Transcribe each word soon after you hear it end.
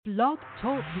Blog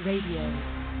Talk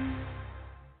Radio.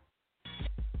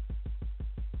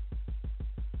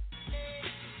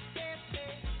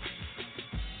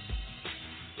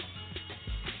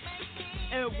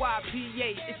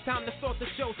 NYPA, it's time to start the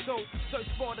show, so search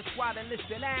for the squad and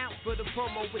listen out for the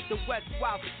promo with the West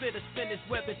Wild Spitter, spin his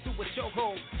web into a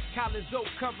chokehold. Collins Oak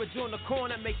coverage on the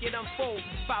corner, make it unfold.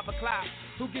 5 o'clock,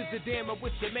 who gives a damn of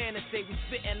what your man to say? We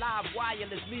spittin' live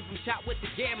wireless, leave him shot with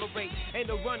the gamma ray. Ain't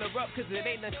no runner-up, cause it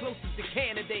ain't the closest to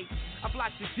candidate. I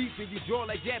fly too deep and you draw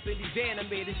like Japanese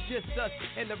anime. It's just us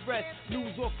and the rest,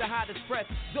 news off the hottest press.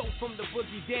 Zoe from the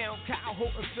boogie down, Kyle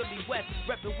Holton, Philly West.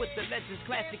 Reppin' with the legends,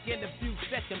 classic interview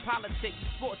session. Politics,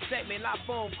 sports segment, live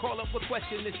phone, call up a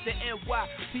question. It's the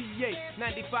NYPA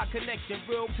 95 connection.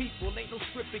 Real people, ain't no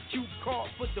scripted cue card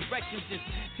for directions. Just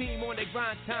team on their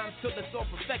grind time till it's all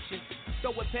perfection.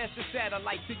 Throw it past the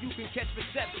satellite so you can catch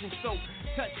reception. So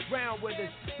touch ground with us,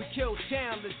 we kill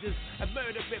challenges and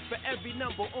murder it for every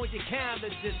number on your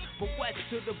calendars. From west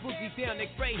to the boogie down the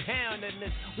Greyhound in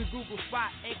this. We Google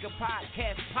Spot, Anchor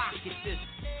Podcast, Pocket this.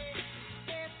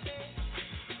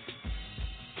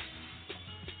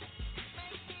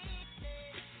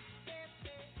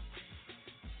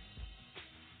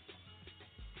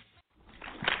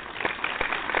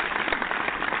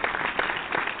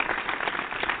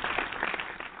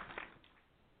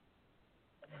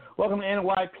 Welcome to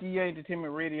NYPA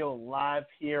Entertainment Radio live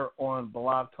here on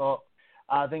Blog Talk.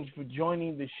 Thank you for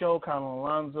joining the show. Colin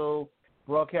Alonzo,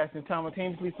 broadcasting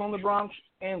simultaneously from the Bronx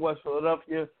and West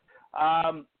Philadelphia. Got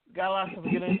a lot of stuff to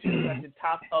get into at the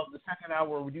top of the second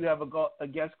hour. We do have a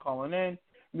guest calling in.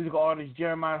 Musical artist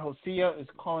Jeremiah Hosea is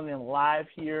calling in live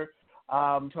here.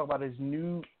 Talk about his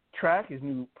new track, his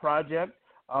new project.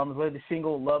 His latest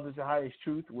single, Love is the Highest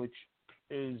Truth, which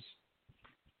is,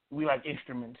 we like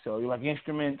instruments. So you like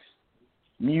instruments,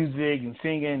 music, and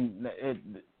singing.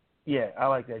 Yeah, I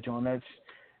like that, John.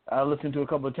 I listened to it a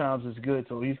couple of times. It's good.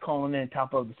 So he's calling in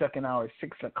top of the second hour at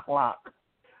 6 o'clock.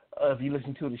 If you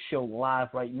listen to the show live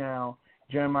right now,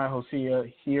 Jeremiah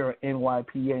Hosea here at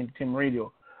NYPA Entertainment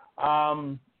Radio.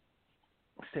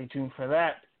 Stay tuned for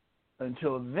that.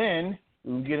 Until then,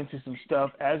 we'll get into some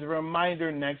stuff. As a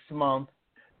reminder, next month,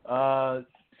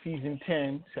 Season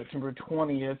 10, September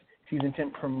 20th, Season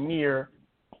 10 premiere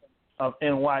of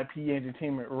NYPA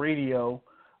Entertainment Radio.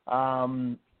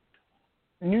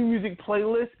 New music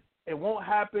playlist. It won't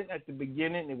happen at the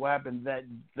beginning. It will happen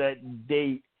that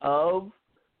day of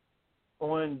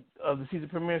the season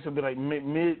premiere. So it'll be like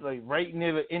mid, like right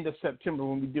near the end of September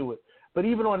when we do it. But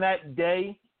even on that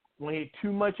day, we won't hear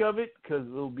too much of it because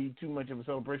it'll be too much of a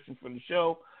celebration for the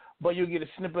show. But you'll get a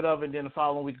snippet of it, and then the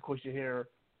following week, of course, you'll hear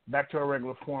back to our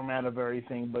regular format of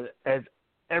everything. But as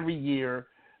every year,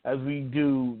 as we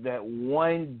do that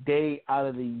one day out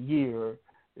of the year,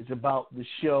 it's about the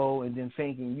show and then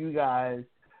thanking you guys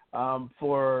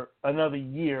for another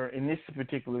year, in this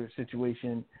particular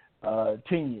situation,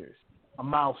 10 years, a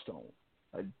milestone,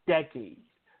 a decade.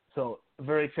 So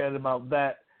very excited about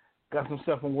that. Got some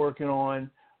stuff I'm working on,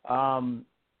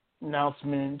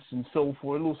 announcements and so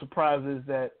forth, little surprises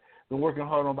that been working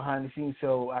hard on behind the scenes.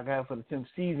 So I got for the 10th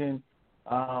season,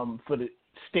 for the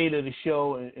state of the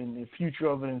show and the future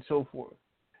of it and so forth.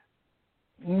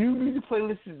 New music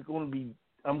playlist is going to be,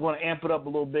 I'm going to amp it up a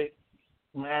little bit.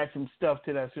 I'm going to add some stuff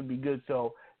to that. Should be good.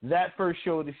 So that first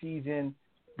show of the season,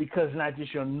 because not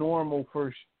just your normal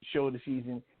first show of the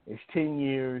season, it's 10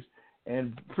 years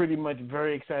and pretty much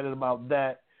very excited about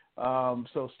that.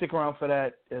 So stick around for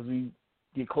that as we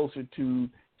get closer to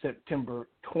September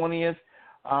 20th.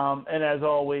 And as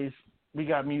always, we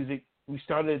got music. We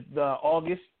started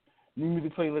August new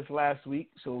music playlist last week,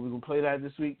 so we're going to play that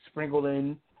this week, sprinkled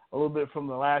in a little bit from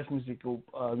the last music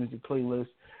playlist.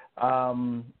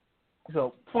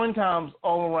 So fun times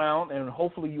all around, and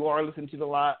hopefully you are listening to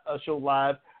the show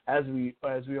live as we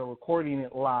are recording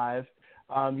it live.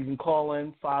 You can call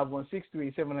in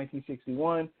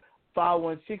 516-387-1961,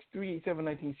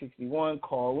 516-387-1961.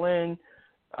 Call in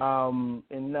and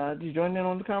just join in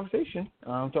on the conversation.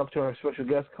 Talk to our special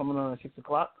guest coming on at 6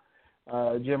 o'clock.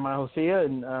 Jeremiah Hosea,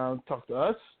 and talk to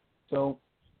us. So,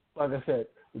 like I said,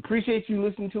 we appreciate you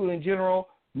listening to it in general.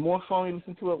 More fun you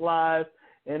listen to it live.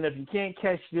 And if you can't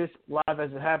catch this live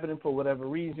as it's happening for whatever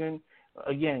reason,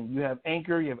 again, you have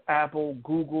Anchor, you have Apple,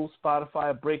 Google,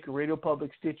 Spotify, Breaker, Radio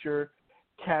Public, Stitcher,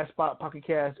 Castbox, Pocket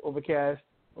Cast, Overcast,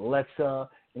 Alexa,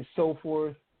 and so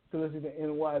forth to listen to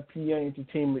NYPA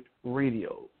Entertainment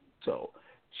Radio. So,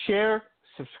 share,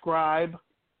 subscribe,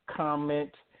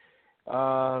 comment,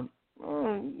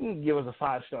 give us a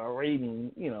 5-star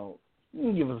rating.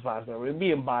 Give us a 5-star rating.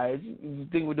 Being biased, if you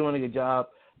think we're doing a good job,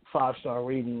 5-star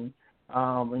rating.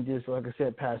 and just, like I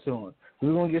said, pass it on.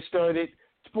 We're going to get started.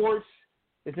 Sports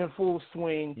is in full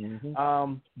swing.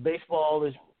 Baseball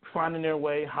is finding their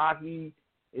way. Hockey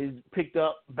is picked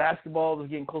up. Basketball is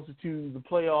getting closer to the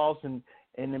playoffs, and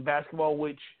in basketball,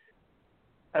 which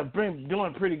have been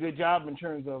doing a pretty good job in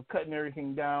terms of cutting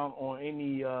everything down on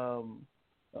any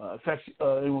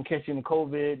anyone catching the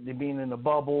COVID, they being in the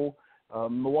bubble.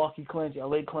 Milwaukee clinched,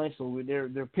 LA clinched, so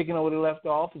they're picking up where they left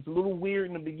off. It's a little weird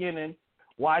in the beginning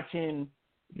watching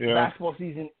basketball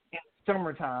season in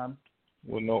summertime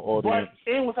with no audience,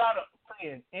 and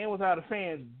without a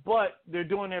fan. But they're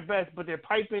doing their best. But they're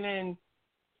piping in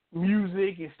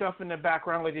music and stuff in the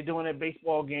background like they're doing at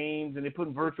baseball games, and they're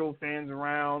putting virtual fans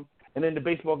around. And then the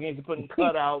baseball games are putting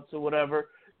cutouts or whatever.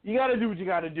 You got to do what you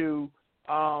got to do.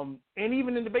 And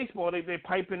even in the baseball, they're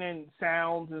piping in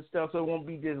sounds and stuff so it won't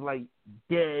be just like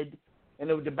dead. And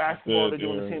with the basketball, they're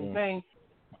doing the same thing.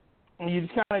 And you're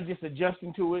just kind of just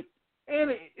adjusting to it.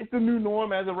 And it's the new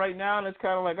norm as of right now. And it's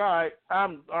kind of like, all right,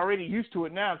 I'm already used to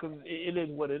it now because it is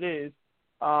what it is.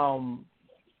 And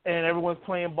everyone's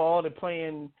playing ball. They're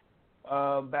playing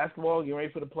basketball, getting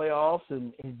ready for the playoffs,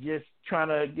 and just trying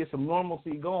to get some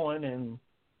normalcy going. And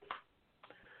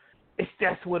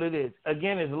that's what it is.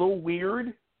 Again, it's a little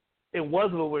weird. It was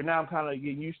a little weird. Now I'm kind of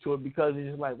getting used to it because it's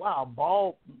just like, wow,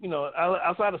 ball,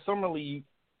 outside of Summer League,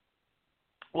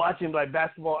 watching like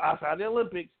basketball outside the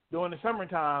Olympics during the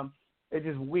summertime, it's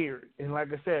just weird. And like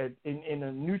I said, in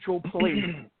a neutral place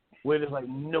where there's like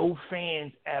no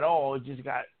fans at all, it just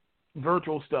got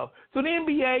virtual stuff. So the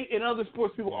NBA and other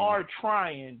sports people are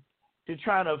trying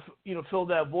to fill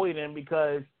that void in,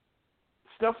 because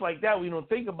stuff like that, we don't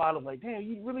think about it like, damn,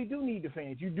 you really do need the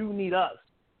fans. You do need us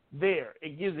there.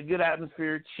 It gives a good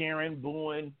atmosphere, cheering,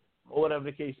 booing, or whatever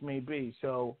the case may be.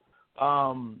 So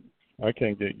I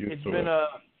can't get used to it.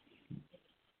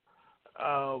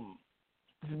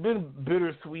 It's been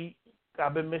bittersweet.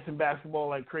 I've been missing basketball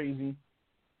like crazy,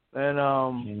 and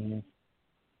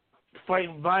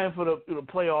vying for the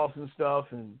playoffs and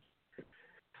stuff. And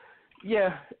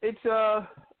it's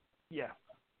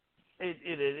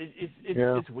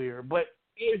It's weird, but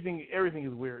everything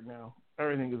is weird now.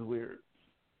 Everything is weird.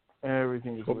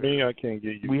 For me, I can't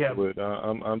get used to it.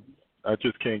 I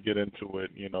just can't get into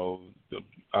it.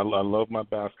 I love my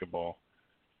basketball.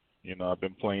 I've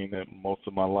been playing it most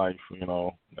of my life.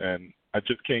 And I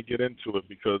just can't get into it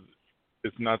because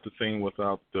it's not the same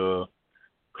without the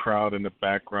crowd in the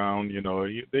background.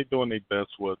 They're doing their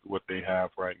best with what they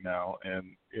have right now,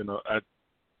 and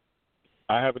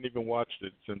I haven't even watched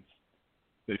it since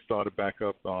they started back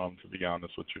up, to be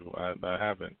honest with you. I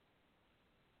haven't.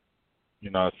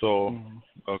 I saw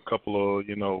a couple of,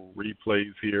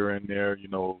 replays here and there,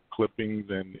 clippings,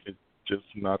 and it's just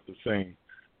not the same.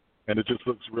 And it just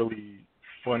looks really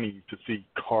funny to see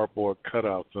cardboard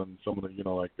cutouts on some of the,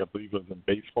 like I believe it was in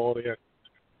baseball they had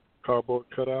cardboard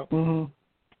cutouts. Mm-hmm.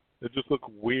 It just looks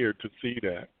weird to see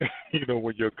that,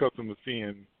 when you're accustomed to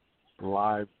seeing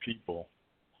live people.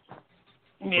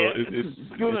 Yeah, so it's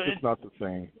just not the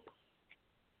same.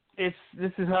 This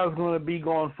is how it's going to be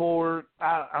going forward.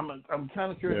 I'm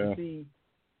kind of curious to see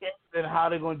how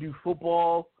they're going to do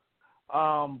football.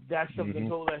 That's something.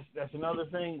 So that's another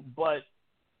thing. But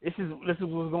this is what's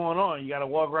going on. You got to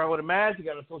walk around with a mask. You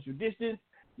got to social distance.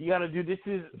 You got to do this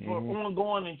is for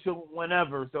ongoing until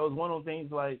whenever. So it's one of those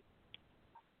things like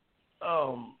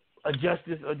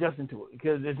adjusting to it,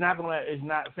 because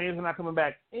fans are not coming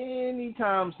back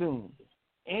anytime soon.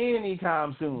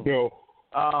 No.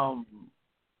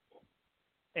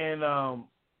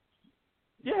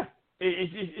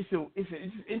 It's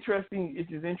interesting.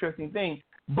 It's an interesting thing,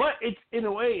 but it's in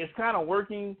a way it's kind of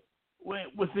working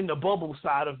within the bubble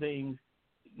side of things.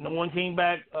 No one came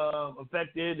back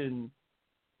affected, and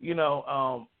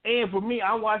and for me,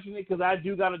 I'm watching it because I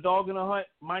do got a dog in the hunt.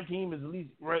 My team is at least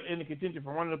right in the contention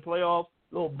for running the playoffs.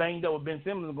 A little banged up with Ben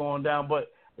Simmons going down,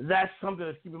 but that's something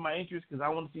that's keeping my interest because I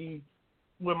want to see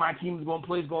where my team is going to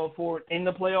play going forward in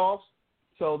the playoffs.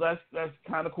 So that's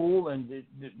kind of cool. And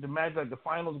the match, like the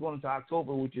finals, going into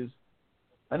October, which is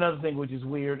another thing which is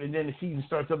weird. And then the season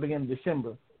starts up again in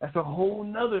December. That's a whole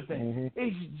nother thing. Mm-hmm.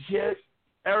 It's just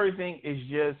everything is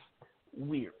just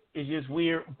weird. It's just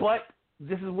weird. But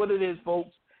this is what it is,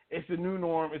 folks. It's the new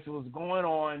norm. It's what's going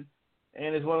on.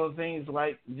 And it's one of those things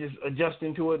like just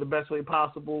adjusting to it the best way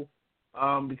possible.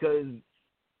 Because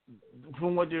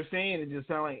from what they're saying, it just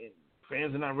sounds like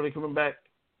fans are not really coming back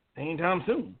anytime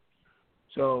soon.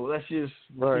 So that's just,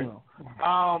 right.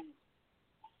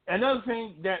 Another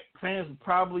thing that fans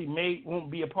probably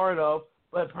won't be a part of,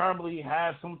 but probably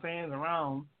have some fans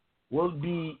around, will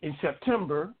be in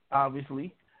September,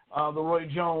 obviously, the Roy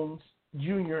Jones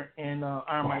Jr. and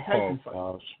Iron Mike Tyson fight.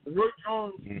 Gosh. Roy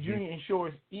Jones Jr.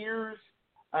 insures ears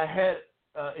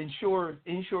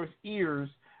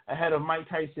ahead of Mike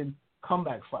Tyson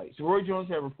comeback fight. So Roy Jones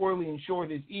had reportedly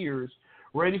insured his ears,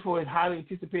 ready for his highly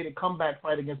anticipated comeback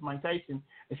fight against Mike Tyson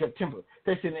in September.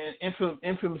 Tyson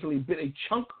infamously bit a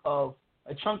chunk off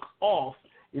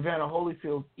Evander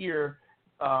Holyfield's ear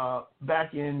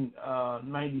back in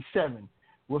 '97.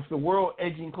 With the world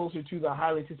edging closer to the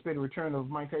highly anticipated return of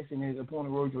Mike Tyson and his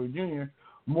opponent Roy Jones Jr.,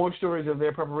 more stories of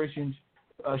their preparations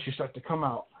should start to come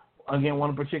out. Again,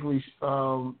 one particular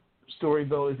story,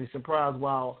 though, is a surprise,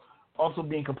 while also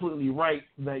being completely right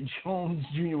that Jones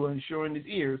Jr. was insuring his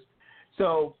ears.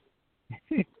 So,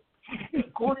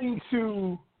 according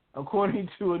to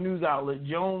a news outlet,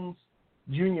 Jones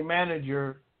Jr.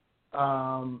 manager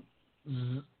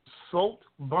Zolt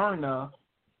Berna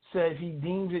says he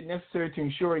deems it necessary to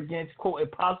insure against, quote, a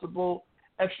possible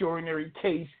extraordinary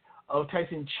case of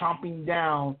Tyson chomping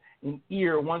down an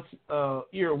ear once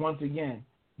again.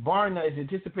 Barna is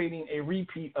anticipating a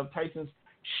repeat of Tyson's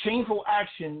shameful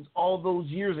actions all those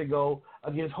years ago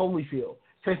against Holyfield.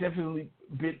 Tyson definitely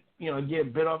bit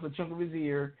off a chunk of his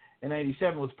ear in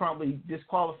 '97, was promptly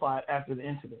disqualified after the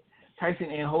incident.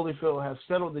 Tyson and Holyfield have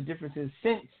settled the differences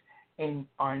since and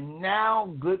are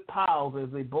now good pals as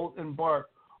they both embark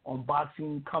on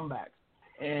boxing comebacks.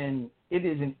 And it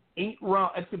is an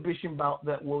 8-round exhibition bout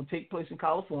that will take place in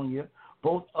California.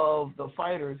 Both of the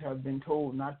fighters have been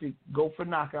told not to go for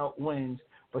knockout wins,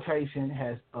 but Tyson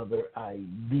has other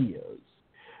ideas.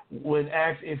 When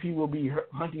asked if he will be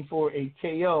hunting for a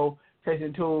KO,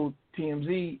 Tyson told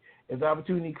TMZ, "If the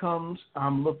opportunity comes,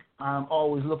 I'm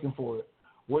always looking for it.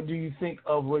 What do you think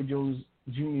of Roy Jones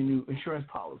Jr. new insurance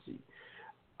policy?"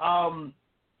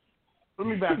 Let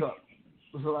me back up.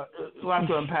 There's a lot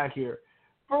to unpack here.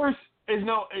 First, it's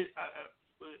no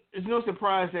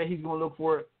surprise that he's going to look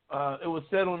for it. It was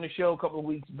said on the show a couple of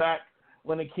weeks back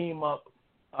when it came up.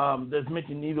 That's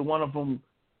mentioned neither one of them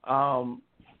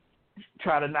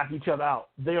try to knock each other out.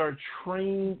 They are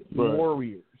trained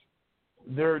warriors.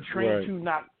 They're trained to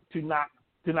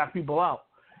knock people out.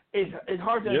 It's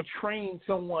hard to train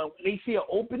someone. When they see an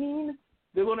opening,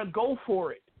 they're going to go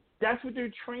for it. That's what they're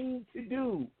trained to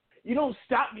do. You don't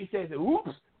stop me and say,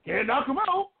 "Oops, can't knock him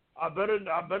out. I better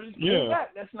just pull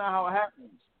back." That's not how it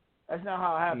happens.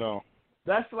 No.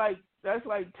 That's like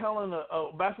telling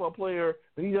a basketball player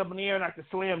that he's up in the air not to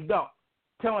slam dunk.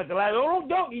 Telling like the lad, "Oh, don't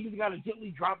dunk. You just got to gently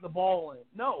drop the ball in."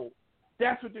 No,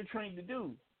 that's what they're trained to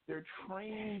do. They're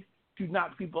trained to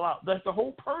knock people out. That's the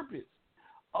whole purpose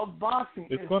of boxing,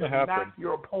 is to knock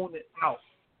your opponent out.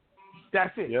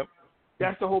 That's it. Yep.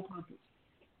 That's the whole purpose.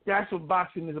 That's what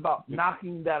boxing is about,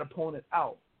 knocking that opponent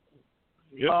out.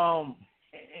 Yep.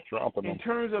 In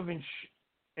terms of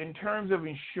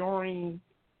ensuring,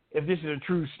 if this is a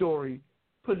true story,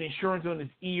 putting insurance on his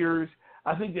ears,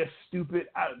 I think that's stupid.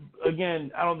 I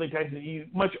don't think he's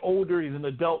much older. He's an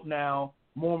adult now,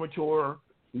 more mature.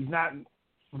 He's not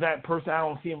that person. I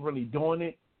don't see him really doing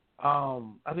it. I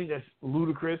think that's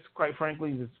ludicrous, quite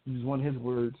frankly. This is one of his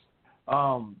words.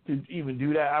 To even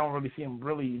do that, I don't really see him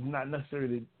really. It's not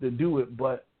necessary to do it.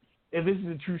 But if this is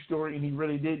a true story and he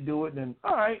really did do it, then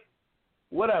all right,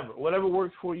 whatever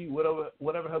works for you,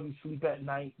 whatever helps you sleep at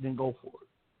night, then go for it.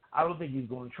 I don't think he's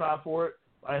going to try for it.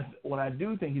 What I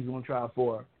do think he's going to try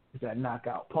for is that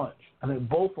knockout punch. I think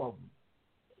both of them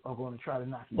are going to try to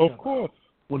knock each other out. Of course.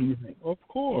 What do you think? Of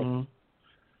course.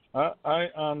 Mm-hmm. I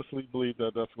honestly believe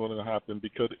that that's going to happen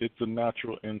because it's a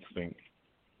natural instinct.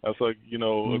 That's like,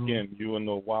 again, you in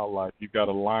the wildlife, you got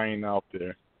a lion out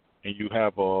there, and you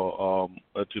have a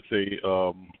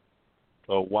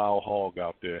wild hog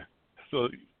out there. So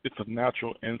it's a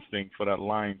natural instinct for that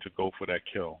lion to go for that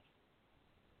kill.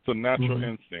 It's a natural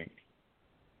instinct.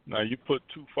 Now, you put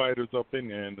two fighters up in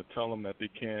there and to tell them that they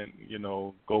can't,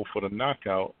 go for the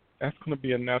knockout, that's going to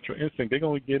be a natural instinct. They're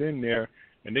going to get in there,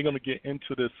 and they're going to get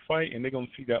into this fight, and they're going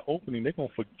to see that opening. They're going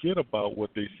to forget about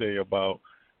what they say about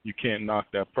you can't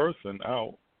knock that person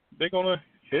out. They're going to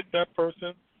hit that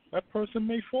person. That person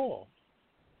may fall.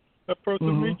 That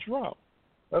person may drop.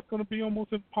 That's going to be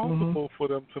almost impossible for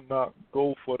them to not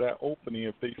go for that opening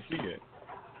if they see it.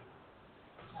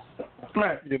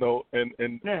 Right. And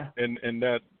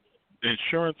that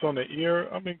insurance on the ear,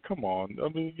 I mean, come on. I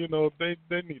mean,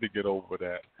 they need to get over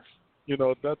that.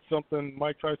 That's something.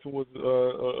 Mike Tyson was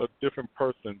a different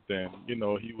person then.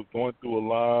 He was going through a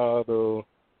lot of,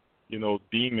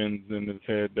 demons in his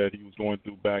head that he was going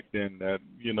through back then that,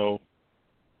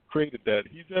 created that.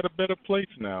 He's at a better place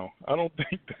now. I don't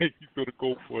think that he's going to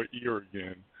go for an ear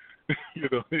again. He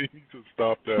needs to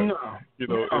stop that.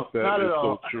 No, if that is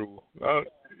so true.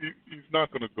 he's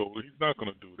not gonna go. He's not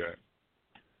gonna do that.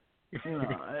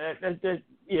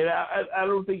 I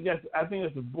don't think that's. I think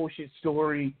that's a bullshit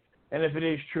story. And if it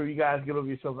is true, you guys get over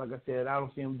yourself. Like I said, I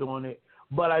don't see them doing it,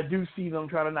 but I do see them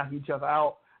trying to knock each other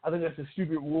out. I think that's a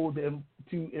stupid rule to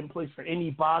in place for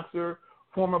any boxer,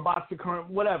 former boxer, current,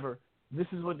 whatever. This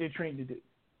is what they're trained to do.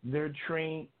 They're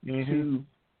trained to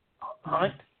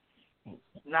hunt,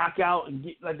 knock out, and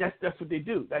get like that's what they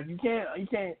do. Like you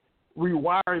can't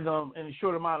rewire them in a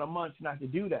short amount of months not to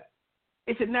do that.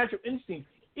 It's a natural instinct.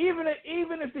 Even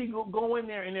if they go in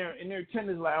there and their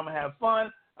tenders like I'm gonna have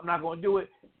fun, I'm not gonna do it.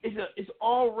 It's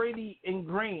already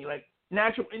ingrained, like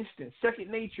natural instinct,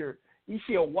 second nature. You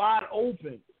see a wide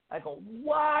open, like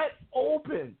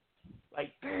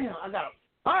damn, I gotta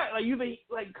fight. Like you think,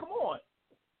 like come on,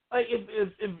 like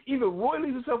if either Roy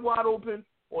leaves himself wide open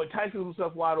or Tyson leaves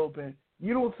himself wide open,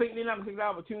 you don't think they're not gonna take the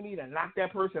opportunity to knock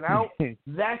that person out?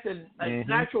 That's a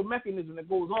natural mechanism that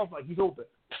goes off like he's open.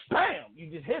 Bam! You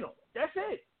just hit him. That's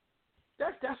it.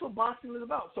 That's what boxing is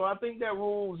about. So I think that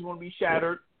rule is going to be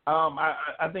shattered.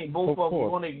 I think both of them are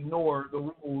going to ignore the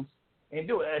rules and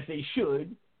do it as they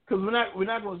should, because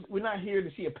we're not here to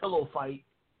see a pillow fight.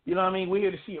 You know what I mean? We're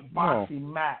here to see a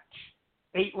boxing match,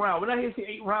 8 rounds. We're not here to see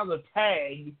 8 rounds of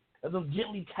tag, of them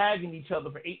gently tagging each other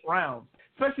for 8 rounds.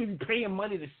 Especially if you're paying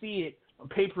money to see it on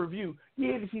pay-per-view,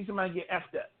 you're here to see somebody get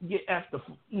effed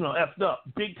up,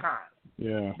 big time.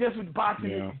 Yeah. That's what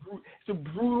boxing is. It's a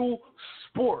brutal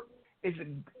sport. It's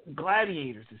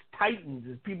gladiators. It's titans.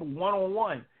 It's people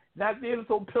one-on-one. Not there to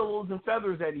throw pillows and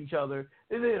feathers at each other.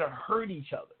 They're there to hurt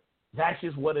each other. That's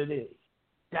just what it is.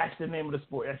 That's the name of the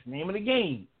sport. That's the name of the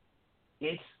game.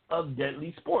 It's a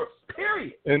deadly sport,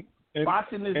 period. And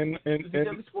boxing is a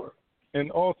deadly sport.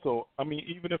 And also, I mean,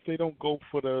 even if they don't go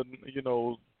for the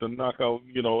knockout,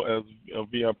 as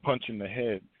via punch in the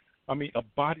head, I mean, a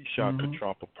body shot could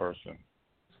drop a person.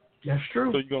 That's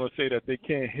true. So you're going to say that they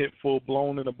can't hit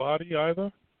full-blown in the body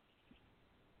either?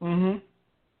 Mm-hmm.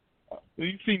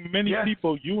 We've seen many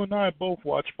people, you and I both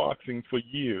watch boxing for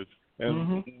years,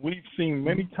 and we've seen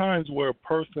many times where a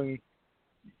person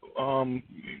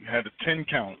had a 10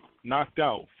 count, knocked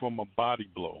out from a body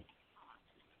blow.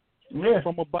 Yeah.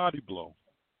 From a body blow.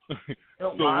 So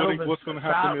what's going to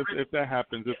happen if that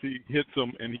happens? If he hits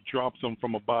him and he drops him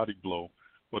from a body blow,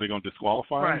 are they going to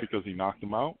disqualify him because he knocked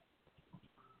him out?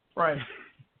 Right.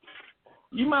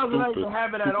 You might as well not even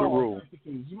have it at all. Rule.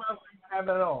 You might as well not have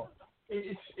it at all.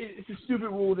 It's a stupid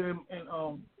rule to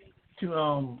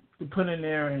put in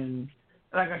there, and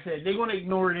like I said, they're going to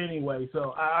ignore it anyway.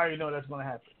 So I already know that's going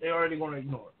to happen. They're already going to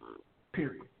ignore it.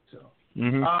 Period. So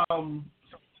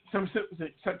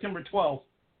September 12th,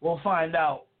 we'll find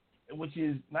out, which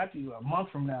is not a month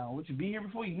from now, which will be here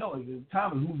before you know it. The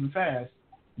time is moving fast.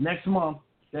 Next month,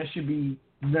 that should be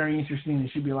very interesting.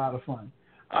 It should be a lot of fun.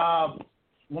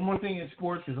 One more thing in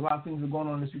sports, there's a lot of things that are going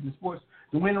on this week in sports.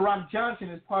 Dwayne "The Rock" Johnson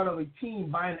is part of a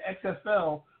team buying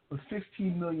XFL for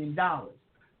 $15 million.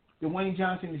 Dwayne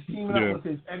Johnson is teaming up with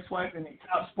his ex-wife and a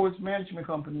top sports management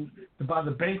company to buy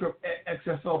the bankrupt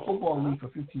XFL football league for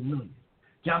 $15 million.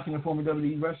 Johnson, a former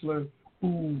WWE wrestler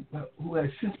who has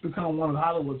since become one of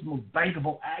Hollywood's most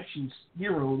bankable action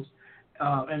heroes,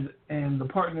 and the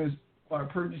partners are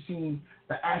purchasing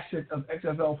the asset of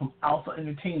XFL from Alpha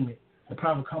Entertainment, the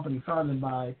private company founded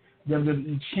by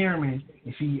WWE Chairman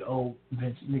and CEO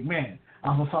Vince McMahon.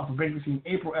 Alpha filed for bankruptcy in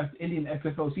April after ending the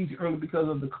XFL season early because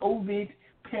of the COVID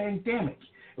pandemic.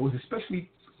 It was especially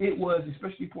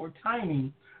poor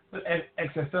timing for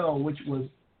XFL, which was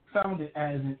founded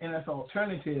as an NFL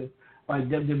alternative by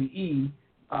WWE,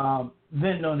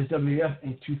 then known as WWF,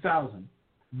 in 2000.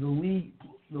 The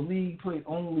league played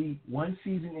only one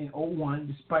season in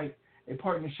 2001, despite a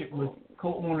partnership with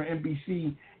co-owner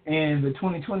NBC, and the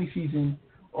 2020 season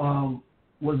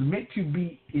was meant to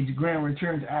be its grand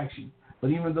return to action. But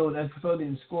even though the XFL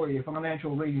didn't score a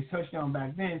financial ratings touchdown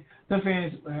back then, the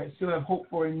fans still have hope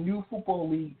for a new football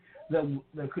league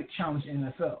that could challenge the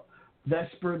NFL. That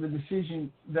spurred the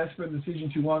decision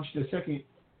to launch the second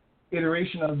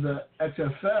iteration of the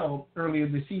XFL earlier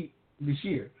this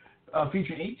year,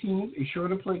 featuring 8 teams, a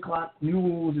shorter play clock, new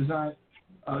rules designed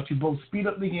to both speed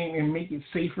up the game and make it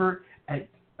safer at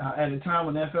a time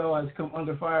when the NFL has come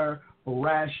under fire for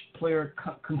rash player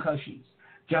concussions.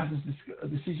 Johnson's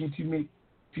decision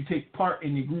to take part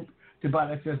in the group to buy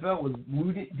the XFL was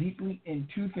rooted deeply in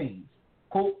 2 things.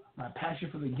 Quote, my passion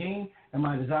for the game and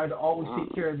my desire to always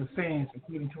take care of the fans,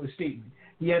 according to a statement.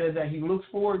 He added that he looks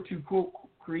forward to, quote,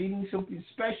 creating something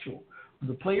special for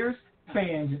the players,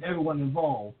 fans, and everyone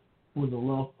involved for the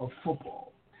love of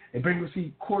football. A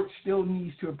bankruptcy court still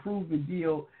needs to approve the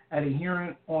deal at a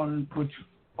hearing on which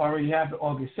already happened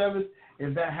August 7th.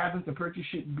 If that happens, the purchase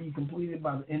should be completed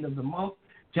by the end of the month.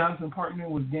 Johnson partnered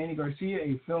with Danny Garcia,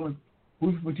 a film and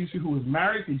movie producer who was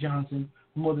married to Johnson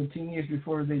for more than 10 years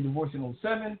before they divorced in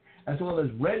 2007, as well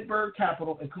as Redbird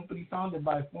Capital, a company founded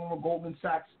by former Goldman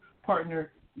Sachs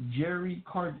partner Jerry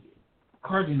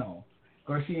Cardinal.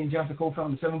 Garcia and Johnson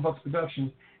co-founded Seven Bucks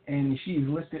Productions, and she is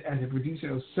listed as a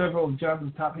producer of several of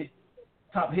Johnson's top hits,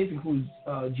 including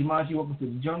Jumanji: Welcome to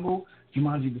the Jungle,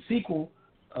 Jumanji the sequel,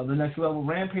 The Next Level,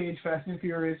 Rampage, Fast and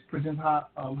Furious, Prison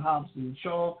Hobbs and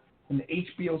Shaw, and the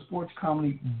HBO sports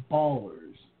comedy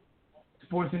Ballers.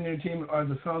 Sports and entertainment are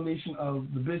the foundation of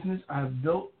the business I have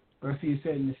built, Garcia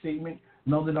said in a statement.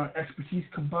 Know that our expertise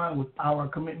combined with our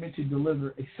commitment to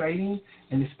deliver exciting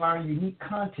and inspiring unique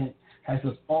content has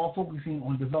us all focusing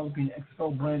on developing the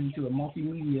XFL brand into a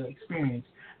multimedia experience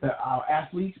that our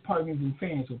athletes, partners, and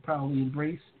fans will proudly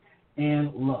embrace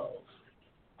and love.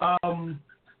 And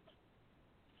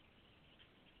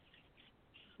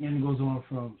it goes on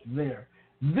from there.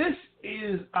 This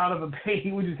is out of a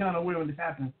page, which is kind of weird when this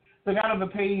happened. It's out of a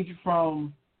page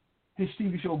from his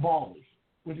TV show Ballers,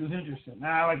 which was interesting.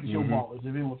 Now, I like the show Ballers,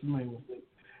 if anyone's familiar with it.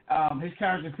 His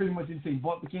character pretty much did say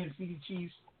bought the Kansas City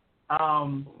Chiefs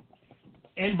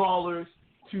and Ballers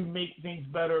to make things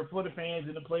better for the fans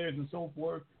and the players and so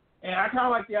forth. And I kind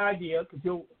of like the idea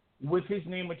because with his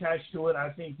name attached to it,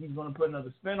 I think he's going to put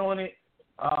another spin on it.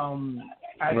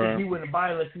 I think he wouldn't buy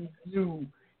it unless he knew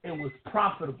it was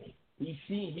profitable.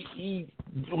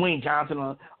 Dwayne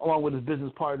Johnson, along with his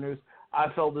business partners, I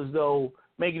felt as though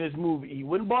making this move, he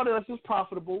wouldn't buy it unless it was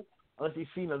profitable, unless he's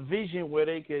seen a vision where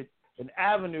they could, an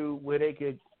avenue where they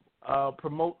could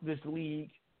promote this league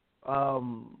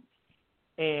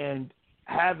and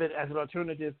have it as an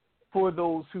alternative for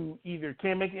those who either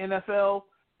can't make the NFL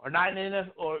or not in the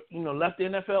NFL or left the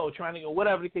NFL or trying to go,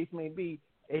 whatever the case may be,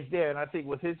 it's there. And I think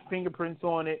with his fingerprints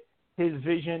on it, his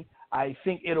vision, I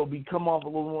think it'll come off a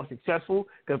little more successful.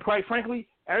 Because quite frankly,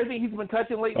 everything he's been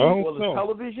touching lately, whether it's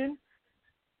television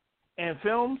and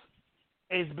films,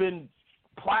 it's been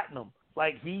platinum.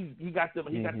 Like he got the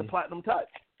platinum touch.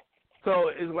 So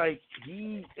it's like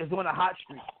he is on a hot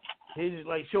streak. His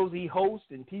shows he hosts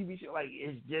and TV shows,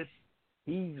 it's just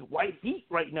he's white heat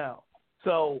right now.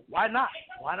 So why not?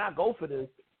 Why not go for this?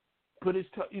 Put his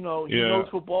he knows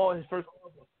football. His first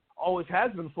always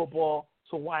has been football.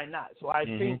 So why not? So I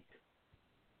think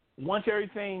once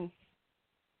everything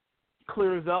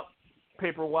clears up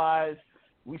paper-wise,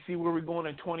 we see where we're going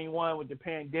in 21 with the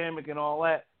pandemic and all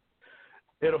that,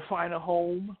 it'll find a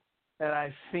home, and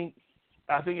I think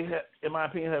it in my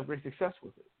opinion, have great success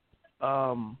with it.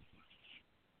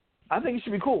 I think it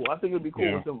should be cool. I think it would be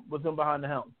cool with them behind the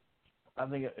helm. I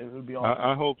think it would be awesome.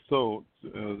 I hope so,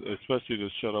 especially to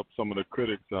shut up some of the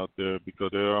critics out there because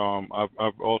they're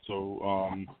I've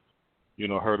also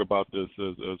heard about this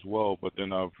as well, but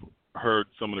then I've heard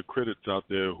some of the critics out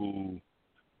there who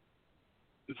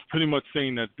is pretty much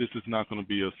saying that this is not going to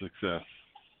be a success.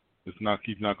 He's not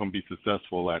going to be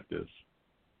successful at this.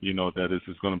 That this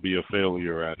is going to be a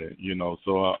failure at it.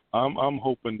 So I'm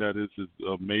hoping that this is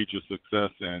a major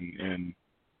success and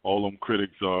all them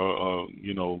critics are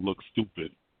look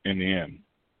stupid in the end.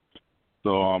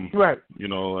 So right.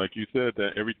 Like you said,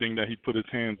 that everything that he put his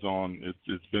hands on,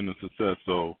 it's been a success.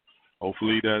 So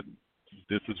hopefully that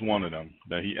this is one of them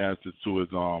that he adds it to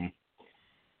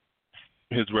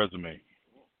his resume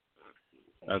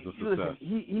as a success.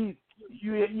 Listen,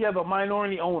 you have a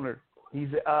minority owner. He's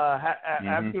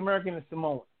African American and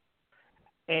Samoan,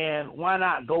 and why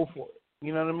not go for it?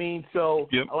 You know what I mean? So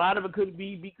a lot of it could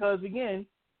be because again,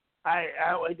 I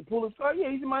like to pull his card. Yeah,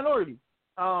 he's a minority.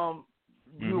 You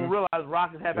don't realize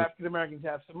Rockets have African Americans,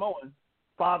 have Samoans.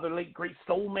 Father, late great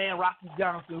soul man Rocky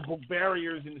Johnson, who broke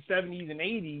barriers in the 70s and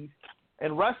 80s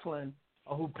in wrestling,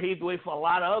 who paved the way for a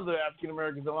lot of other African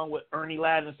Americans, along with Ernie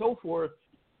Ladd and so forth.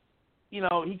 He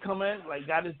come in,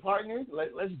 got his partners,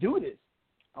 let's do this.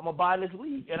 I'm going to buy this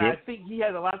league. And I think he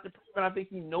has a lot to prove, and I think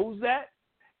he knows that.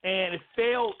 And it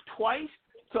failed twice.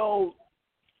 So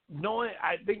knowing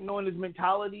his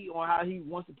mentality on how he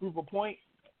wants to prove a point,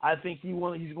 I think he's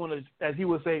going to, as he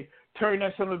would say, turn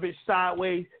that son of a bitch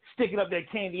sideways, stick it up that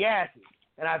candy asses.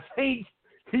 And I think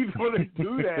he's going to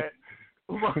do that.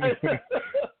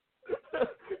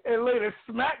 And lay the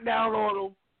smack down on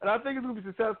him. And I think it's going to be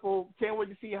successful. Can't wait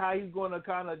to see how he's going to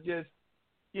kind of just,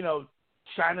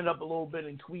 shine it up a little bit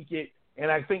and tweak it.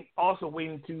 And I think also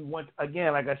waiting to, once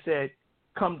again, like I said,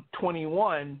 come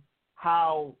 21,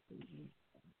 how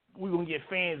we're going to get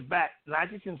fans back, not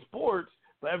just in sports,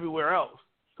 but everywhere else.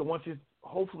 So once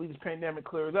hopefully this pandemic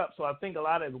clears up. So I think a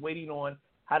lot of it is waiting on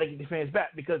how to get the fans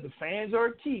back because the fans are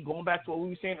key. Going back to what we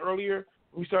were saying earlier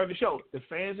when we started the show, the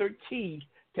fans are key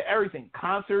to everything,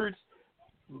 concerts,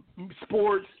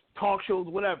 sports, talk shows,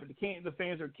 whatever. The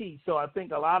fans are key. So I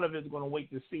think a lot of it is going to wait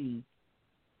to see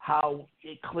how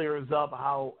it clears up,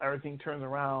 how everything turns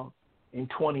around in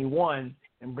 21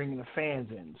 and bringing the fans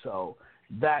in. So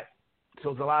there's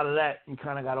a lot of that you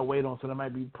kind of got to wait on. So there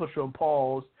might be push or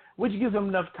pause, which gives him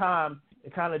enough time to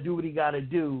kind of do what he got to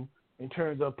do in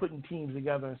terms of putting teams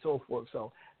together and so forth.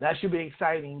 So that should be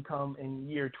exciting come in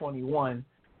year 21.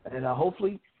 And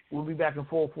hopefully we'll be back in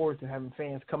full force and having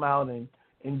fans come out and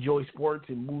enjoy sports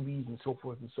and movies and so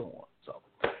forth and so on. So,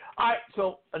 all right,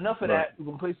 so enough of that. We're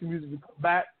going to play some music and come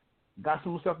back. Got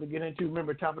some more stuff to get into.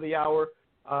 Remember, top of the hour,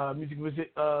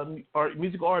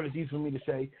 musical artist, easy for me to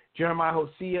say. Jeremiah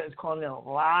Hosea is calling out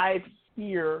live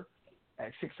here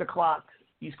at 6 o'clock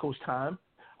East Coast time.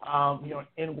 Here on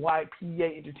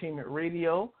NYPA Entertainment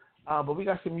Radio. But we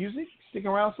got some music. Stick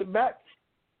around, sit back,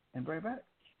 and bring it back.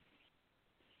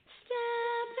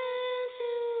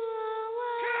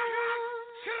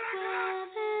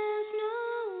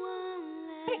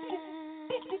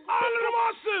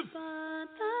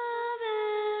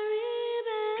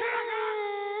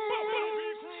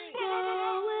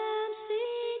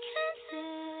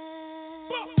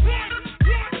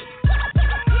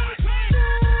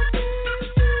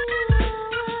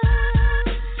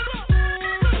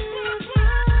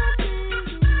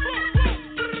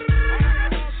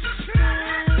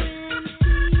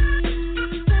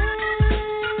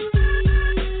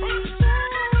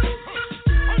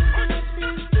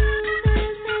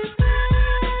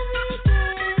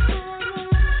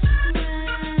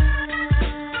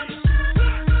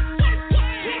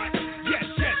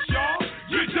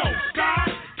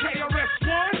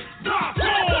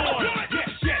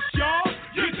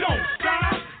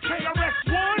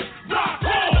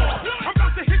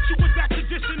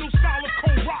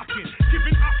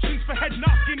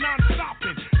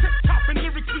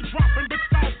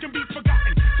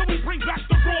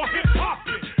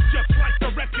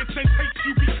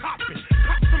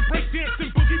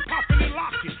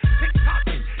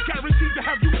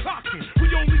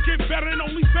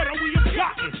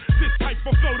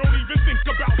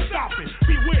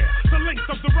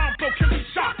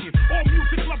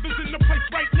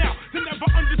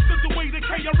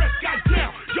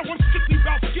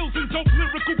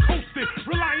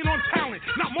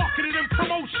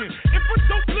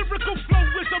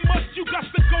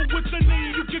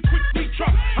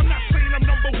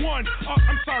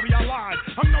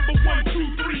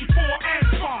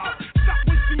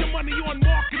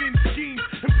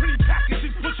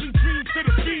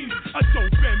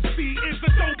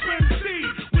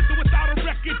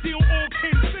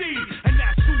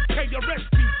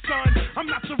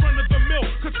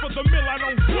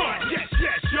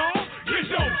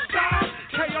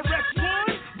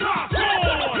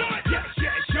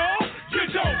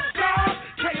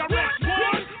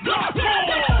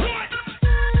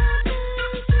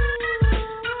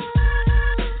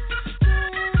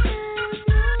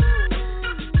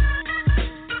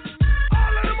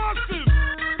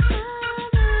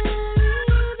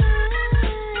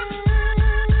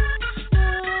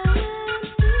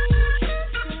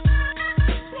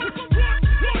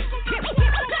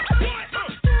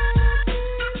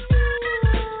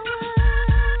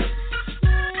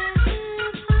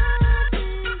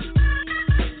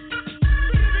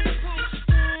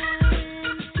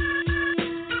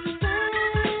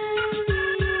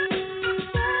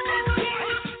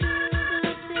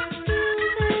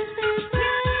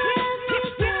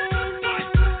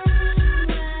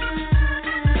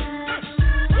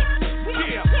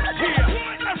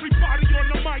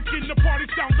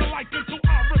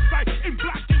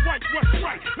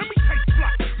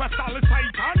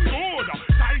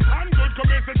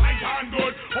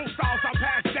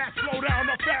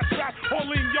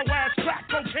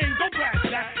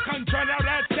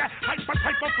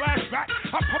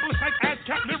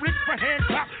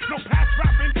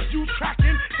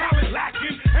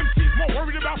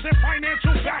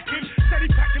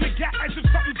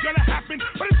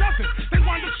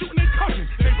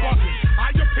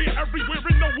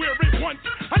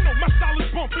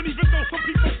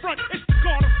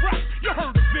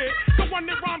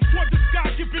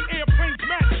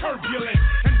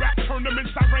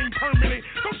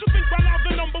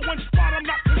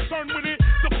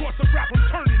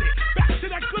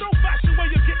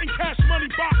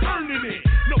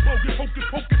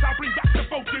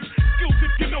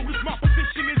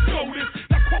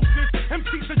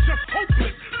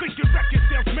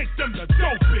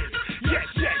 Yes,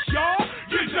 yes, y'all,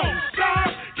 you don't stop.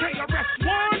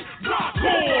 KRS-One, rock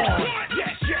on.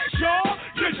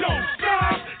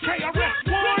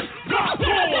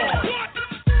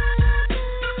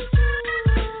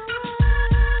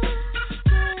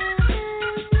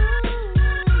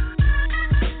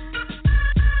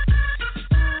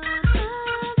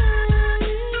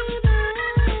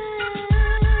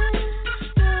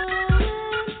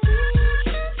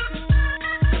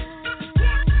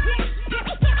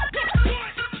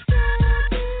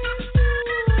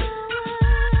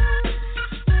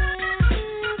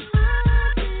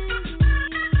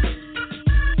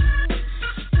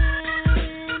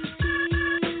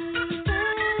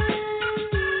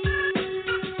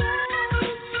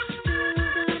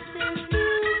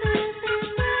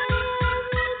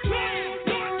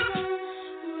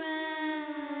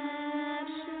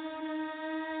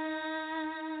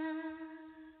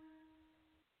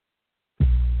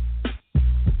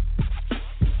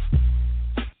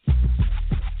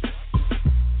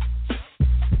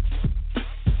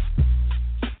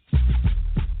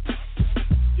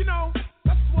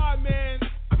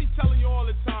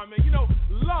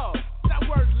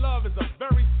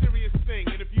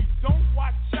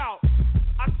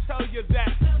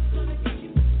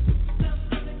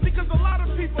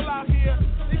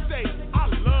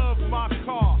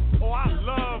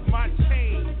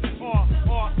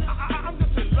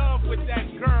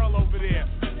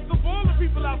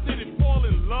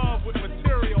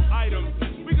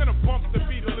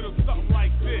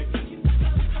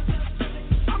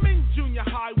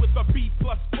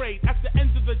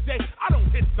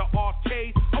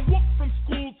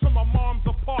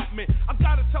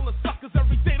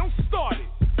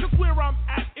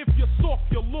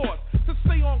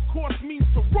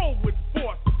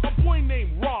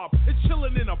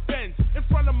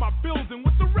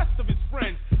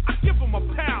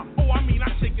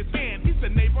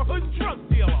 drug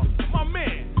dealer, my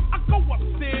man. I go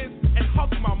upstairs and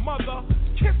hug my mother,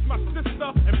 kiss my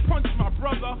sister and punch my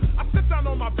brother. I sit down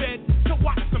on my bed to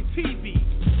watch some TV.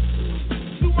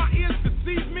 Do my ears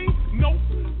deceive me? Nope,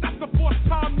 that's the fourth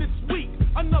time this week.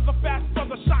 Another fast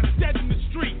brother shot dead in the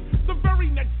street. The very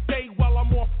next day while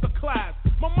I'm off to class,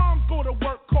 my mom go to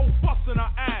work cold busting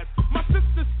her ass. My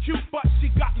sister's cute but she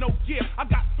got no gear. I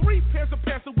got 3 pairs of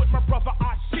pants with my brother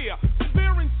I share.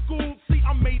 Severe in school, see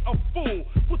I'm made a fool.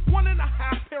 With 1.5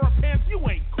 pair of pants you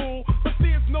ain't cool. But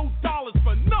there's no dollars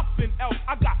for nothing else.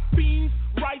 I got beans,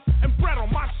 rice, and bread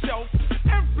on my shelf.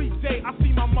 Every day I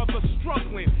see my mother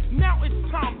struggling. Now it's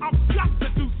time, I've got to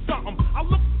do something. I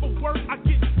look for work, I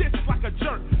get dissed like a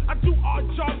jerk. I do odd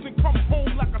jobs and come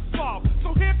home like a slob.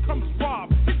 So here comes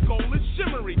Rob, his goal is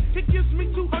shimmery. He gives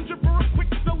me $200 for a quick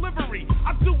delivery.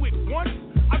 I do it once,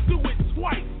 I do it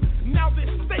twice. Now there's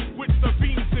steak with the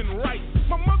beans and rice.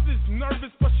 My mother's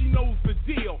nervous but she knows the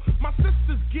deal. My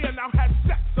sister's gear now has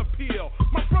sex appeal.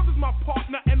 My brother's my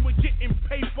partner and we're getting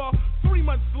paper. 3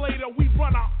 months later we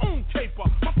run our own caper.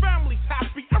 My family's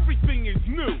happy, everything is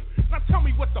new. Now tell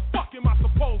me what the fuck am I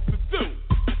supposed to do?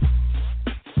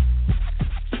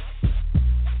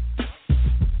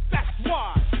 That's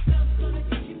why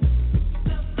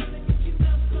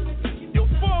you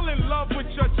fall in love with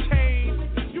your chain,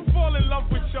 you fall in love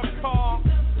with your car.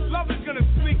 Love is gonna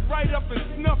sneak right up and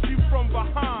snuff you from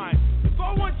behind. So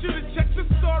I want you to check the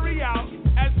story out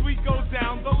as we go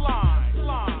down the line.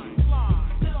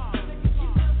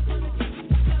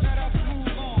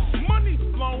 Money's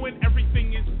flowing,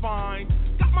 everything is fine.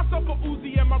 Got myself a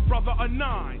Uzi and my brother a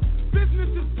 9. Business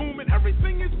is booming,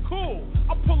 everything is cool.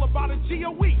 I pull about a G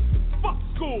a week. Fuck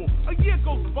school. A year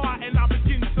goes by and I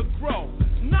begin to grow.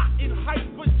 Not in height,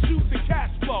 but choosing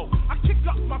cash flow. I kick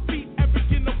up my feet and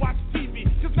begin to watch TV.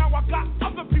 Cause now I got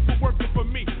other people working for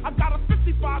me. I got a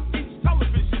 55-inch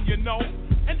television, you know.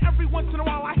 And every once in a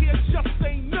while I hear just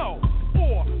say no.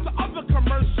 Or the other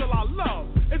commercial I love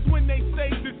is when they say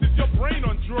this is your brain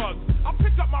on drugs. I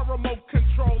pick up my remote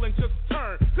control and just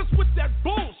turn. Cause with that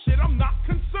bullshit I'm not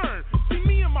concerned. See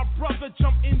me and my brother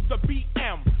jump in the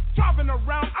BM. Driving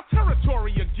around our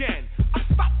territory again. I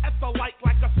stop at the light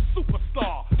like a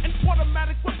superstar. An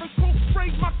automatic weapon cold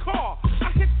sprayed my car.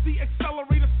 I hit the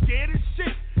accelerator scared as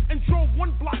shit. And drove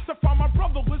 1 block to find my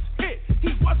brother was hit.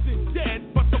 He wasn't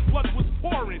dead, but the blood was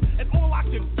pouring. And all I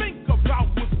could think about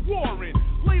was Warren.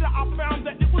 Later I found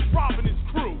that it was Rob and his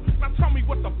crew. Now tell me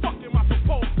what the fuck am I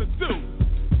supposed to do?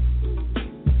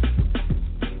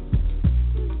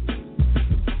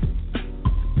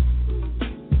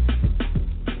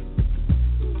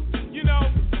 You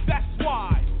know, that's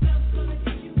why.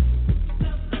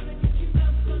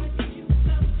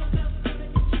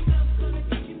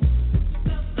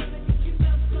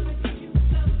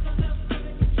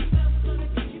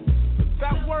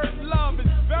 That word love is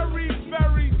very,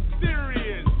 very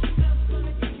serious.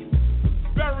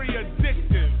 Very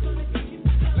addictive.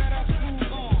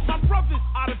 My brother's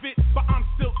out of it, but I'm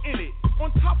still in it.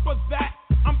 On top of that,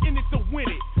 I'm in it to win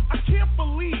it. I can't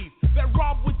believe that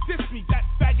Rob would diss me. That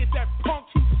faggot, that punk,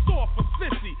 he's sore for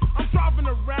sissy. I'm driving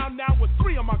around now with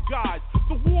 3 of my guys.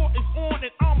 The war is on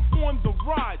and I'm on the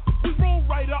rise. We roll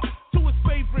right up to his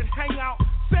favorite hangout.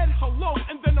 Said hello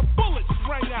and then the bullets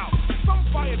rang out. Some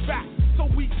fired back, so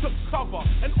we took cover.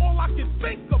 And all I could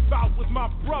think about was my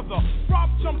brother. Rob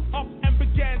jumped up and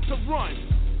began to run,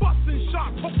 busting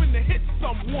shots, hoping to hit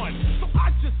someone. So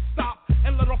I just stopped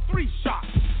and let off 3 shots.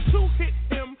 2 hit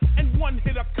him and 1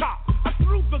 hit a cop. I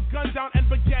threw the gun down and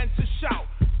began to shout,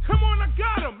 "Come on, I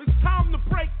got him, it's time to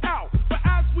break out." But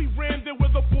as we ran, there were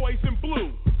the boys in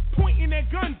blue, pointing their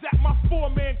guns at my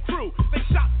 4-man crew. They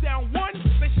shot down 1,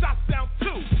 they shot down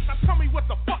 2. Now tell me what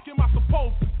the fuck am I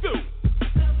supposed to do?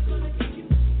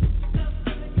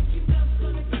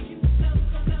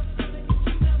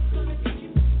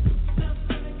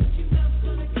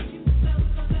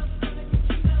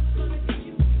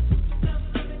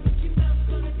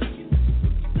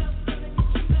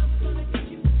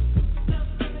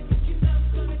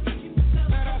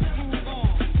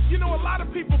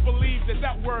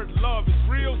 That word love is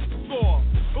real sore.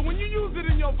 But when you use it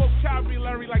in your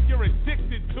vocabulary like you're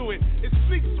addicted to it, it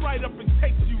sneaks right up and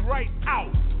takes you right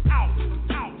out.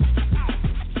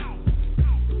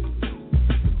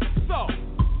 So,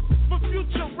 for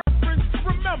future reference,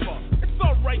 remember, it's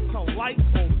alright to like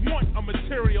or want a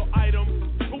material item,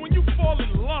 but when you fall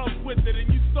in love with it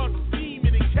and you start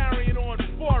scheming and carrying on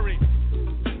for it,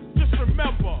 just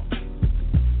remember,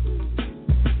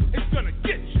 it's gonna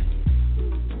get you.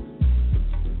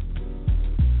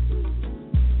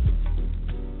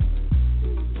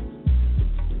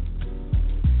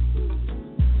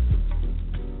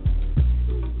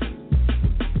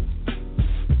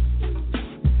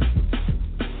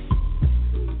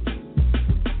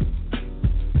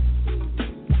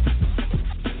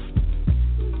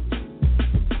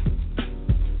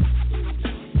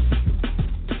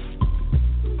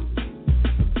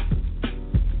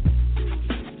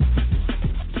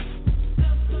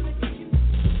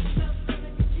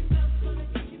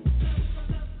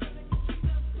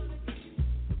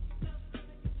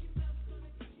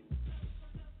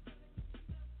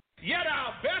 Yet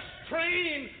our best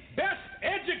trained, best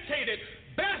educated,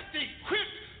 best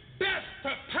equipped, best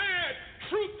prepared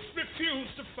troops refuse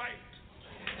to fight.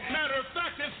 Matter of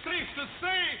fact, it's safe to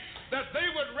say that they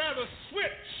would rather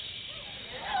switch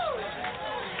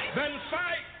than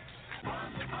fight.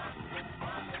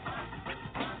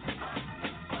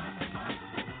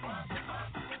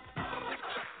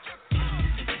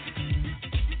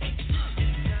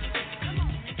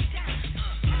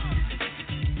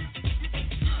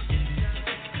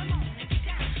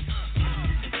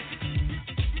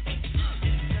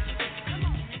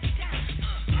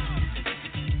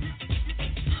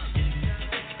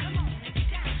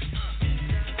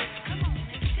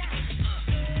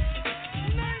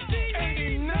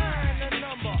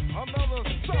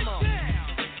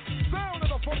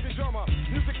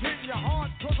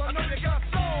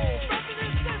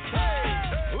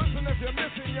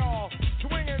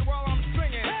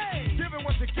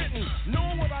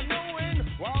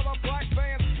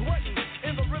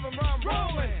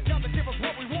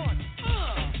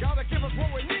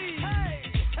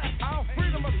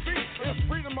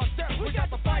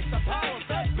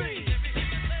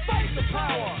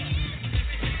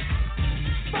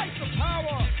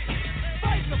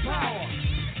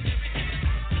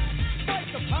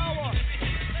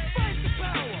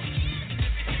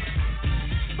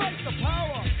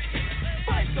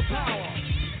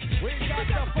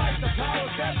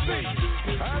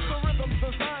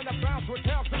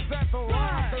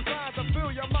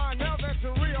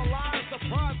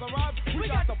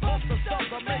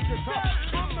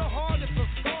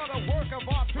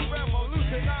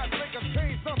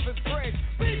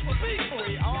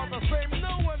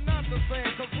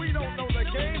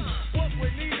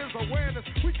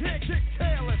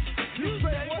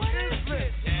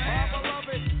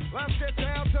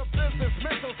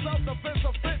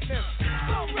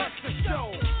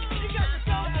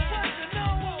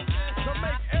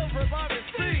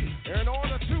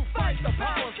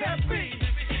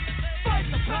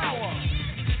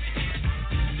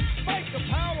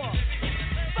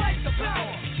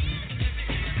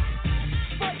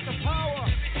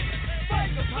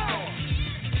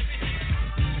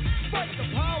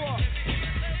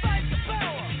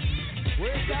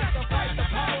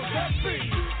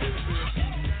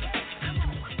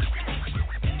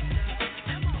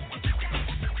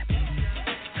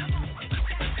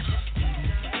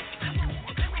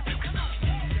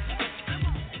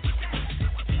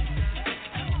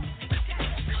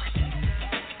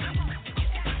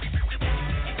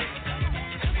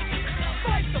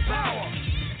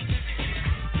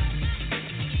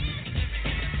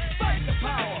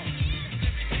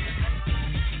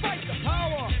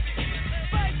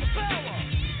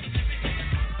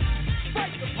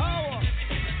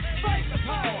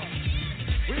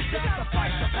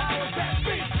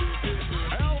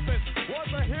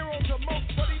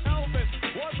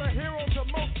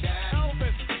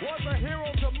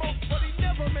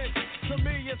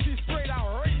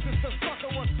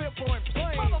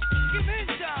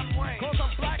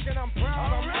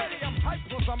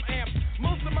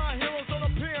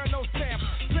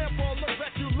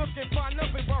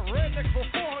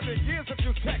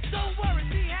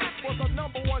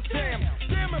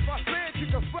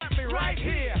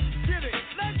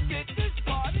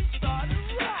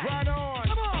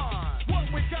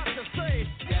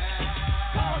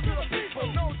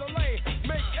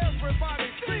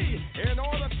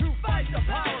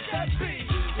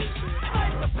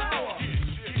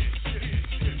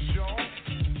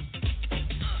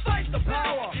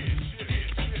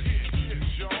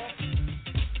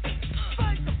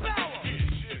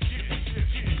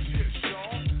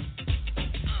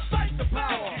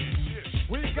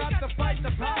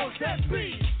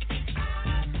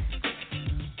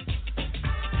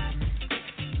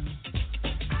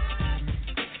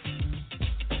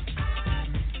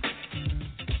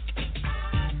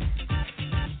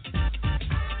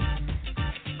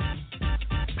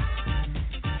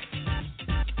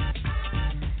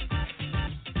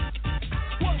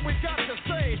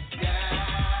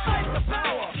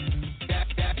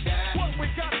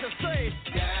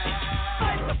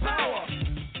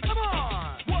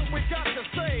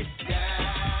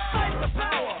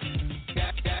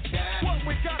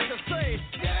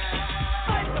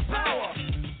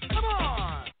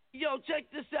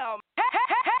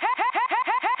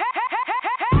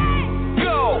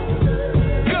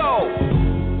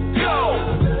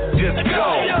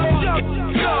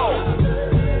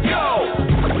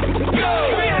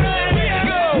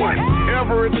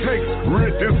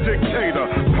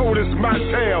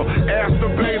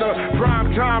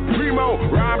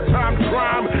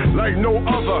 like no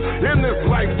other in this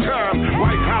lifetime.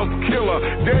 White House killer,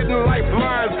 dead in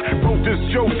lifelines. Broke this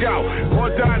joke out or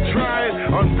die trying.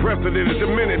 Unprecedented,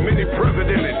 demented, many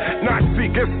presidented. Nazi,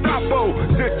 Gestapo,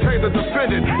 dictator,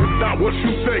 defendant. It's not what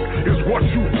you think, it's what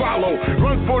you follow.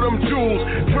 Run for them jewels,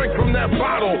 drink from that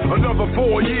bottle. Another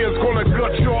 4 years gonna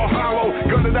gut your hollow.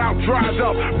 Gun it out, dried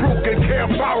up, broken,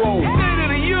 can't borrow. State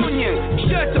of the Union,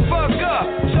 shut the fuck up.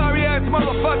 Sorry ass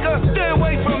motherfucker, stay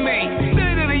away from me.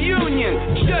 State of the Union,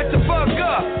 shut the fuck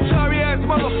up. Sorry ass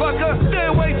motherfucker, stay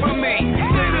away from me.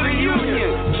 State of the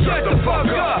Union, shut the fuck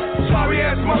up. Sorry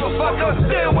ass motherfucker,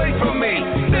 stay away from me.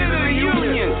 State of the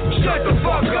Union, shut the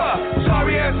fuck up.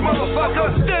 Sorry ass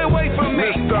motherfucker, stay away from me.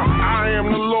 Mister, I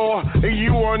am the law, and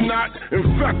you are not.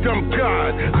 In fact, I'm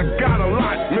God. I got a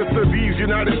lot. Mr. These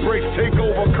United Breaks take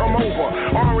over, come over.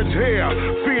 Orange hair,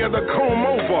 fear the comb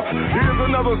over. Here's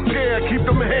another scare, keep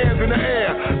them hands in the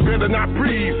air. Better not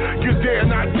breathe, you dare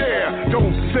not dare.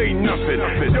 Don't say nothing,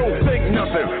 don't think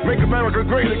nothing. Make America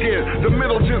great again, the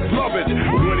middle just love it.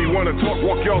 When he wanna talk,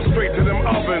 walk y'all straight to them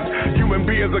ovens. Human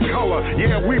beings of color,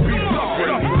 yeah, we be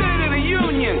suffering. State of the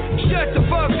Union, shut the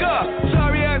fuck up.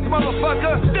 Sorry ass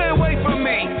motherfucker, stay away from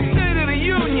me. State of the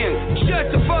Union,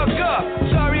 shut the fuck up.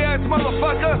 Sorry ass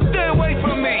motherfucker, stay away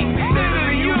from me. State of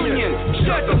the Union,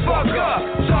 shut the fuck up.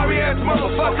 Sorry ass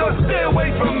motherfucker, stay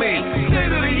away from me.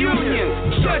 State of the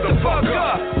Union, shut the fuck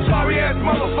up. Sorry ass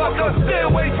motherfucker, stay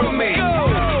away from me. Go,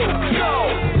 go, go,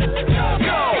 go,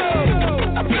 go, go,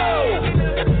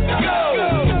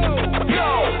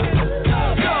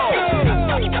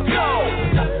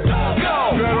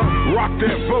 Better rock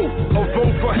that vote, a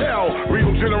vote for hell.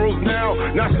 Real generals now,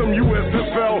 not some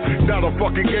USFL. Not a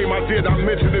fucking game, I did not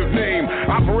mention his name.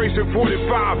 Operation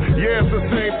 45, yeah, it's the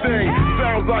same thing.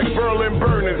 Sounds like Berlin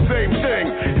burning, same thing.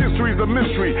 History's a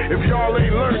mystery if y'all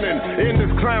ain't learning. In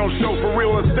this clown show for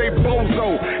real estate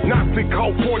bozo. Nazi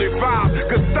cult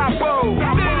 45, Gestapo.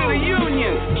 State of the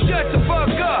Union, shut the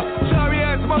fuck up. Sorry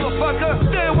ass motherfucker,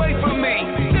 stay away from me.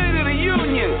 State of the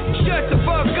Union, shut the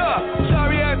fuck up.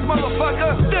 Sorry ass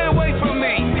motherfucker, stay away from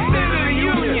me. State of the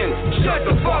Union, shut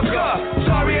the fuck up.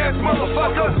 Sorry ass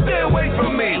motherfucker, stay away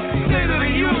from me. State of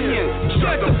the Union,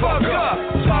 shut the fuck up.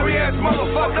 Sorry ass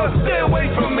motherfucker, stay away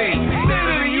from me. State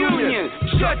of the Union,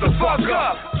 shut the fuck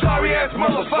up. Sorry ass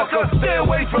motherfucker, stay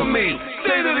away from me.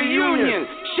 State of the Union,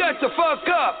 shut the fuck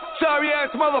up. Sorry ass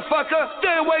motherfucker,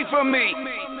 stay away from me.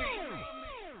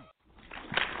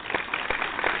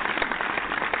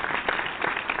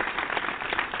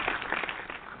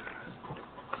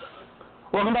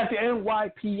 Welcome back to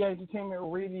NYP Entertainment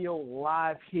Radio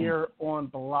live here on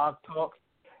Blog Talk.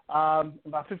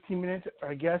 About 15 minutes,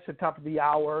 I guess, at the top of the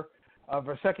hour of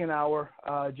our second hour.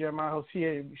 Jeremiah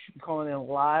Hosea should be calling in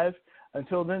live.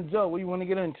 Until then, Joe, what do you want to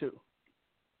get into?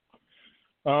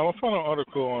 I found an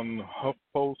article on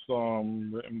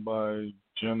HuffPost written by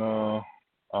Jenna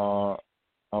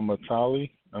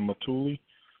Amatuli.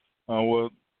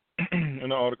 What in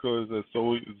the article is that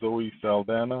Zoe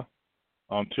Saldana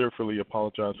tearfully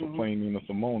apologized for playing Nina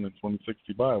Simone in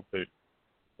 2060 biopic.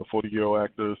 The 40-year-old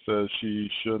actor says she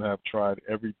should have tried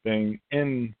everything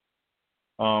it's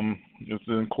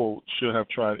in quote, should have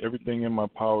tried everything in my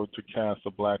power to cast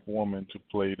a black woman to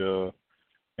play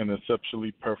an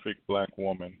exceptionally perfect black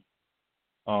woman.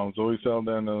 Zoe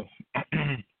Saldana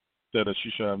said that she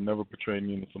should have never portrayed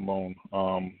Nina Simone.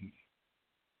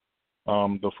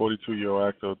 The 42-year-old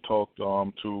actor talked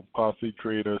to Posse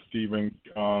creator Stephen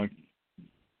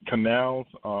Canals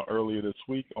earlier this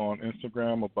week on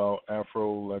Instagram about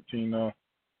Afro-Latina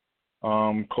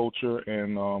culture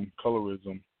and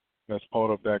colorism. That's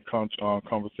part of that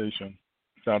conversation.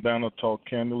 Saldana talked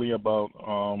candidly about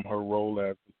her role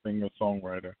as a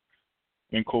singer-songwriter.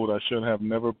 In quote, I should have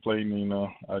never played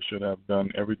Nina. I should have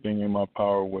done everything in my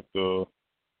power with the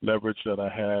leverage that I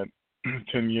had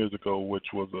 10 years ago,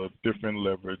 which was a different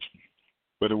leverage.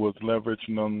 But it was leverage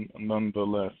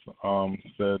nonetheless,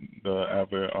 said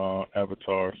the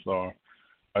Avatar star.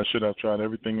 I should have tried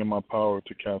everything in my power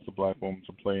to cast a black woman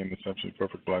to play an exceptionally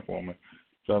perfect black woman.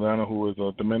 Saldana, who is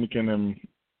a Dominican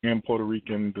and Puerto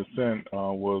Rican descent,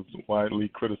 was widely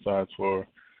criticized for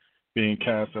being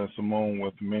cast as Simone,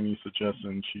 with many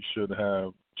suggesting she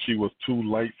was too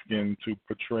light-skinned to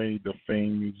portray the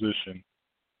famed musician.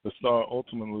 The star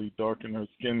ultimately darkened her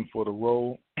skin for the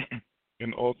role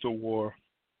and also wore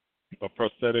a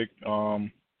prosthetic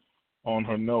on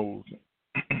her nose.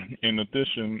 In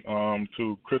addition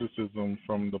to criticism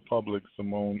from the public,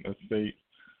 Simone estate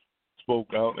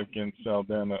spoke out against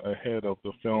Saldana ahead of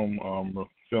the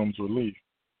film's release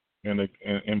and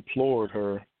implored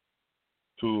her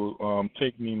to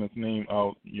take Nina's name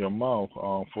out your mouth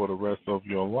for the rest of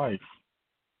your life.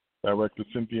 Director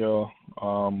Cynthia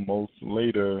Most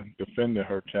later defended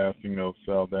her casting of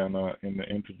Saldana in the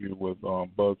interview with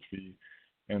BuzzFeed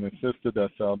and insisted that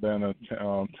Saldana's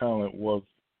talent was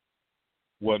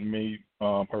what made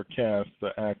her cast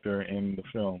the actor in the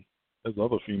film. There's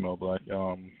other female black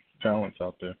talents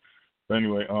out there. But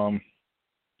anyway,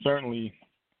 certainly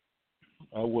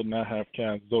I would not have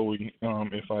cast Zoe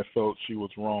if I felt she was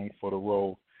wrong for the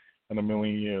role in a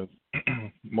million years.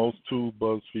 Mort told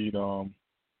BuzzFeed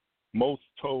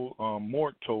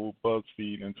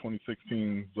in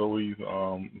 2016,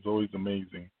 Zoe's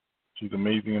amazing. She's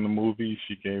amazing in the movie.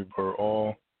 She gave her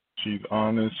all. She's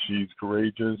honest. She's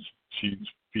courageous. She's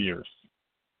fierce.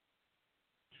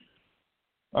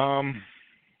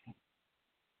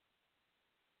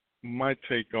 My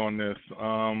take on this.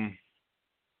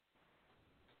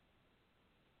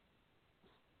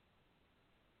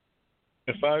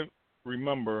 If I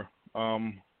remember,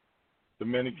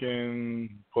 Dominican,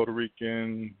 Puerto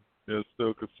Rican, they're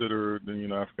still considered,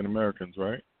 African Americans,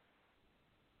 right?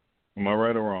 Am I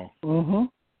right or wrong?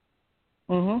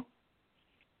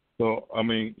 So, I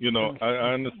mean,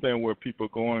 I understand where people are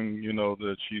going,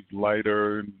 that she's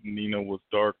lighter, Nina was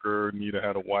darker, Nita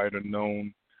had a wider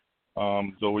nose,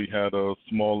 Zoe had a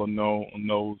smaller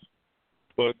nose.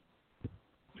 But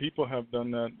people have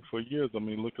done that for years. I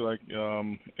mean, look like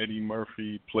Eddie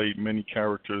Murphy played many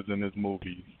characters in his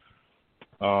movies.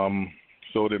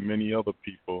 So did many other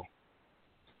people.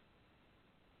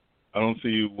 I don't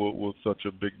see what was such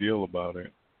a big deal about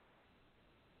it.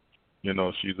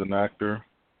 She's an actor.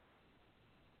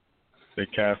 They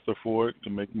cast her for it to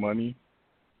make money.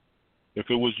 If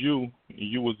it was you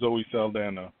were Zoe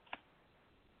Saldana,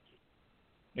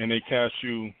 and they cast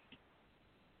you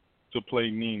to play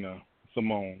Nina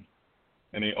Simone,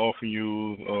 and they offer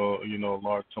you, a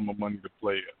large sum of money to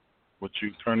play it, would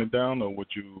you turn it down, or would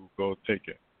you go take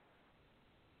it?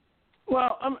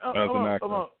 Well, as an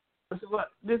actor,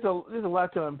 there's a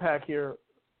lot to unpack here.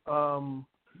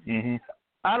 Mm-hmm.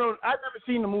 I've never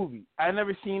seen the movie. I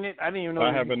never seen it. I didn't even know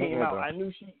it came out. I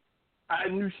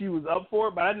knew she was up for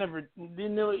it, but I didn't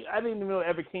even know it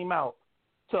ever came out.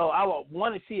 So I would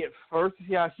want to see it first to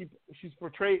see how she's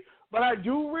portrayed. But I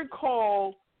do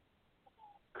recall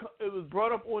it was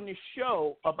brought up on the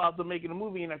show about them making a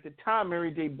movie, and at the time,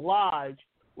 Mary J. Blige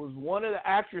was one of the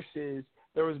actresses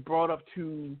that was brought up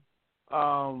to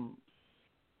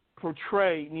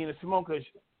portray Nina Simone because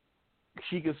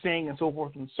she could sing and so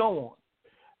forth and so on.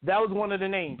 That was one of the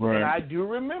names. Right. And I do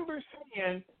remember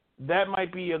saying that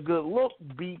might be a good look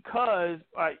because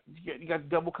you got the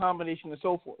double combination and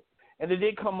so forth. And it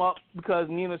did come up because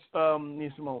Nina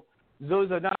Simone, Zoe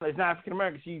Saldana is not African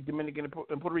American. She's Dominican and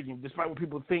Puerto Rican. Despite what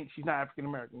people think, she's not African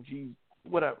American. She's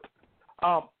whatever.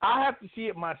 I have to see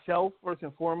it myself first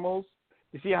and foremost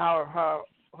to see how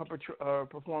her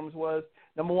performance was.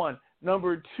 Number one.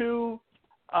 Number two.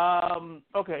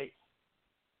 Okay.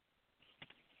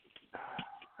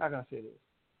 How can I say this?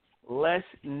 Let's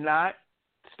not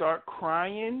start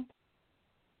crying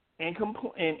and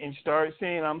start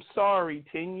saying I'm sorry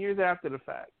 10 years after the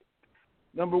fact.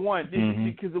 Number one,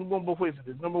 because I'm going both ways with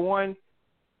this. Number one,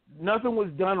 nothing was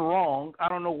done wrong. I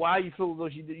don't know why you feel as though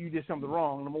you did something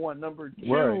wrong. Number one. Number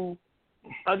two,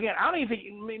 again, I don't even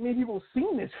think many people have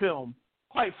seen this film.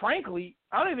 Quite frankly,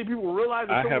 I don't even think people realize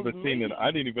that I haven't seen it.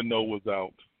 I didn't even know it was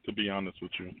out, to be honest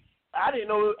with you. I didn't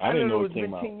know it was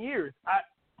been 10 out. years.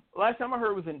 Last time I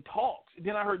heard it was in talks.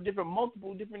 Then I heard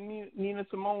multiple different Nina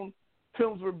Simone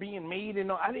films were being made,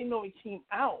 and I didn't know it came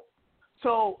out.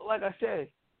 So, like I said,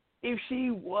 if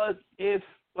she was the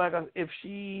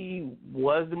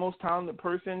most talented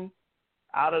person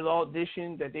out of the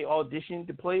audition that they auditioned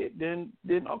to play it, then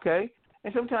okay.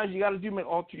 And sometimes you got to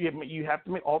you have to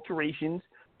make alterations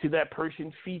to that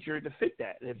person's feature to fit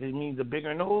that. If it means a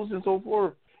bigger nose and so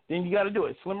forth, then you got to do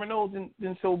it. Slimmer nose,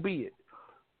 then so be it.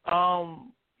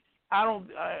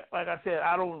 Like I said,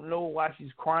 I don't know why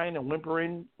she's crying and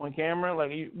whimpering on camera.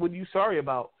 Like, what are you sorry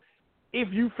about?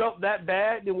 If you felt that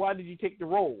bad, then why did you take the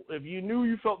role? If you knew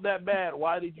you felt that bad,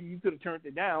 why did you could have turned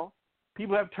it down?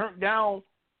 People have turned down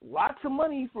lots of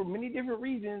money for many different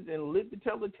reasons and lived to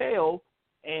tell the tale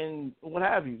and what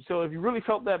have you. So if you really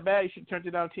felt that bad, you should have turned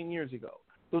it down 10 years ago.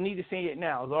 Don't need to say it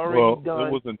now. It's already done. Well,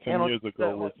 it wasn't 10 years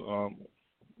ago.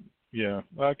 Yeah,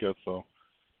 I guess so.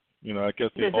 I guess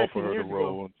they offered her the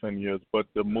role in 10 years, but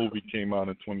the movie came out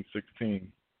in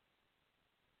 2016.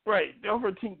 Right. They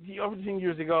offered 10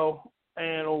 years ago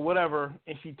or whatever,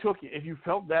 and she took it. If you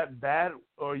felt that bad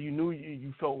or you knew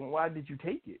you felt, why did you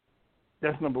take it?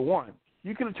 That's number one.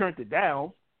 You could have turned it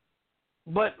down,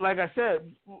 but like I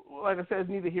said, it's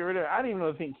neither here or there. I didn't even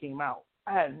know the thing came out.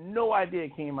 I had no idea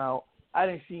it came out. I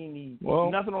didn't see any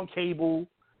Well, nothing on cable,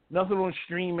 nothing on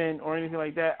streaming or anything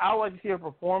like that. I would like to see her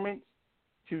performance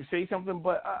to say something,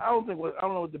 but I don't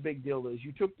know what the big deal is.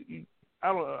 I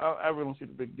really don't see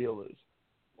what the big deal is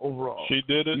overall. she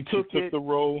did it. She took it. the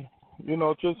role.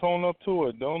 Just own up to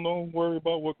it. Don't worry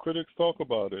about what critics talk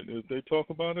about it. If they talk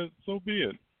about it, so be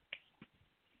it.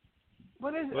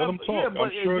 Let them talk. Yeah,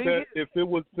 I'm sure that if it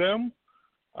was them,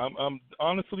 I'm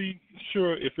honestly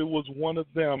sure if it was one of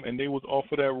them and they was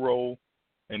offered that role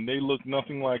and they looked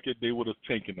nothing like it, they would have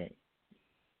taken it.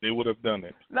 They would have done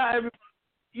it. Not every,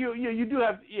 you do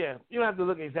have you don't have to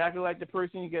look exactly like the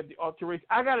person. You get the alteration.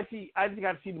 I just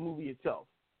gotta see the movie itself.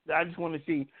 I just want to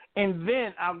see, and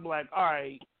then I'm like, all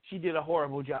right, she did a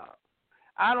horrible job.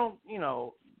 I don't,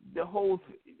 the whole,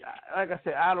 like I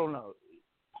said, I don't know.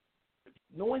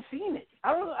 No one's seen it.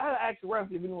 I don't know. I asked Ralph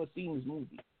if anyone's seen this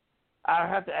movie. I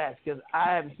have to ask because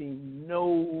I haven't seen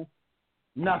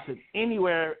nothing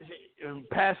anywhere in the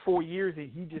past 4 years that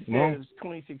he just said it was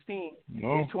 2016.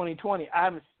 It's 2020. I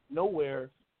haven't seen nowhere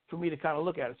for me to kind of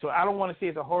look at it. So I don't want to say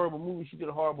it's a horrible movie. She did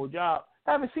a horrible job.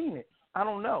 I haven't seen it. I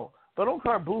don't know. But don't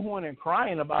start boohooing and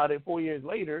crying about it 4 years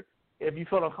later. If you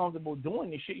felt uncomfortable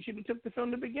doing this shit, you should have took the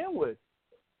film to begin with.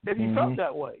 If you felt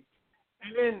that way.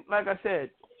 And then, like I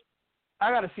said, I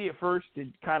got to see it first to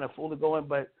kind of fully go in,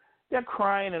 but they're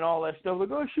crying and all that stuff.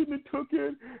 Like, I shouldn't have took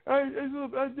it. I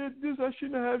did this. I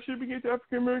shouldn't have. Should have been to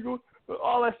African American.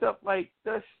 All that stuff. Like,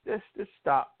 just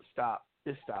stop.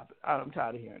 Just stop it. I'm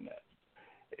tired of hearing that.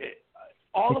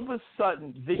 All of a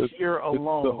sudden, this year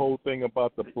alone. It's the whole thing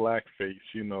about the blackface,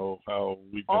 how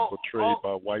we've been portrayed by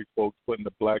white folks putting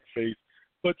the blackface,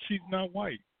 but she's not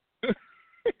white.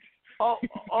 all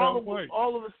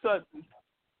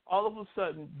of a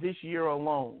sudden, this year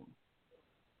alone,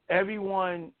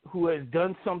 everyone who has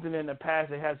done something in the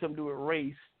past that has something to do with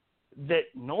race, that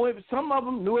some of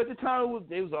them knew at the time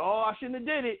they was I shouldn't have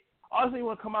did it. All of a sudden, you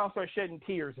want to come out and start shedding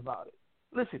tears about it.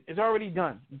 Listen, it's already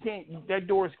done. You can't. That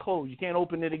door is closed. You can't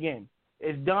open it again.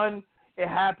 It's done. It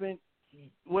happened.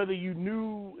 Whether you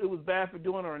knew it was bad for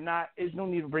doing it or not, there's no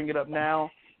need to bring it up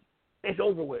now. It's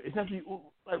over with. It's nothing.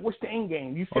 Like, what's the end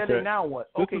game? You said it. Now what?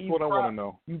 This is what I want to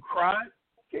know. You cried.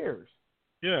 Who cares?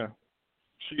 Yeah.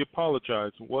 She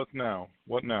apologized. What now?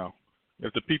 What now?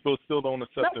 If the people still don't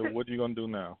accept it, what are you gonna do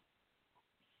now?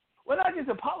 Well, not just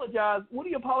apologize. What are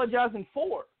you apologizing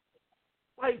for?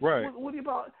 Like, right. What are you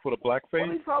about? For the blackface? What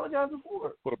are you apologizing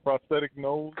for? For the prosthetic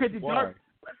nose? Why?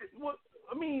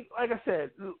 I mean, like I said,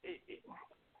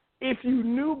 if you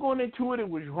knew going into it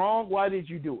was wrong, why did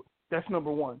you do it? That's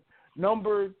number one.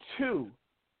 Number two,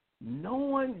 no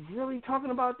one's really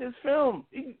talking about this film.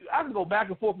 I can go back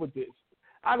and forth with this.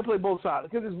 I can play both sides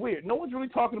because it's weird. No one's really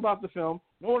talking about the film.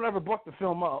 No one ever brought the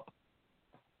film up.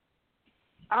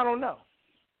 I don't know.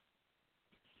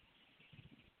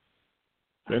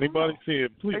 Anybody see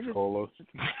it, please call us.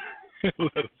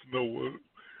 Let us know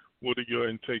what are your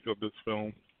intake of this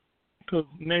film. Because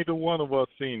neither one of us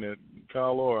seen it.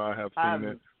 Kyle or I have seen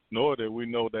it, nor that we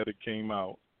know that it came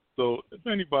out. So if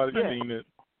anybody's seen it,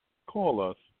 call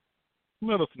us.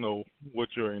 Let us know what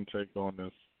your intake on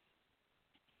this.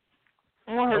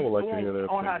 I would like to hear that.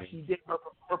 On how she did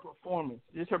her performance.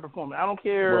 Just her performance. I don't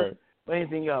care about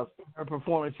anything else. Her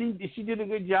performance. If she did a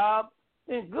good job,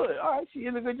 then good. All right, she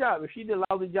did a good job. If she did a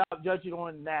lousy job, judge it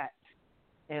on that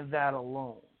and that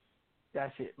alone.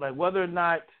 That's it. Like, whether or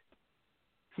not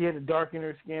she had a dark in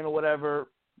her skin or whatever,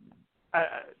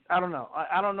 I don't know.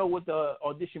 I don't know what the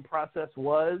audition process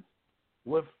was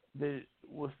with the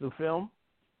film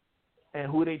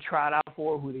and who they tried out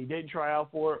for, who they didn't try out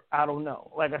for. I don't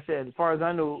know. Like I said, as far as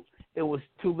I know, it was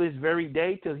to this very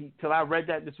day till I read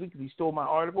that this week because he stole my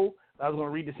article. I was going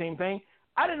to read the same thing.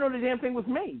 I didn't know the damn thing was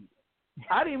made.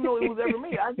 I didn't even know it was ever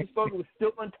made. I just thought it was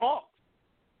still in talks.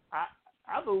 I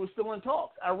thought it was still in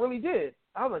talks. I really did.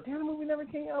 I was like, damn, the movie never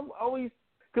came out.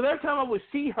 Because every time I would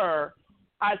see her,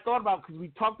 I thought about, because we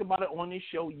talked about it on this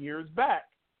show years back.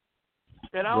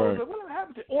 And I was like, what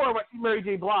happened to, or like Mary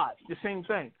J. Blige, the same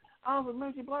thing. I was like,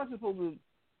 Mary J. Blige is supposed to,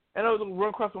 and I was going to run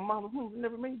across my mom, they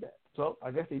never made that. So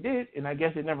I guess they did, and I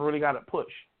guess it never really got a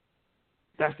push.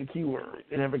 That's the key word.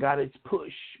 It never got its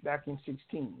push back in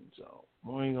 2016. So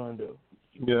what are you going to do?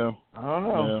 Yeah. I don't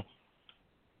know. Yeah.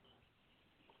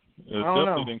 It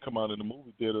definitely didn't come out in the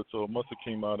movie theater, so it must have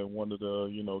came out in one of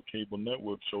the, cable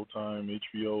networks, Showtime,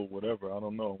 HBO, whatever. I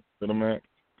don't know. Cinemax.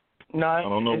 No, I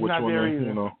don't know it's which not one. There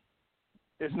either.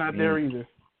 It's not there either.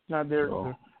 It's not there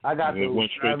either. I got those. It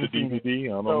went straight to DVD. I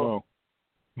don't know.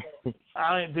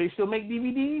 They still make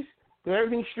DVDs?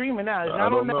 Everything's streaming now. It's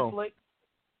not on Netflix.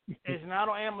 It's not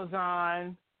on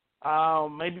Amazon.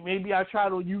 Maybe I try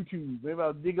it on YouTube. Maybe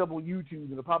I'll dig up on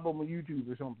YouTube. It'll pop up on YouTube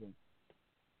or something.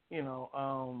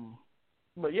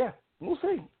 But yeah, we'll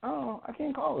see. I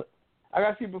can't call it. I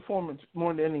got to see performance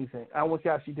more than anything. I want to see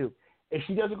how she do. If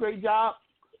she does a great job,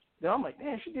 then I'm like,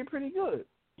 man, she did pretty good.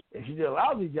 If she did a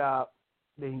lousy job,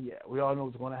 then yeah, we all know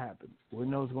what's going to happen. We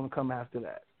know what's going to come after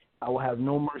that. I will have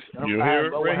no mercy. You hear it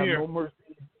right here. No mercy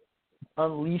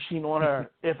unleashing on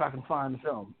her if I can find the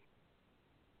film.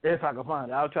 If I can find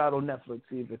it, I'll try it on Netflix,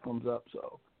 see if it comes up.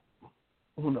 So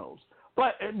who knows?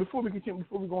 But before we continue,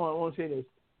 before we go on, I want to say this.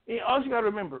 Also, you got to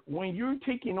remember, when you're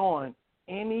taking on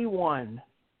anyone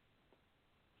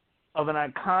of an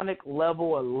iconic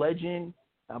level, a legend,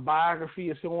 a biography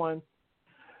of someone,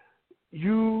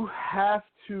 you have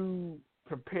to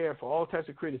prepare for all types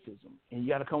of criticism, and you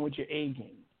got to come with your A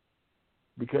game,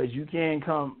 because you can't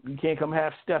come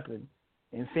half stepping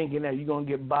and thinking that you're gonna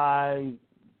get by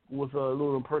with a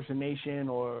little impersonation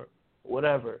or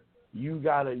whatever. You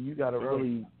gotta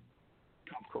really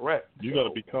come correct. You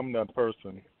gotta become that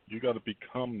person. You gotta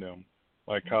become them,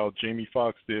 like how Jamie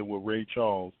Foxx did with Ray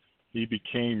Charles. He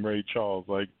became Ray Charles,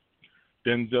 like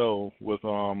Denzel with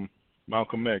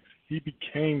Malcolm X. He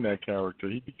became that character.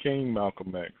 He became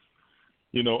Malcolm X,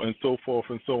 and so forth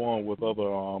and so on with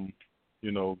other,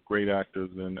 great actors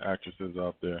and actresses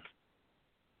out there.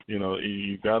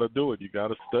 You got to do it. You got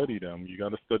to study them. You got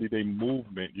to study their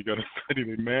movement. You got to study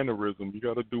their mannerism. You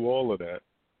got to do all of that.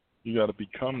 You got to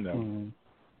become them. Mm-hmm.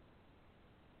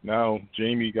 Now,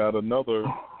 Jamie got another,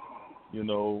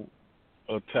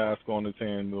 a task on his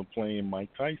hand of playing Mike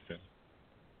Tyson.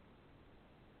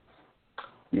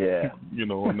 Yeah. In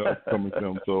the upcoming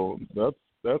film. So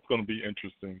that's going to be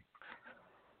interesting.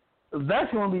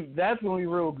 That's gonna be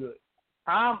real good.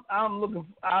 I'm looking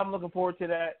forward to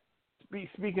that.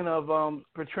 Speaking of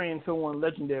portraying someone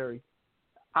legendary,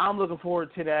 I'm looking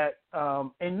forward to that.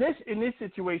 In this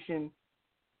situation,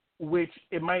 which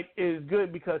is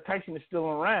good because Tyson is still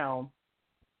around,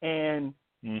 and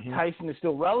Tyson is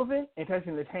still relevant, and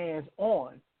Tyson is hands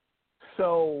on.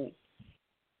 So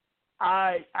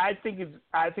I think it's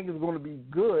going to be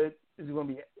good. It's going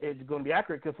to be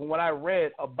accurate, because from what I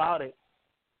read about it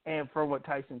and from what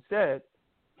Tyson said,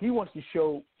 he wants to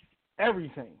show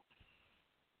everything.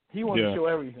 He wants to show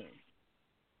everything.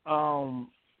 And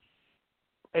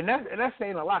that's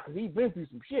saying a lot, because he's been through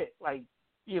some shit. Like,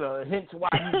 hence why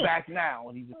he's back now,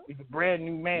 and he's a brand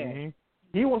new man. Mm-hmm.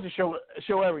 He wants to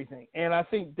show everything. And I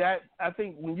think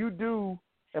when you do,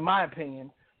 in my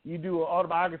opinion, you do an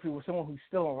autobiography with someone who's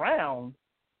still around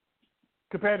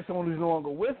compared to someone who's no longer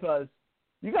with us,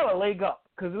 you got a leg up,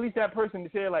 because at least that person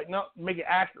can say, like, no, make it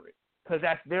accurate, because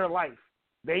that's their life.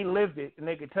 They lived it, and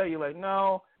they could tell you, like,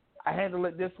 no, I handled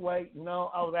it this way.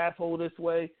 No, I was an asshole this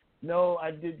way. No,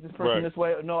 I did this person this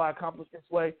way. No, I accomplished this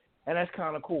way. And that's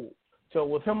kind of cool. So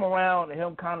with him around and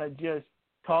him kind of just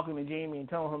talking to Jamie and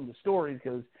telling him the stories,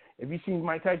 because if you seen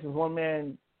Mike Tyson's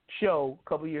one-man show a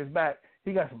couple years back,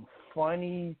 he got some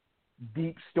funny,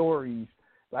 deep stories,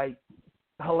 like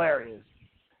hilarious.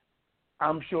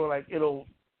 I'm sure, like, it'll,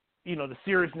 the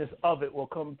seriousness of it will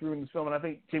come through in this film, and I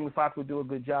think Jamie Foxx will do a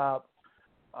good job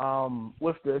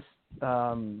with this.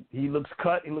 He looks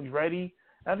cut. He looks ready.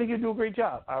 I think he'll do a great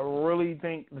job. I really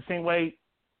think the same way,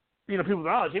 people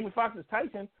go, Jamie Foxx is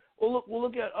Tyson. Well,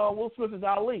 look at Will Smith as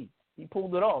Ali. He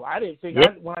pulled it off. I didn't think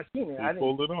when I seen it, I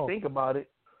didn't think about it,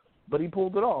 but he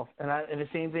pulled it off. And the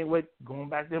same thing with going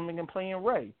back to him and playing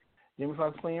Ray. Jamie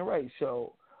Foxx playing Ray.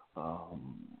 So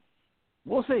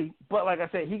we'll see. But like I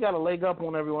said, he got a leg up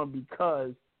on everyone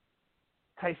because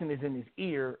Tyson is in his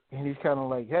ear, and he's kind of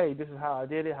like, hey, this is how I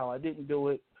did it, how I didn't do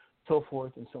it, so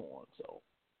forth and so on. So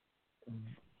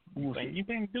we'll see. You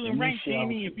been doing right,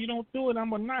 Jamie. If you don't do it,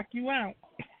 I'm going to knock you out.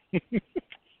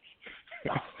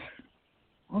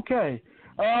 Okay.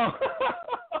 Okay.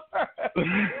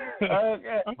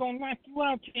 I'm going to knock you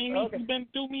out, Jamie. Okay. You've been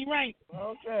doing me right.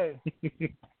 Okay.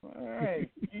 All right.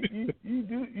 You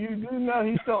do know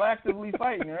he's still actively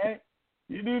fighting, right?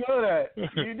 You do know that.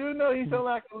 You do know he's still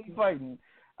actively fighting.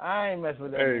 I ain't messing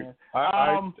with that, man.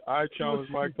 I challenge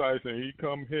Mike Tyson. He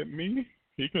come hit me.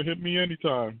 He can hit me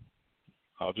anytime.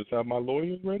 I'll just have my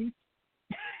lawyers ready.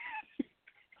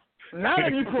 Now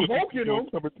that you're provoking him,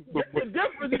 the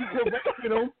difference is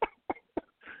provoking him.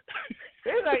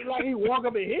 It ain't like he walk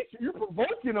up and hit you. You're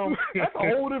provoking him. That's a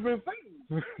whole different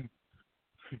thing.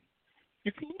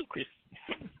 It's ludicrous.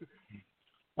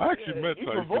 I actually met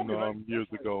Tyson years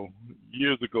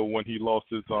ago when he lost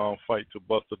his fight to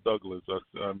Buster Douglas.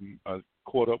 I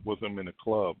caught up with him in a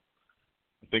club.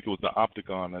 I think it was the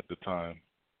Octagon at the time.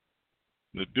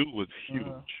 The dude was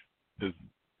huge.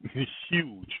 He's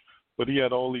huge. But he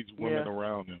had all these women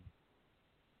around him.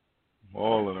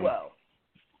 All of them.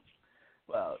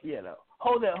 Well,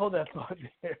 hold that thought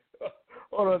there.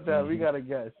 Hold on, Dad. We got a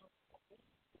guest.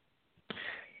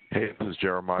 Hey, this is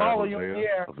Jeremiah Paula, you Hosea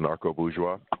here? of Narco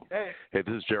Bourgeois. Hey, Hey,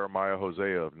 this is Jeremiah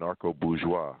Hosea of Narco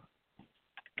Bourgeois.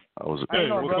 I was Hey,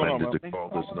 what's going on, recommended to man? call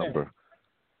Thanks this for calling number.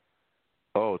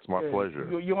 Oh, it's my yeah,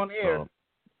 pleasure. You on the air?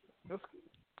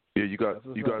 Yeah, you That's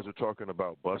what's guys are talking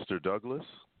about Buster Douglas.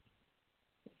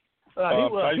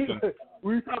 Tyson.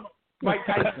 We were talking about Mike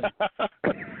Tyson.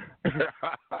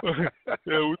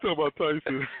 Yeah, we're talking about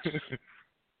Tyson.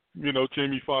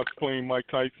 Jamie Foxx playing Mike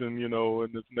Tyson, in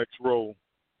this next role.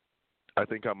 I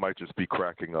think I might just be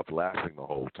cracking up laughing the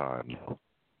whole time.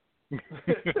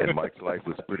 And Mike's life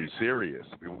was pretty serious.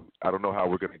 I don't know how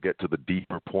we're going to get to the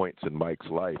deeper points in Mike's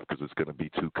life because it's going to be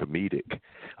too comedic.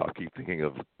 I'll keep thinking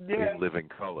of In Living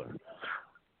Color.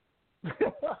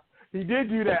 He did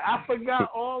do that. I forgot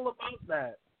all about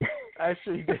that.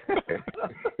 Actually,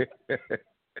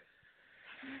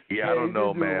 I don't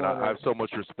know, man. I have so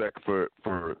much respect for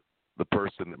the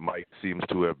person that Mike seems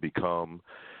to have become,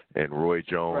 and Roy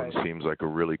Jones seems like a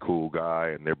really cool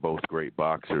guy, and they're both great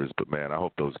boxers. But man, I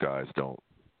hope those guys don't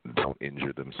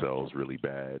injure themselves really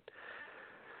bad.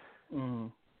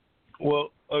 Mm.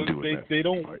 Well, they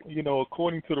don't.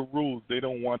 According to the rules, they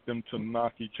don't want them to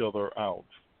knock each other out.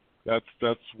 That's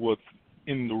what's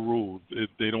in the rules.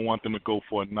 They don't want them to go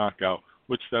for a knockout,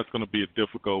 which that's going to be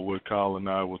difficult. What Kyle and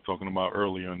I were talking about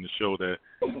earlier in the show,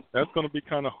 that's going to be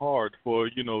kind of hard for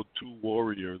two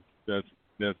warriors that's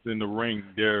in the ring.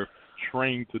 They're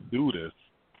trained to do this.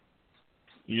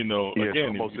 Again,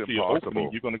 if you see an opening,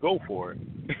 you're going to go for it.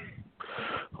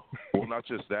 Well, not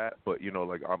just that, but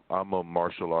like I'm a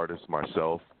martial artist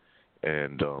myself,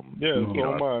 and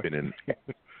I've been in.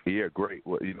 Yeah, great.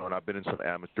 Well, and I've been in some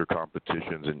amateur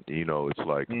competitions, and it's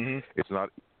like it's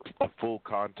not a full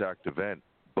contact event,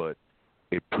 but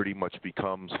it pretty much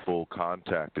becomes full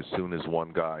contact as soon as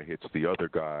one guy hits the other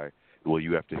guy. Well,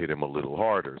 you have to hit him a little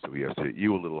harder, so he has to hit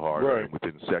you a little harder, and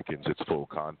within seconds it's full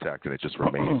contact, and it just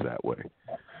remains that way.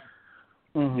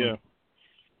 Mm-hmm.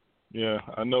 Yeah.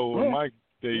 I know in my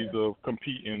days of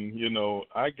competing,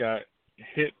 I got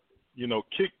hit,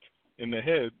 kicked in the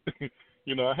head.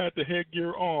 I had the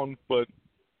headgear on, but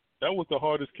that was the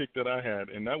hardest kick that I had,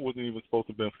 and that wasn't even supposed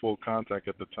to have been full contact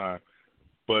at the time.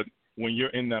 But when you're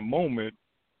in that moment,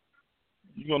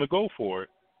 you're going to go for it.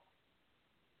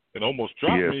 It almost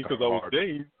dropped me because I was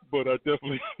dazed, but I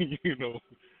definitely,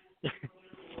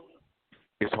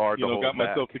 it's hard to hold got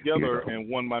myself back, together and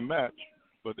won my match.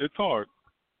 But it's hard.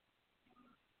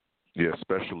 Yeah,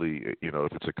 especially,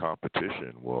 if it's a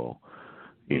competition. Well,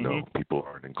 people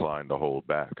aren't inclined to hold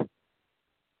back.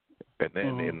 And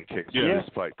then in the case of this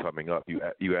fight coming up, you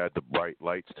add the bright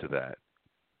lights to that.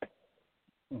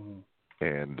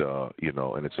 And,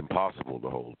 and it's impossible to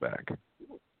hold back.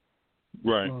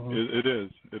 Right. It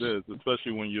is,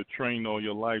 especially when you're trained all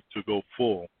your life to go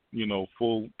full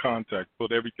contact,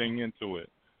 put everything into it,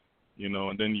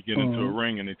 and then you get into a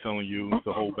ring and they're telling you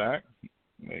to hold back.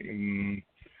 It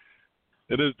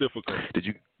is difficult. Did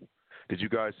you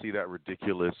guys see that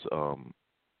ridiculous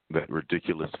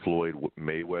Floyd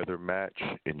Mayweather match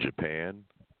in Japan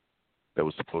that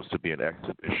was supposed to be an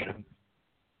exhibition?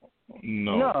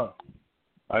 No.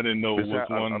 I didn't know it was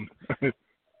one.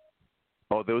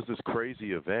 Oh, there was this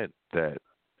crazy event that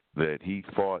he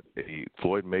fought.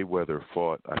 Floyd Mayweather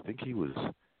fought. I think he was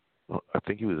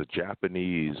a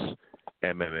Japanese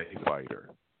MMA fighter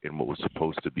in what was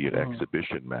supposed to be an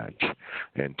exhibition match,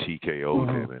 and TKO'd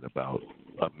him in about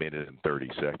a minute and 30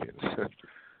 seconds.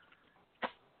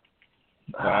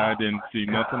 I didn't see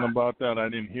nothing about that. I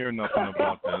didn't hear nothing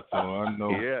about that, so I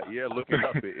know. Yeah, look it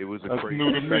up. It was a crazy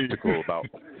spectacle about.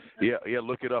 Yeah,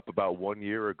 look it up. About 1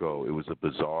 year ago, it was a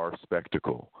bizarre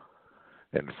spectacle,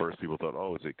 and at first people thought,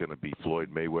 "Oh, is it going to be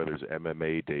Floyd Mayweather's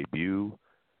MMA debut?"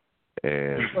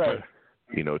 And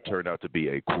it turned out to be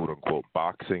a quote-unquote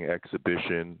boxing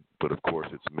exhibition. But of course,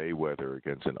 it's Mayweather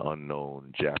against an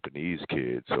unknown Japanese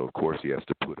kid, so of course he has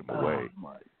to put him away. Oh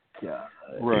my God!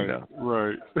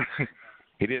 Right.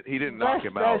 He didn't knock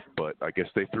him out, but I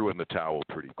guess they threw in the towel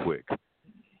pretty quick.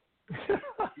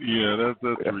 Yeah, that's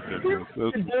ridiculous.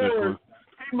 That's ridiculous.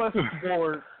 He must be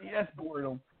bored. That's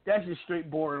boredom. That's just straight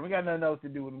boredom. We got nothing else to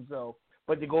do with himself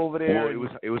but to go over there. Well,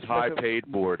 it was high paid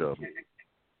boredom.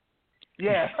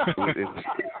 Yeah.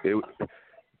 It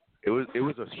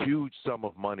was a huge sum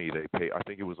of money they paid. I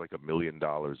think it was like $1 million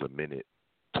a minute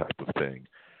type of thing.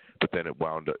 But then it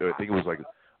wound up. I think it was like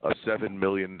a $7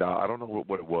 million. I don't know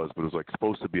what it was, but it was like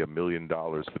supposed to be $1 million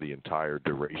for the entire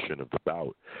duration of the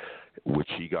bout. which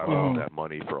he got all that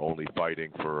money for only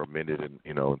fighting for a minute and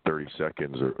in 30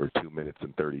 seconds or 2 minutes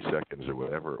and 30 seconds or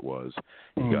whatever it was.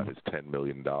 He got his $10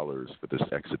 million for this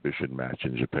exhibition match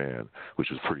in Japan, which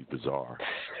was pretty bizarre.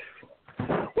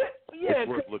 It's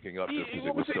worth looking up just because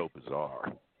it was so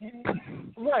bizarre.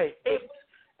 Right. It's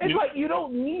like you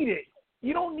don't need it.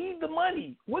 You don't need the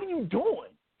money. What are you doing?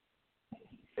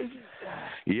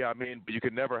 Yeah, I mean, but you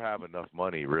can never have enough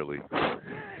money, really. I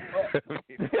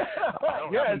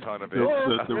don't have a ton of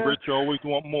it. The rich always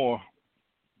want more.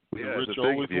 The rich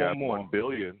always want more. $1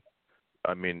 billion.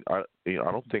 I mean, I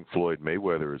don't think Floyd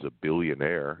Mayweather is a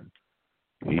billionaire.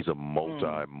 He's a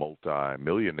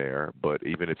multi-millionaire. But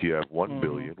even if you have $1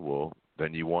 billion, well,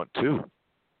 then you want 2.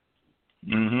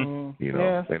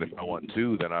 Mm-hmm. And if I want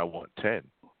 2, then I want 10.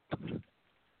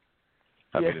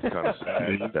 I mean, it's kind of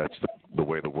sad. That's the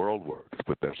way the world works,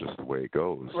 but that's just the way it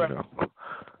goes. Right.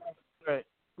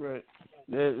 Right.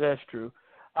 That's true.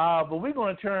 But we're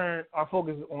going to turn our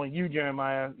focus on you,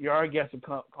 Jeremiah. You're our guest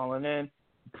for calling in.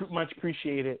 Much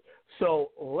appreciated.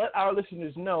 So let our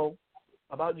listeners know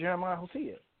about Jeremiah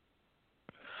Hosea.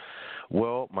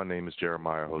 Well, my name is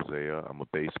Jeremiah Hosea. I'm a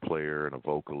bass player and a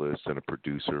vocalist and a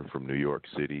producer from New York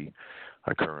City.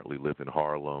 I currently live in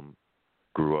Harlem,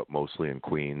 grew up mostly in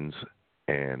Queens,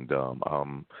 and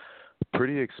I'm a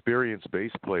pretty experienced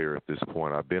bass player at this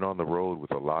point. I've been on the road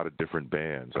with a lot of different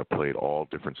bands. I've played all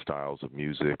different styles of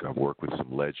music. I've worked with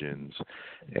some legends,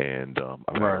 and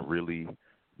I've had a really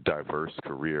diverse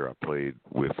career. I played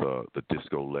with the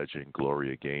disco legend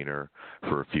Gloria Gaynor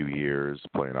for a few years,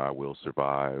 playing I Will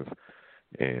Survive,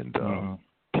 and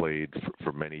played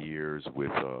for many years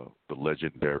with the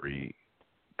legendary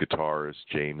guitarist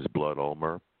James Blood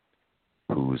Ulmer,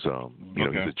 who's he's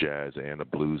a jazz and a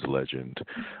blues legend.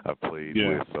 I played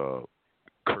with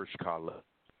Kersh Kale.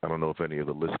 I don't know if any of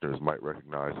the listeners might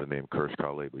recognize the name Kersh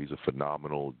Kale, but he's a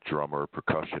phenomenal drummer,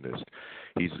 percussionist.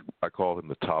 I call him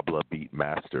the tabla beat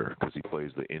master because he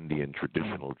plays the Indian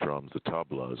traditional drums, the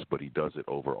tablas, but he does it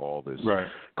over all this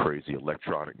crazy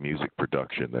electronic music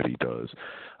production that he does.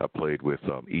 I played with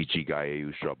Iji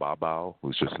Gayehu Shababao,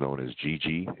 who's just known as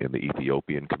Gigi in the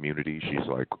Ethiopian community. She's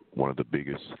like one of the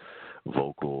biggest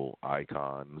vocal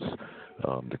icons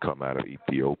to come out of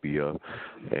Ethiopia,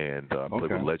 and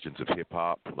played with legends of hip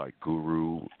hop like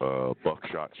Guru,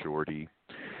 Buckshot Shorty.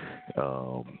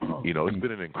 It's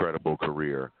been an incredible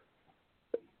career.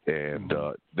 And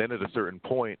then at a certain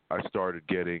point, I started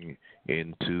getting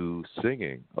into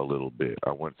singing a little bit.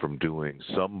 I went from doing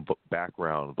some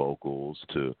background vocals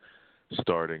to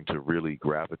starting to really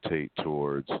gravitate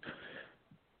towards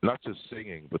not just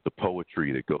singing, but the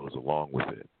poetry that goes along with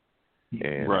it.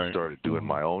 And I started doing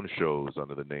my own shows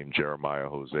under the name Jeremiah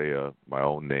Hosea, my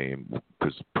own name,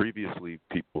 because previously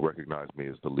people recognized me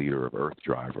as the leader of Earth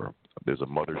Driver. There's a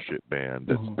mothership band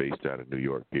that's based out of New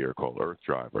York here called Earth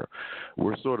Driver.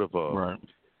 We're sort of an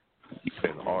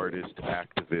artist,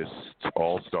 activist,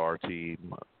 all-star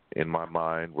team in my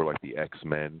mind. We're like the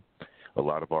X-Men. A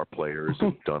lot of our players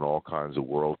have done all kinds of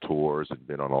world tours and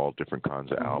been on all different kinds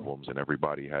of albums, and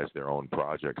everybody has their own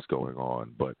projects going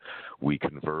on, but we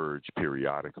converge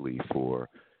periodically for,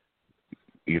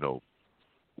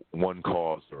 one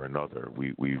cause or another.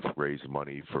 We've raised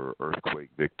money for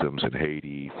earthquake victims in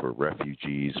Haiti, for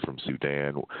refugees from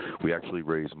Sudan. We actually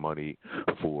raised money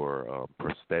for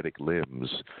prosthetic limbs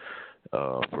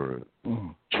for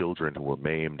children who were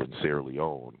maimed in Sierra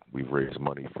Leone. We've raised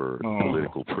money for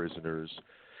political prisoners.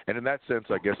 And in that sense,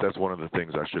 I guess that's one of the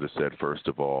things I should have said first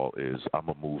of all is I'm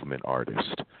a movement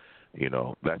artist.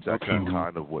 That's actually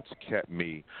kind of what's kept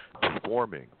me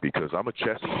performing because I'm a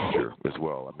chess teacher as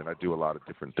well. I mean, I do a lot of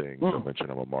different things. I mentioned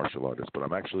I'm a martial artist, but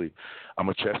I'm a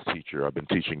chess teacher. I've been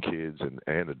teaching kids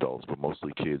and adults, but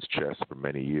mostly kids chess for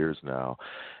many years now.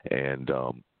 And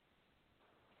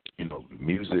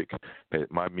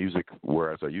my music,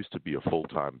 whereas I used to be a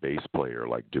full-time bass player,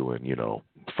 like doing,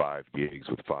 5 gigs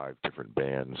with 5 different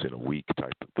bands in a week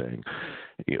type of thing,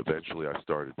 eventually I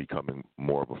started becoming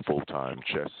more of a full-time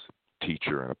chess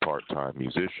teacher and a part-time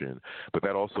musician, but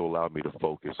that also allowed me to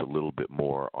focus a little bit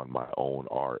more on my own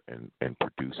art and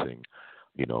producing,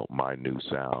 my new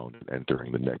sound and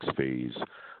entering the next phase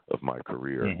of my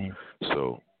career.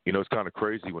 So, it's kind of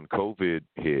crazy when COVID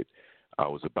hit. I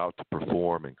was about to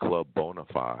perform in Club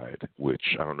Bonafide,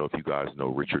 which I don't know if you guys know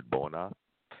Richard Bona,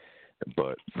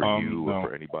 but for you or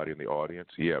for anybody in the audience,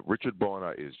 Richard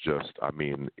Bona is just, I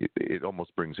mean, it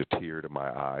almost brings a tear to my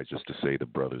eye just to say the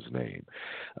brother's name.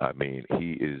 I mean,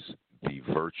 he is the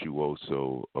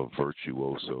virtuoso of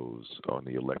virtuosos on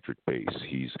the electric bass.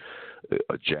 He's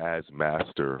a jazz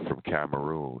master from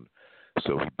Cameroon,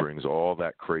 So he brings all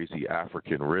that crazy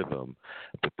African rhythm,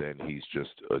 but then he's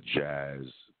just a jazz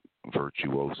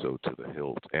virtuoso to the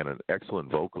hilt, and an excellent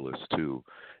vocalist too,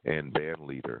 and band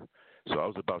leader. So I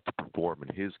was about to perform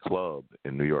in his club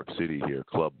in New York City here,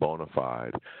 Club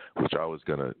Bonafide, which I was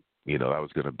gonna, that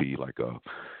was gonna be like a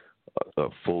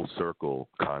full circle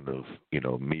kind of,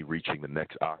 me reaching the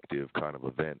next octave kind of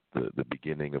event, the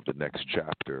beginning of the next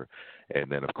chapter.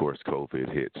 And then, of course,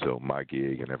 COVID hit, so my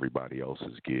gig and everybody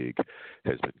else's gig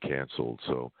has been canceled.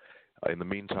 So in the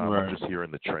meantime, I'm just here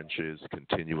in the trenches,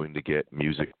 continuing to get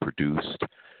music produced.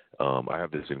 I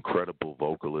have this incredible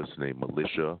vocalist named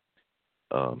Militia.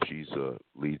 She's a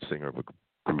lead singer of a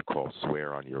group called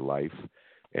Swear on Your Life.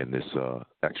 And this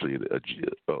actually an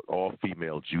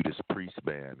all-female Judas Priest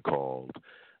band called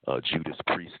Judas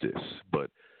Priestess. But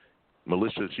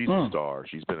Militia, she's a star.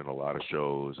 She's been in a lot of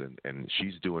shows, and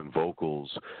she's doing vocals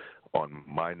on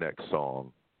my next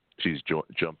song. She's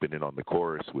jumping in on the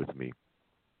chorus with me.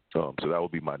 So that will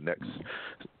be my next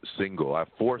single. I have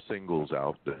 4 singles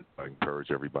out that I encourage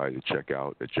everybody to check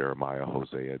out at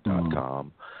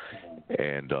JeremiahHosea.com.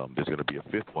 And there's going to be a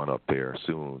 5th one up there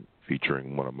soon,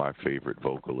 featuring one of my favorite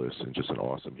vocalists and just an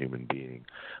awesome human being,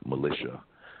 Militia.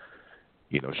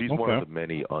 She's one of the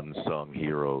many unsung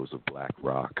heroes of black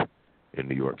rock in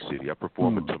New York City. I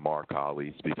performed with Tamar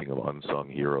Kali. Speaking of unsung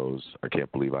heroes, I can't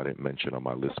believe I didn't mention on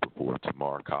my list before.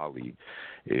 Tamar Kali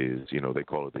is, they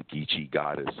call her the Geechee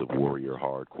goddess of warrior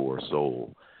hardcore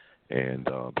soul. And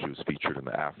she was featured in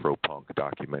the Afro-Punk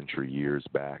documentary years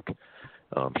back.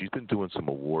 She's been doing some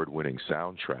award-winning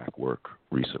soundtrack work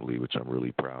recently, which I'm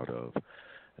really proud of,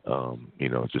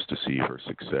 just to see her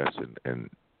success. And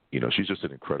she's just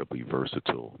an incredibly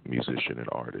versatile musician and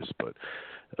artist. But,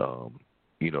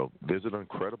 there's an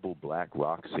incredible black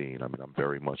rock scene. I mean, I'm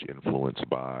very much influenced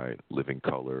by Living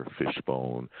Colour,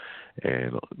 Fishbone,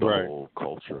 and the whole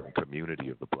culture and community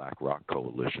of the Black Rock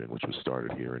Coalition, which was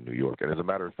started here in New York. And as a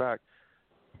matter of fact,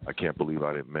 I can't believe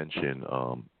I didn't mention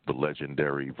the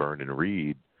legendary Vernon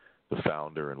Reid, the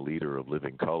founder and leader of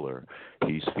Living Colour.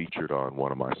 He's featured on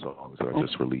one of my songs that I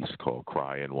just released called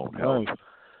Crying Won't Help.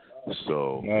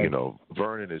 So,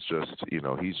 Vernon is just, he's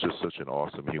just such an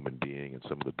awesome human being, and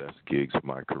some of the best gigs of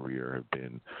my career have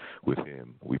been with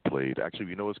him. We played,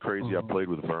 actually, what's crazy? I played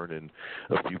with Vernon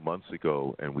a few months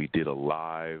ago, and we did a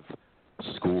live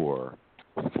score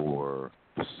for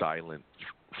the silent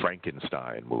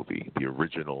Frankenstein movie, the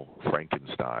original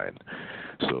Frankenstein.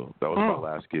 So that was my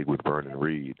last gig with Vernon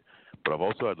Reid. But I've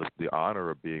also had the honor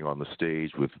of being on the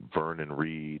stage with Vernon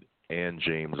Reid and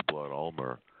James Blood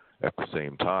Ulmer at the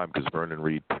same time, because Vernon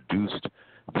Reid produced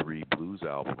 3 blues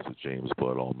albums with James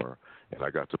Blood Ulmer, and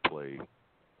I got to play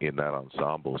in that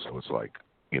ensemble. So it's like,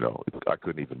 I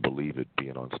couldn't even believe it,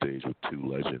 being on stage with 2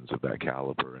 legends of that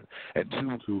caliber, and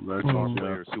two guitar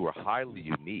players who are highly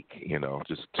unique,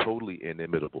 just totally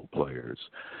inimitable players.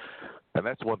 And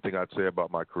that's one thing I'd say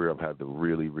about my career. I've had the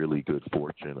really, really good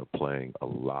fortune of playing a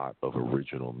lot of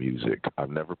original music. I've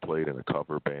never played in a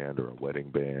cover band or a wedding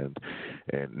band,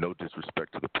 and no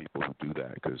disrespect to the people who do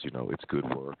that, because, it's good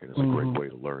work and it's a great way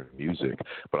to learn music.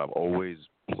 But I've always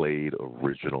played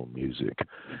original music.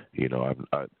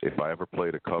 If I ever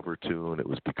played a cover tune, it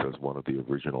was because one of the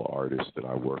original artists that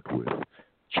I worked with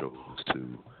chose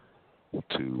to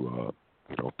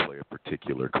play a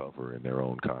particular cover in their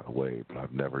own kind of way. But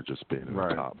I've never just been in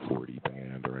a top 40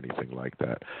 band or anything like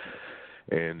that.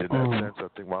 And in that sense, I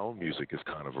think my own music is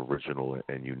kind of original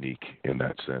and unique in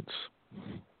that sense.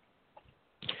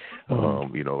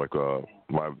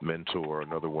 My mentor,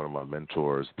 another one of my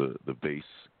mentors, the bass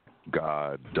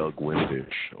god Doug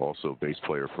Windish, also bass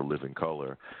player for Living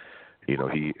Colour. He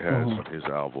has his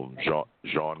album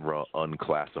Genre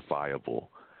Unclassifiable,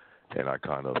 and I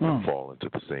kind of fall into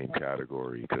the same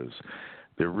category, because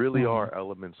there really are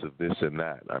elements of this and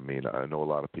that. I mean, I know a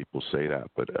lot of people say that,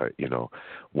 but,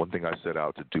 one thing I set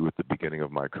out to do at the beginning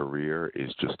of my career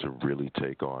is just to really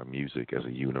take on music as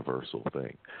a universal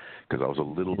thing, because I was a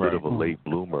little bit of a late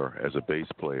bloomer as a bass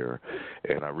player,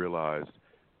 and I realized,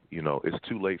 it's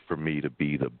too late for me to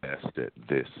be the best at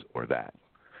this or that.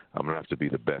 I'm going to have to be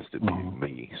the best at being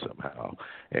me somehow.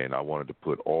 And I wanted to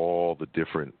put all the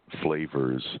different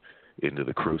flavors into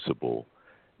the crucible.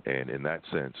 And in that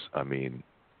sense, I mean,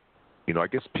 I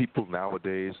guess people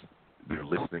nowadays, their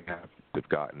listening habits have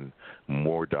gotten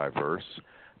more diverse,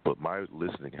 but my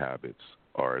listening habits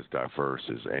are as diverse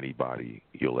as anybody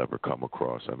you'll ever come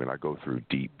across. I mean, I go through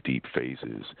deep, deep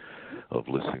phases of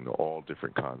listening to all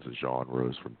different kinds of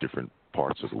genres from different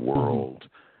parts of the world,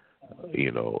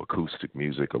 acoustic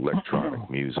music, electronic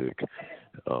music,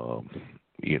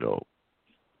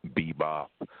 bebop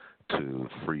to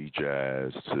free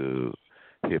jazz to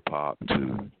hip hop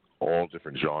to all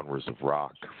different genres of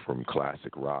rock, from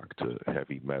classic rock to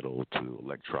heavy metal to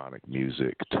electronic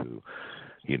music to,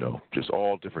 you know, just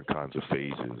all different kinds of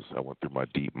phases. I went through my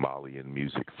deep Malian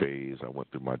music phase. I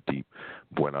went through my deep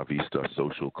Buena Vista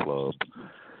Social Club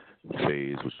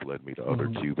phase, which led me to other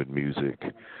Cuban music.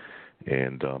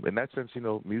 And in that sense, you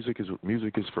know, music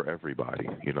is for everybody.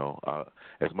 You know,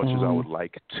 as much as I would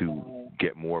like to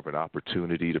get more of an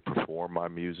opportunity to perform my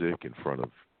music in front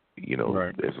of, you know,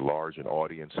 as large an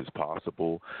audience as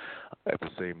possible, at the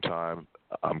same time,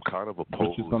 I'm kind of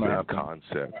opposed to that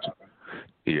concept.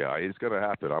 Yeah, it's going to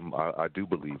happen. I do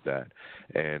believe that.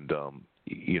 And,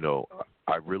 you know,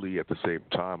 I really, at the same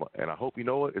time, and I hope, you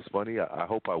know what, it's funny, I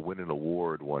hope I win an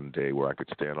award one day where I could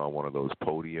stand on one of those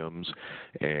podiums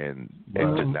and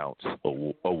denounce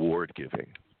award giving.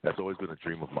 That's always been a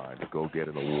dream of mine, to go get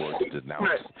an award to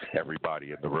denounce everybody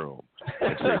in the room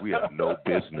and say we have no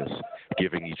business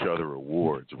giving each other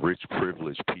awards. Rich,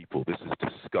 privileged people, this is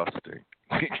disgusting.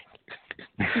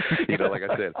 You know, like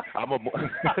I said,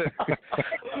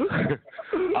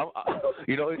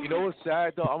 you know what's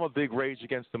sad though? I'm a big Rage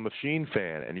Against the Machine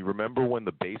fan, and you remember when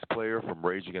the bass player from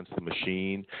Rage Against the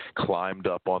Machine climbed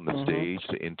up on the stage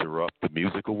to interrupt the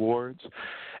music awards?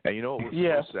 And you know what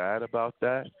was so sad about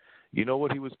that? You know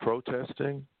what he was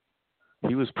protesting?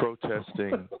 He was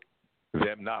protesting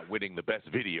them not winning the Best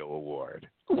Video Award.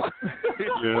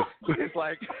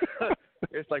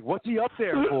 It's like, what's he up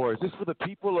there for? Is this for the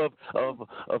people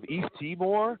of East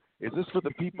Timor? Is this for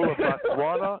the people of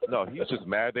Botswana? No, he's just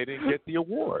mad they didn't get the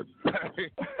award.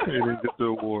 They didn't get the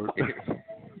award.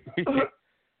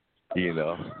 You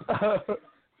know,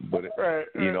 but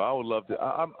you know, I would love to.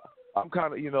 I'm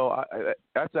kind of, you know,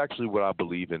 that's actually what I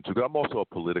believe in too. 'Cause I'm also a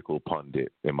political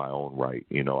pundit in my own right.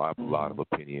 You know, I have a lot of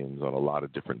opinions on a lot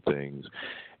of different things,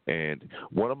 and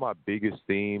one of my biggest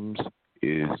themes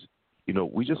is, you know,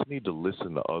 we just need to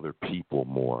listen to other people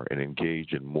more and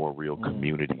engage in more real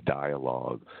community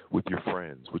dialogue with your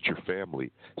friends, with your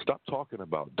family. Stop talking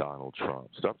about Donald Trump.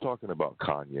 Stop talking about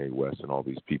Kanye West and all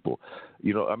these people.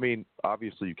 You know, I mean,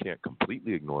 obviously you can't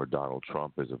completely ignore Donald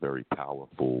Trump as a very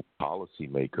powerful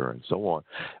policymaker and so on,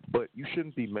 but you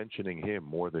shouldn't be mentioning him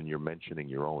more than you're mentioning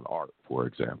your own art, for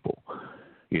example.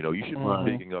 You know, you should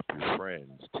be picking up your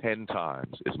friends 10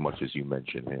 times as much as you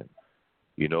mention him.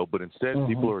 You know, but instead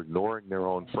people are ignoring their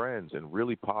own friends and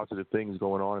really positive things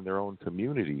going on in their own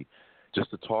community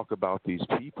just to talk about these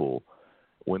people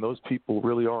when those people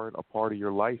really aren't a part of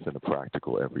your life in a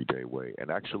practical, everyday way.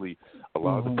 And actually, a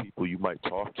lot of the people you might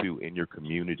talk to in your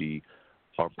community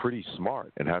are pretty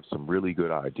smart and have some really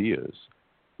good ideas.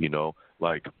 You know,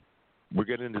 like we're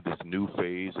getting into this new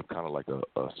phase of kind of like a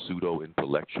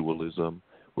pseudo-intellectualism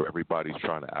where everybody's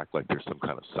trying to act like they're some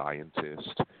kind of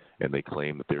scientist and they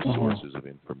claim that their sources of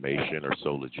information are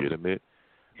so legitimate.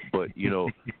 But, you know,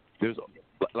 there's,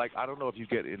 like, I don't know if you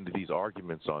get into these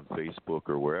arguments on Facebook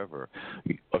or wherever.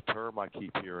 A term I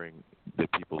keep hearing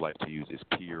that people like to use is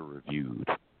peer-reviewed,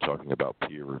 talking about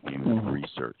peer-reviewed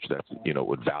research. That's, you know,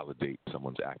 would validate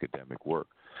someone's academic work.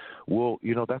 Well,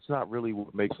 you know, that's not really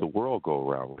what makes the world go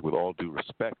around. With all due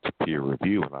respect to peer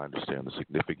review, and I understand the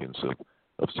significance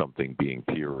of something being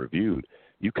peer-reviewed,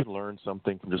 you can learn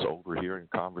something from just overhearing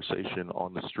a conversation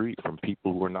on the street from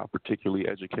people who are not particularly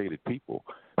educated people.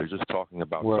 They're just talking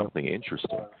about something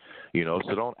interesting, you know,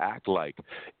 so don't act like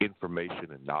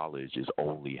information and knowledge is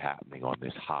only happening on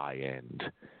this high-end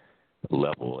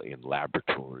level in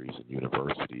laboratories and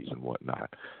universities and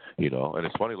whatnot, you know. And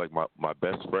it's funny, like my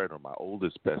best friend, or my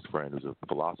oldest best friend, who's a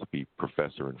philosophy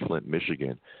professor in Flint,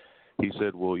 Michigan, he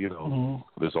said, well, you know,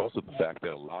 there's also the fact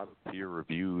that a lot of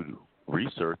peer-reviewed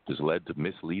research has led to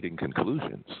misleading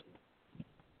conclusions.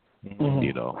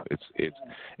 You know, it's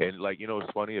and like, you know,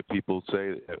 it's funny if people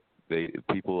say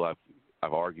people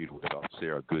I've argued with, I'll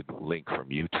share a good link from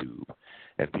YouTube,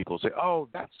 and people say, oh,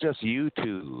 that's just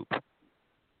YouTube.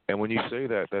 And when you say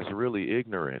that, that's really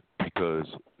ignorant, because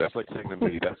that's like saying to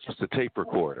me, that's just a tape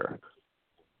recorder.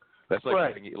 That's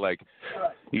like saying, like,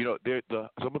 you know,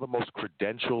 some of the most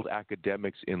credentialed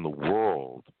academics in the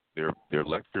world, their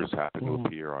lectures happen to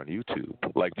appear on YouTube.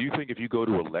 Like, do you think if you go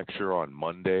to a lecture on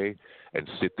Monday and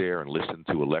sit there and listen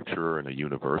to a lecturer in a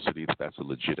university, that's a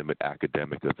legitimate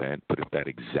academic event? But if that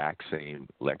exact same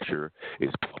lecture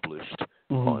is published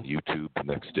on YouTube the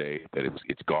next day, that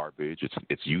it's garbage,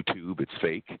 it's YouTube, it's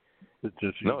fake.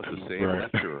 No, it's the same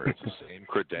lecturer. It's the same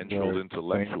credentialed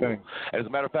intellectual. And as a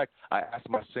matter of fact, I asked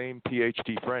my same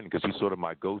PhD friend, because he's sort of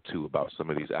my go-to about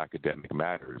some of these academic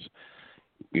matters.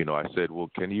 You know, I said, well,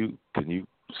 can you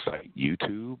cite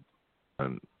YouTube,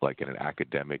 like in an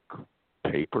academic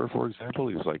paper, for example?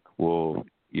 He was like, well,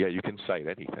 yeah, you can cite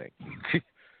anything.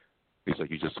 It's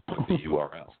like you just put the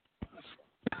URL.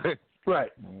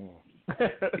 Right.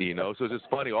 You know, so it's just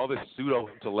funny, all this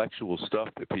pseudo-intellectual stuff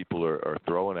that people are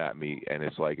throwing at me, and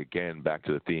it's like, again, back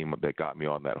to the theme that got me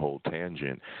on that whole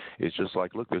tangent. It's just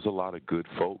like, look, there's a lot of good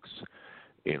folks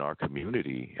in our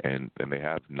community, and they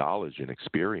have knowledge and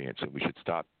experience, and we should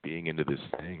stop being into this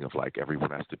thing of like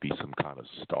everyone has to be some kind of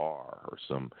star or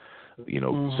some, you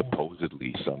know,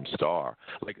 supposedly some star.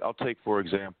 Like I'll take, for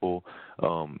example,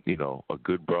 you know, a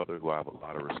good brother who I have a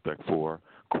lot of respect for,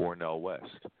 Cornel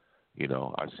West. You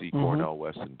know, I see Cornel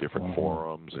West in different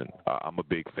forums, and I'm a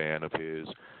big fan of his.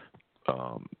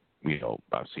 You know,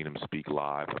 I've seen him speak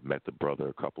live. I've met the brother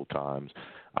a couple times.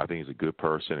 I think he's a good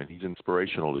person, and he's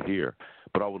inspirational to hear.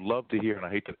 But I would love to hear, and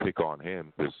I hate to pick on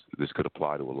him because this could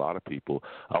apply to a lot of people,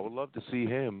 I would love to see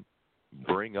him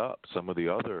bring up some of the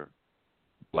other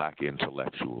black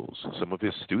intellectuals, some of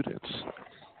his students,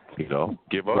 you know,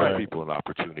 give other people an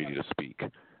opportunity to speak.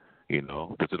 You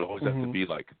know, does it always have to be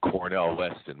like Cornel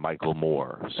West and Michael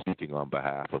Moore speaking on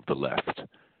behalf of the left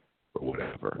or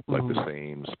whatever, like the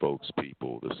same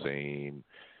spokespeople, the same,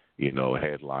 you know,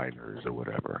 headliners or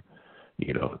whatever.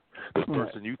 You know, the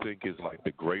person you think is like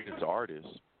the greatest artist,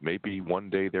 maybe one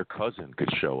day their cousin could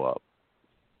show up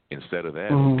instead of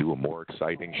them and do a more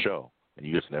exciting show, and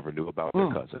you just never knew about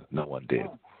their cousin. No one did.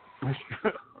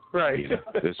 Right. You know,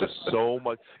 there's just so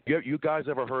much. You guys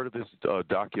ever heard of this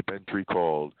documentary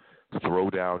called Throw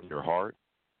Down Your Heart?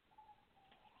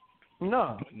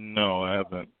 No, I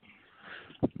haven't.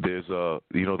 There's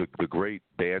you know, the great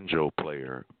banjo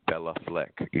player Bella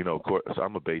Fleck. You know, of course,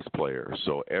 I'm a bass player,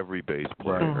 so every bass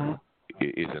player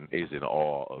is in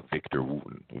awe of Victor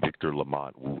Wooten, Victor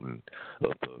Lamont Wooten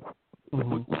of the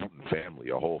Wooten family,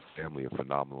 a whole family of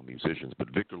phenomenal musicians.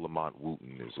 But Victor Lamont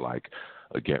Wooten is like,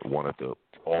 again, one of the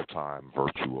all-time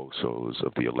virtuosos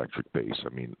of the electric bass. I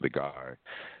mean, the guy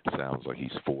sounds like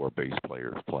he's 4 bass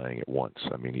players playing at once.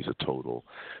 I mean, he's a total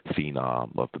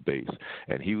phenom of the bass.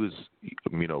 And he was,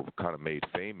 you know, kind of made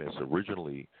famous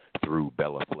originally through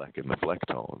Bella Fleck and the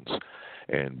Flecktones.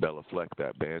 And Bella Fleck,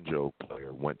 that banjo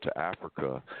player, went to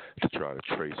Africa to try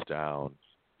to trace down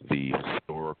the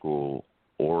historical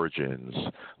origins,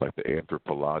 like the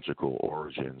anthropological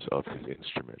origins of his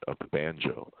instrument, of the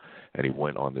banjo. And he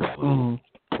went on this little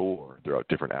tour throughout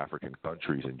different African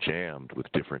countries and jammed with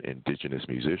different indigenous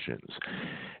musicians.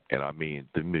 And I mean,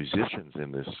 the musicians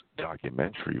in this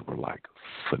documentary were like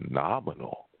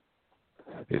phenomenal.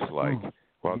 It's like,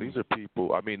 well, these are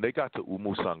people, I mean, they got to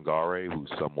Umu Sangare,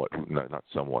 who's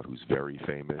who's very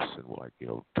famous and like, you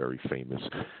know, very famous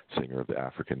singer of the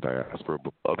African diaspora.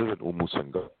 But other than Umu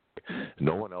Sangare,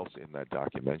 no one else in that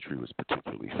documentary was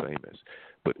particularly famous,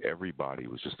 but everybody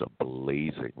was just a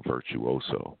blazing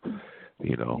virtuoso,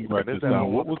 you know. Right.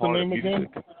 What was the name again?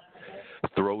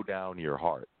 Throw Down Your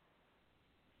Heart.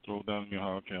 Throw Down Your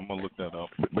Heart. Okay, I'm gonna look that up.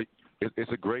 But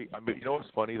it's a great. I mean, you know what's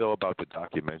funny though about the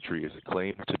documentary is it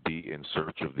claims to be in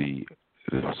search of the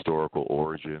historical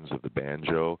origins of the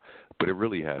banjo, but it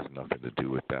really has nothing to do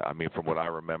with that. I mean, from what I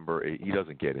remember, he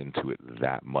doesn't get into it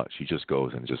that much. He just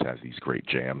goes and just has these great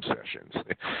jam sessions.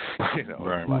 You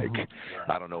know, like,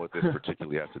 I don't know what this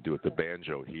particularly has to do with the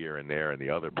banjo here and there and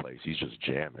the other place. He's just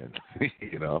jamming,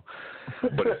 you know.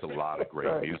 But it's a lot of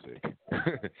great music.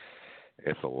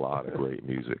 It's a lot of great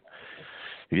music.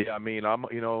 Yeah, I mean,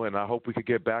 you know, and I hope we could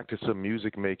get back to some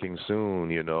music making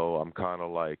soon. You know, I'm kind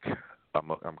of like,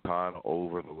 I'm kind of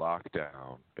over the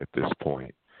lockdown at this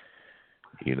point.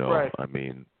 You know, I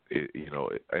mean, you know,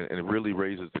 and it really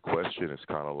raises the question. It's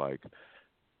kind of like,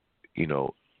 you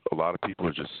know, a lot of people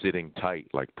are just sitting tight.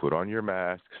 Like, put on your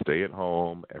mask, stay at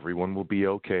home. Everyone will be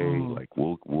okay. Like,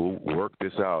 we'll work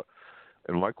this out.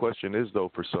 And my question is,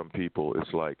 though, for some people,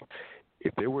 it's like,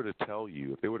 if they were to tell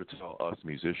us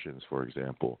musicians, for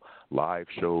example, live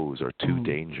shows are too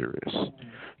dangerous,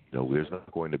 you know, there's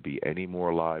not going to be any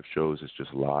more live shows. It's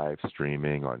just live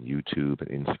streaming on YouTube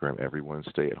and Instagram. Everyone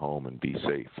stay at home and be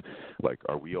safe. Like,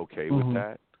 are we okay with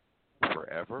that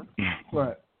forever?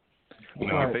 Right. You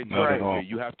know, if they say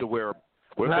you have to wear,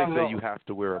 what if they say you have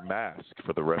to wear a mask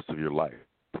for the rest of your life?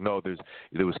 No,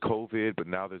 there was COVID, but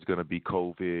now there's going to be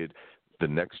COVID. The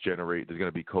next generation, there's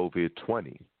going to be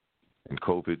COVID-20. And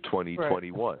COVID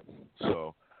 2021.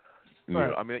 So, you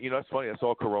know, I mean, you know, it's funny. That's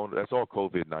all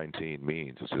COVID-19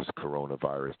 means. It's just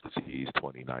coronavirus disease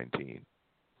 2019.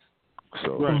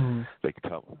 So they can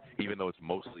tell, even though it's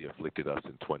mostly afflicted us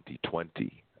in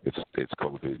 2020. It's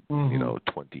COVID,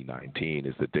 2019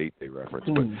 is the date they reference.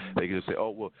 But they can just say,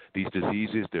 oh, well, these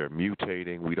diseases, they're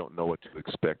mutating. We don't know what to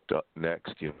expect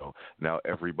next. Now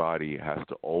everybody has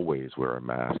to always wear a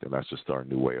mask, and that's just our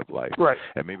new way of life. Right.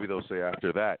 And maybe they'll say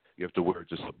after that, you have to wear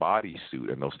just a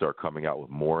bodysuit, and they'll start coming out with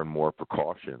more and more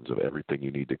precautions of everything you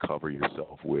need to cover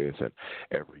yourself with and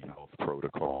every health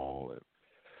protocol.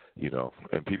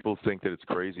 And people think that it's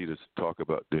crazy to talk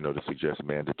about, to suggest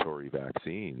mandatory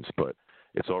vaccines, but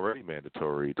it's already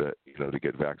mandatory to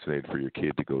get vaccinated for your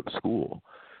kid to go to school,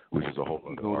 which is a whole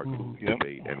other argument,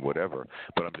 debate, and whatever.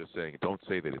 But I'm just saying, don't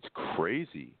say that it's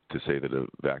crazy to say that a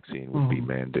vaccine would be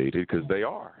mandated, because they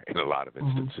are in a lot of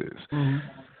instances.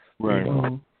 Right.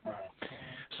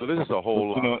 So this is a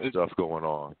whole lot of stuff going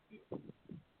on.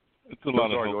 It's a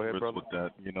lot of health risks with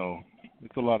that,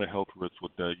 It's a lot of health risks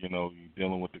with that, You're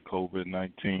dealing with the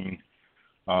COVID-19,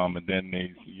 and then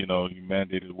you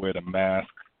mandated to wear the mask,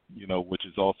 which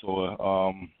is also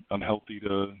unhealthy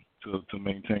to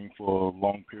maintain for a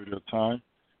long period of time.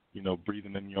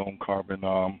 Breathing in your own carbon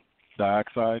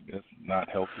dioxide is not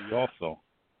healthy also.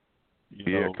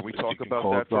 Can we talk about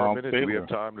that for a minute? Do we have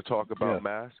time to talk about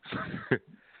masks?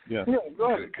 Yeah,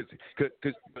 go ahead.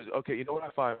 Because, okay, you know what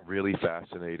I find really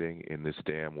fascinating in this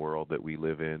damn world that we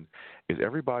live in is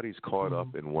everybody's caught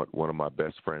up in what one of my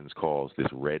best friends calls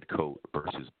this red coat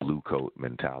versus blue coat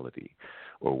mentality,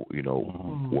 or,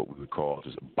 what we would call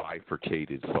just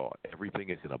bifurcated thought.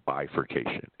 Everything is in a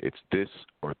bifurcation. It's this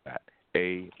or that,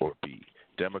 A or B.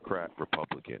 Democrat,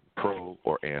 Republican, pro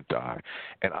or anti.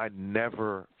 And I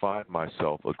never find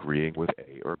myself agreeing with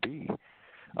A or B.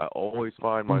 I always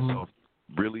find myself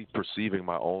really perceiving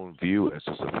my own view as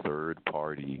just a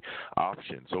third-party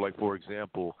option. So, like, for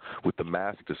example, with the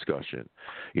mask discussion,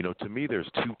 to me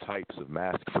there's two types of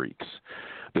mask freaks.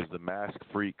 There's the mask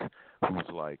freak who's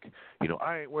like,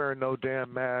 I ain't wearing no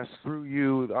damn mask, screw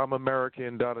you, I'm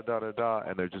American, da-da-da-da-da,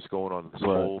 and they're just going on this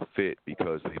whole fit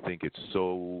because they think it's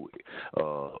so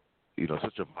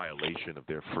such a violation of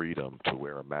their freedom to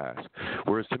wear a mask.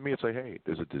 Whereas to me, it's like, hey,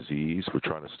 there's a disease. We're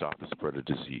trying to stop the spread of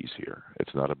disease here.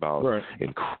 It's not about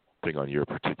encroaching on your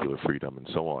particular freedom and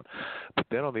so on. But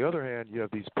then on the other hand, you have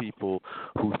these people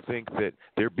who think that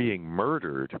they're being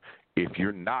murdered if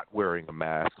you're not wearing a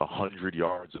mask 100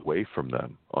 yards away from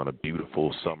them on a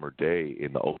beautiful summer day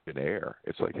in the open air.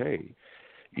 It's like, hey,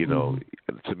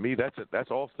 to me,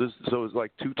 that's all. So it's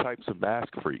like two types of mask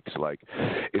freaks. Like,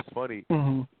 it's funny.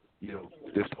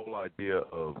 This whole idea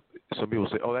of some people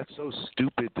say, oh, that's so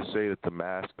stupid to say that the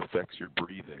mask affects your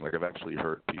breathing. Like, I've actually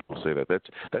heard people say that.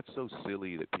 That's so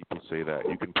silly that people say that.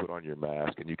 You can put on your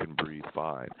mask and you can breathe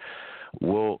fine.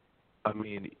 Well, I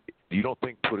mean, you don't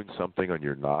think putting something on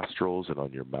your nostrils and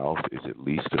on your mouth is at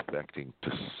least affecting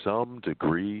to some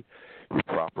degree your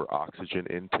proper oxygen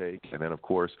intake? And then, of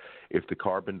course, if the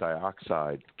carbon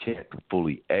dioxide can't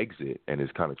fully exit and is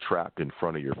kind of trapped in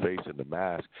front of your face in the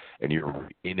mask and you're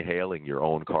inhaling your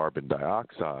own carbon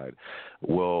dioxide,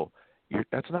 well,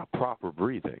 that's not proper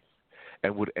breathing.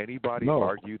 And would anybody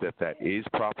argue that that is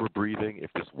proper breathing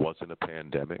if this wasn't a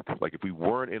pandemic? Like, if we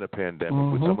weren't in a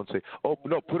pandemic, would someone say, oh,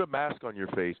 no, put a mask on your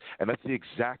face, and that's the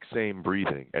exact same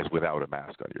breathing as without a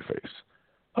mask on your face?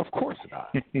 Of course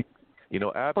not.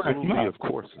 Absolutely, of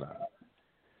course not.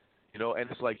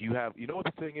 And it's like you have, what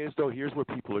the thing is, though? Here's where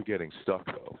people are getting stuck,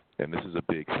 though, and this is a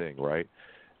big thing, right?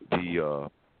 I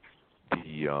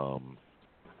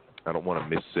don't want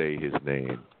to missay his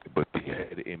name, but the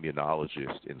head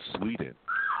immunologist in Sweden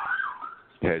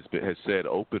has said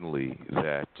openly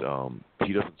that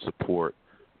he doesn't support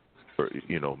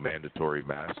mandatory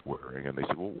mask wearing. And they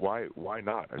said, well, why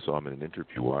not? I saw him in an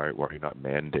interview. Why are you not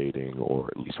mandating or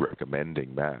at least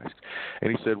recommending masks?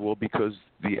 And he said, well, because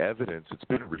the evidence, it's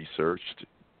been researched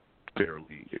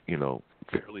fairly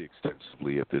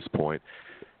extensively at this point,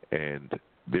 and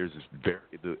there's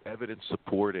the evidence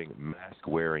supporting mask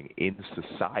wearing in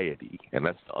society, and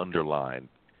that's the underlined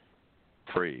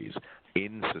phrase,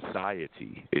 in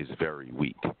society, is very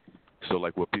weak. So,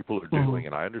 like, what people are doing,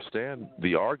 and I understand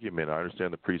the argument, I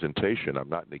understand the presentation, I'm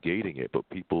not negating it, but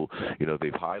people,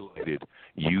 they've highlighted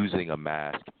using a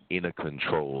mask in a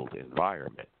controlled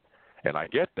environment. And I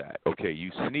get that. Okay, you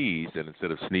sneeze, and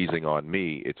instead of sneezing on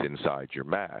me, it's inside your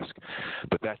mask.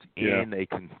 But that's in a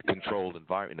controlled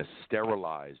environment, in a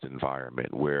sterilized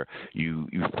environment where you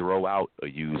throw out a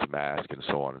used mask and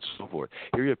so on and so forth.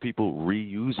 Here you have people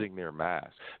reusing their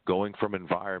masks, going from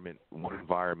one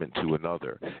environment to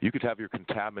another. You could have your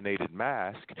contaminated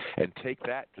mask and take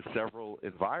that to several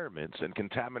sterile environments and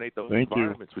contaminate those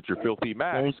environments with your filthy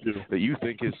masks that you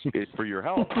think is for your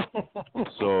health.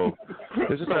 So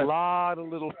there's just a lot of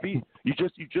little feet. You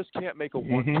just can't make a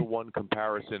one-to-one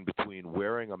comparison between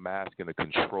wearing a mask in a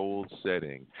controlled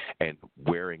setting and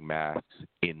wearing masks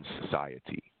in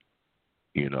society.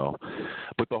 You know,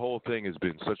 but the whole thing has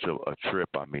been such a trip.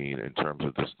 I mean, in terms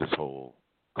of this whole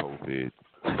COVID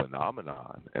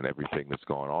phenomenon and everything that's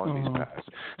gone on these past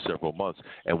several months.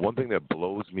 And one thing that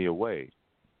blows me away,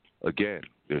 again,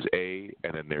 there's A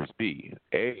and then there's B.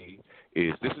 A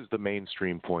is this is the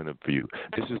mainstream point of view.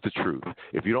 This is the truth.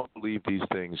 If you don't believe these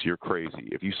things, you're crazy.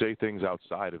 If you say things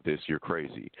outside of this, you're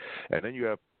crazy. And then you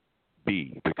have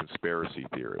B, the conspiracy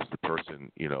theorist, the person,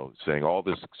 you know, saying all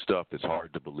this stuff that's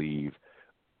hard to believe.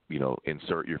 You know,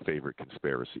 insert your favorite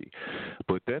conspiracy.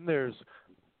 But then there's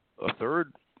a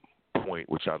third point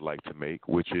which I'd like to make,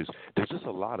 which is there's just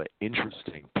a lot of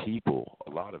interesting people, a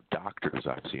lot of doctors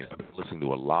I've seen. I've been listening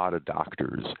to a lot of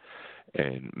doctors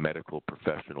and medical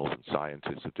professionals and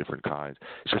scientists of different kinds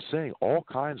just saying all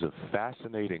kinds of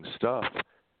fascinating stuff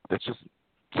that's just,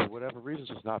 for whatever reason,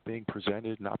 just not being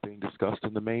presented, not being discussed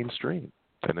in the mainstream.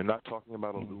 And they're not talking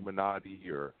about Illuminati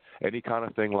or any kind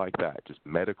of thing like that. Just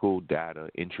medical data,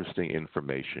 interesting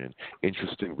information,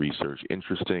 interesting research,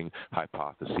 interesting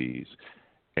hypotheses.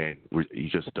 And you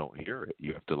just don't hear it.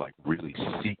 You have to, like, really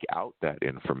seek out that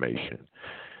information.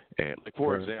 And, like,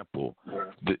 for example,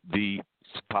 the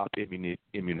top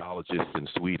immunologist in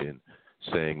Sweden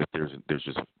saying that there's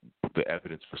just the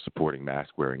evidence for supporting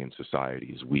mask wearing in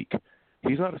society is weak.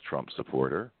 He's not a Trump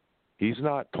supporter. He's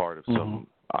not part of some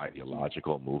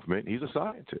ideological movement. He's a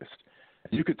scientist.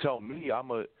 You could tell me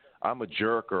I'm a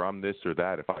jerk or I'm this or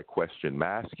that if I question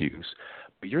mask use,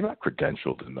 but you're not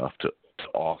credentialed enough to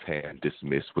offhand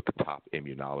dismiss what the top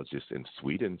immunologist in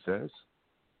Sweden says.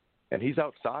 And he's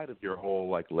outside of your whole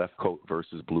like left coat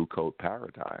versus blue coat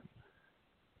paradigm.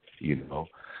 You know?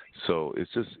 So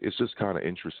it's just kind of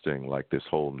interesting, like this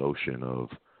whole notion of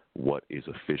what is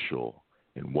official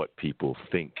and what people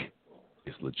think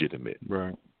is legitimate.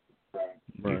 Right.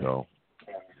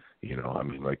 You know, I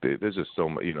mean, like there's just so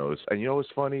much, you know, and you know what's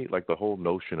funny? Like the whole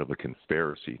notion of a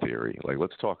conspiracy theory. Like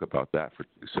let's talk about that for 2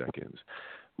 seconds,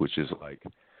 which is like,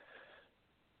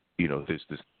 you know, there's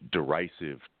this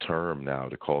derisive term now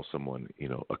to call someone, you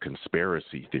know, a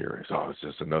conspiracy theorist. Oh, it's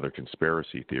just another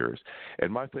conspiracy theorist.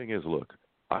 And my thing is, look,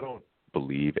 I don't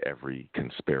believe every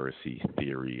conspiracy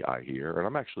theory I hear, and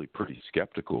I'm actually pretty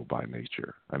skeptical by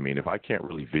nature. I mean, if I can't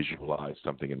really visualize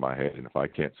something in my head and if I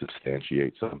can't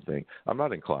substantiate something, I'm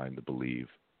not inclined to believe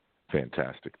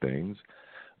fantastic things.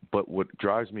 But what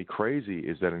drives me crazy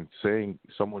is that in saying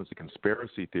someone's a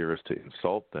conspiracy theorist to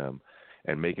insult them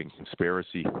and making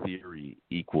conspiracy theory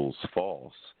equals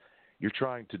false, you're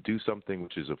trying to do something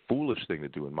which is a foolish thing to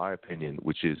do, in my opinion,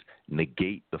 which is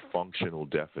negate the functional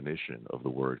definition of the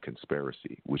word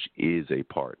conspiracy, which is a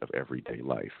part of everyday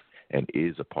life and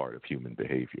is a part of human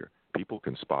behavior. People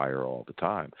conspire all the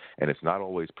time, and it's not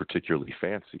always particularly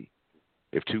fancy.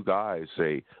 If 2 guys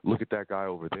say, look at that guy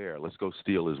over there, let's go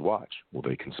steal his watch, well,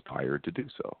 they conspired to do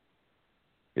so.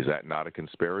 Is that not a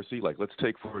conspiracy? Like, let's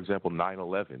take, for example,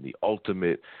 9/11, the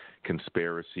ultimate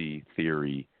conspiracy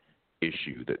theory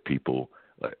issue that people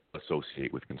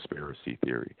associate with conspiracy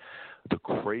theory. The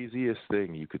craziest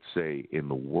thing you could say in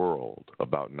the world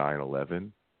about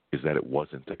 9/11 is that it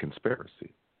wasn't a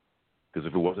conspiracy. Because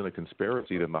if it wasn't a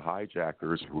conspiracy, then the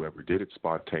hijackers, whoever did it,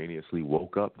 spontaneously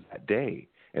woke up that day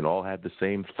and all had the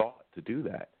same thought to do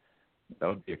that. That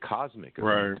would be a cosmic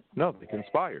event. Right. No, they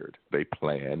conspired. They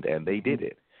planned and they did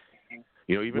it.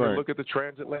 You know, even look at the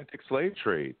transatlantic slave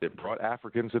trade that brought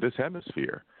Africans to this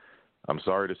hemisphere. I'm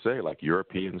sorry to say, like,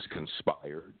 Europeans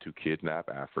conspired to kidnap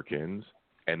Africans,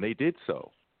 and they did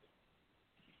so.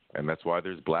 And that's why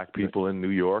there's black people in New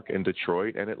York and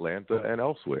Detroit and Atlanta and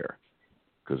elsewhere,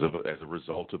 as a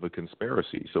result of a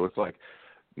conspiracy. So it's like,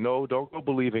 no, don't go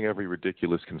believing every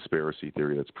ridiculous conspiracy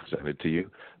theory that's presented to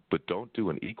you, but don't do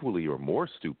an equally or more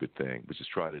stupid thing, which is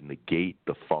try to negate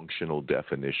the functional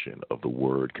definition of the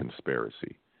word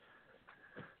conspiracy.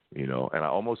 You know, and I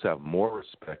almost have more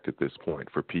respect at this point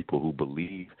for people who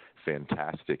believe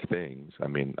fantastic things. I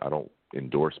mean, I don't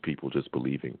endorse people just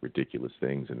believing ridiculous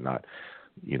things and not,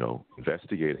 you know,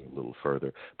 investigating a little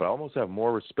further. But I almost have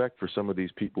more respect for some of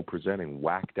these people presenting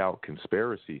whacked out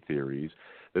conspiracy theories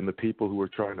than the people who are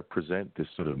trying to present this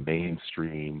sort of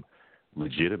mainstream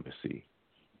legitimacy,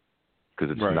 because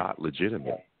it's not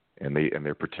legitimate. And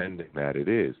they're pretending that it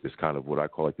is this kind of what I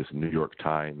call like this New York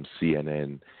Times,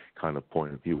 CNN kind of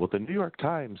point of view. Well, the New York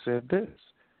Times said this.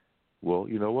 Well,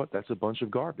 you know what? That's a bunch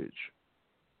of garbage.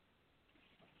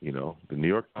 You know, the New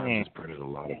York Times has printed a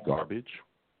lot of garbage.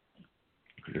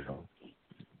 you know.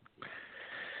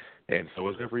 And so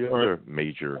is every other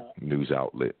major news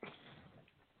outlet.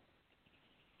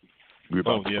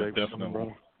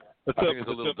 Definitely. I think it's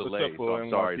a little delay, so I'm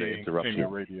sorry to interrupt you.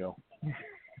 Radio.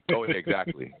 Oh,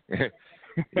 exactly.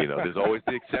 You know, there's always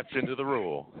the exception to the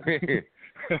rule.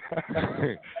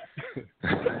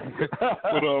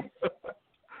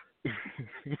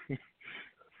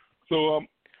 So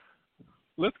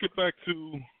let's get back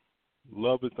to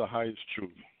Love is the Highest Truth.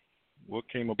 What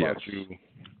came about you?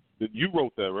 You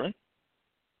wrote that, right?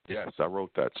 Yes, I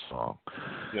wrote that song.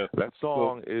 Yes. That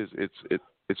song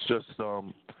it's just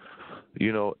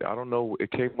you know, I don't know,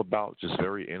 it came about just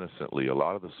very innocently. A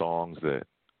lot of the songs that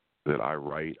I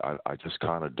write, I just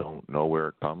kind of don't know where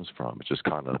it comes from. It just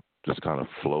kind of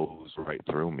flows right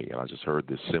through me, and I just heard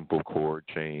this simple chord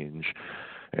change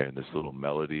and this little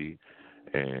melody,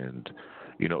 and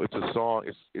you know, it's a song.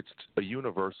 It's a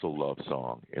universal love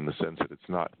song in the sense that it's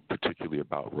not particularly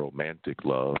about romantic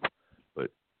love, but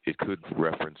it could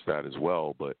reference that as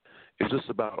well. But it's just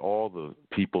about all the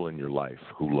people in your life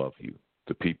who love you,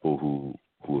 the people who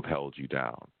have held you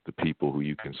down, the people who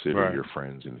you consider your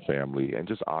friends and family, and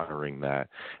just honoring that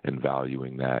and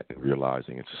valuing that and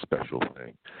realizing it's a special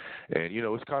thing. And, you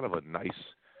know, it's kind of a nice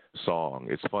song.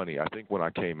 It's funny. I think when I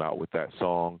came out with that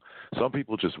song, some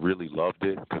people just really loved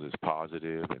it because it's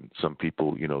positive, and some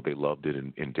people, you know, they loved it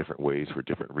in different ways for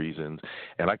different reasons.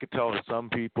 And I could tell that some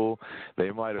people,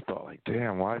 they might have thought, like,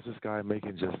 damn, why is this guy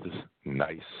making just this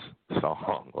nice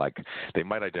song? Like, they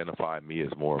might identify me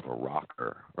as more of a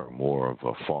rocker or more of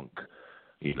a funk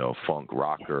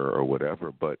rocker or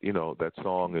whatever. But, you know, that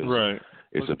song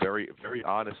is a very, very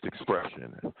honest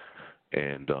expression.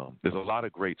 And there's a lot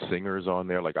of great singers on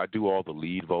there. Like, I do all the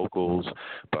lead vocals,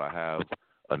 but I have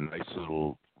a nice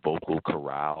little vocal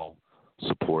chorale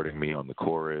supporting me on the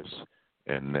chorus,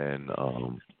 and then,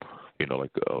 you know,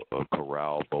 like a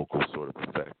chorale vocal sort of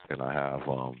effect. And I have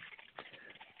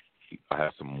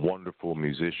some wonderful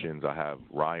musicians. I have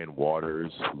Ryan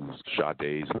Waters, who's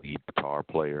Sade's lead guitar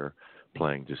player,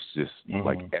 playing just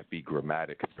like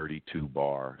epigrammatic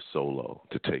 32-bar solo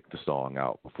to take the song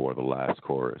out before the last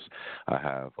chorus. I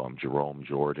have Jerome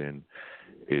Jordan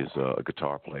is a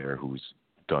guitar player who's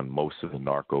done most of the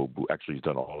he's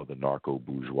done all of the Narco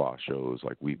Bourgeois shows.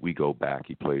 Like, we go back.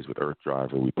 He plays with Earth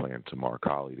Driver. We play in Tamar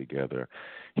Kali together.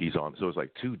 So it's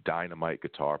like two dynamite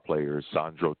guitar players,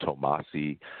 Sandro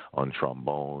Tomasi on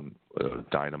trombone,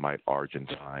 dynamite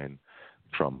Argentine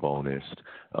trombonist.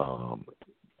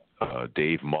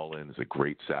 Dave Mullins, a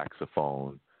great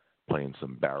saxophone, playing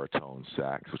some baritone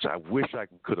sax, which I wish I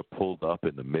could have pulled up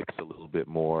in the mix a little bit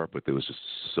more, but there was just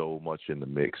so much in the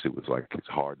mix. It was like it's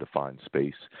hard to find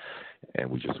space, and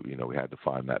we had to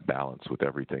find that balance with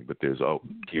everything. But there's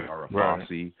Kiara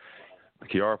Fossey.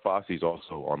 Kiara Fossey is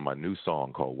also on my new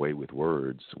song called Way with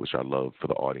Words, which I love for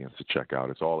the audience to check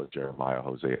out. It's all at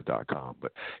JeremiahHosea.com.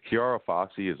 But Kiara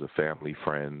Fossey is a family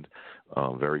friend,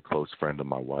 very close friend of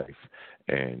my wife,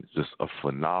 and just a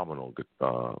phenomenal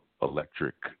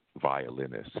electric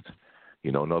violinist.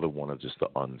 You know, another one of just the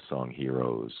unsung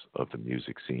heroes of the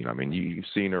music scene. I mean, you've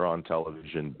seen her on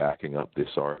television backing up this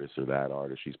artist or that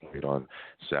artist. She's played on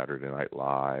Saturday Night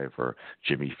Live or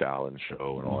Jimmy Fallon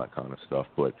Show and all that kind of stuff.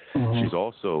 But she's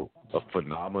also a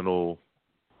phenomenal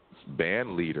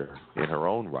band leader in her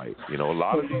own right. You know, a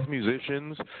lot of these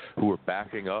musicians who are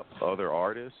backing up other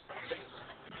artists,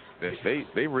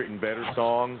 they've written better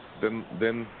songs than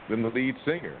the lead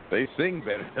singer. They sing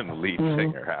better than the lead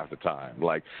singer half the time.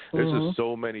 Like, there's just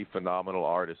so many phenomenal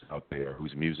artists out there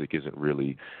whose music isn't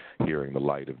really hearing the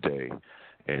light of day.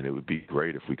 And it would be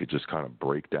great if we could just kind of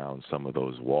break down some of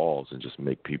those walls and just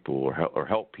make people, or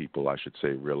help people, I should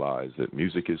say, realize that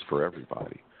music is for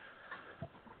everybody.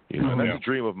 You know, and that's a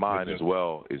dream of mine as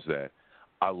well, is that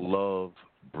I love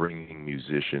bringing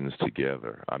musicians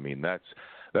together. I mean, that's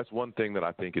one thing that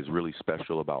I think is really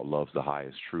special about Love's the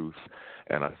Highest Truth,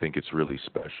 and I think it's really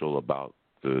special about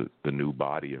the new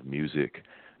body of music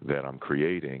that I'm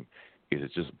creating, is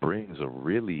it just brings a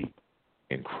really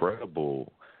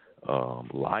incredible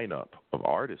lineup of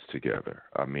artists together.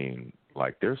 I mean,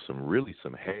 like, there's some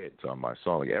heads on my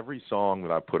song. Like, every song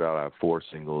that I put out, I have 4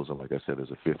 singles, and like I said,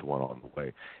 there's a 5th one on the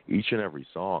way. Each and every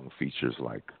song features,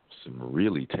 like, some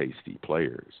really tasty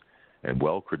players and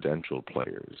well-credentialed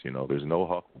players. You know, there's no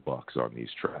hucklebucks on these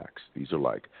tracks. These are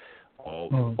like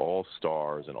all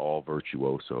stars and all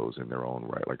virtuosos in their own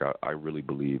right. Like, I really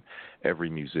believe every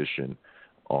musician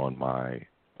on my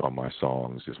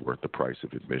songs is worth the price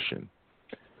of admission.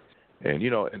 And,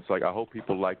 you know, it's like, I hope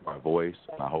people like my voice,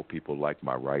 and I hope people like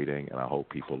my writing, and I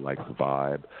hope people like the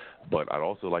vibe. But I'd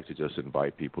also like to just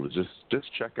invite people to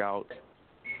just check out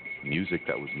music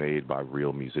that was made by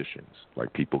real musicians.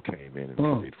 Like people came in and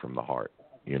played from the heart,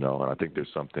 you know. And I think there's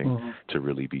something to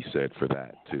really be said for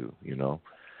that too, you know.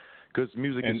 Because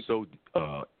music is so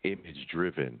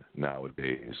image-driven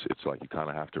nowadays. It's like you kind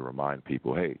of have to remind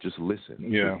people, hey, just listen.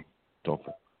 Yeah. Don't.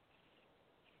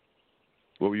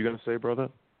 What were you gonna say, brother?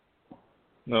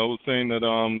 No, I was saying that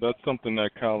that's something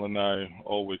that Kyle and I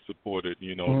always supported.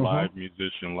 You know, live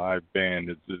musician, live band.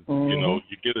 It's you know,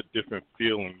 you get a different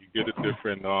feeling. You get a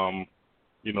different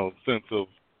you know, sense of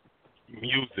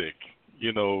music.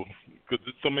 You know, because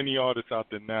there's so many artists out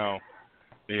there now.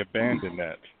 They abandon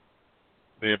that.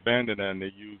 They abandon that and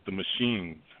they use the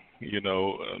machines. You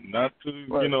know, not to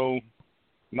you know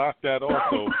knock that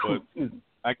also, but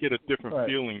I get a different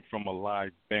feeling from a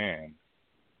live band.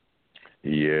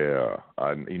 Yeah,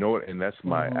 you know what, and that's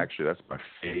my actually that's my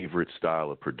favorite style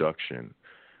of production.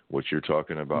 What you're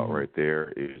talking about right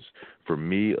there is, for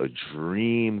me, a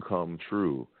dream come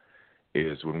true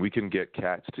is when we can get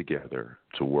cats together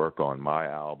to work on my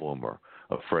album or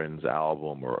a friend's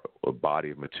album or a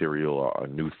body of material or a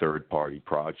new third-party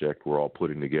project we're all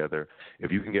putting together.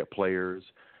 If you can get players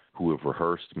who have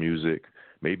rehearsed music,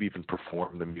 maybe even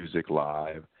perform the music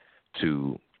live,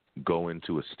 to go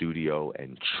into a studio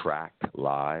and track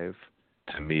live,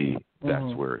 to me,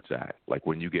 that's where it's at. Like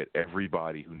when you get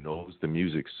everybody who knows the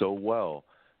music so well,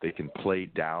 they can play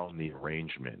down the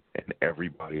arrangement and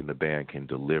everybody in the band can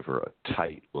deliver a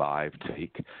tight live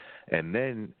take. And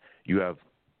then you have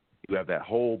that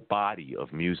whole body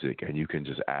of music and you can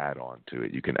just add on to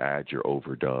it. You can add your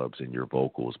overdubs and your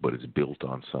vocals, but it's built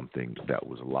on something that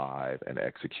was live and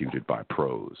executed by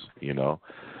pros, you know?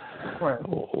 Right.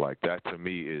 Like that to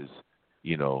me is,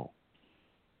 you know,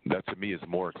 that to me is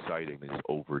more exciting than just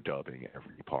overdubbing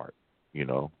every part, you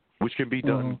know, which can be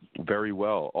done very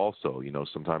well also. You know,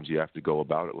 sometimes you have to go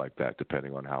about it like that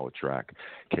depending on how a track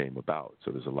came about. So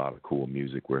there's a lot of cool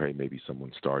music where, hey, maybe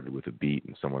someone started with a beat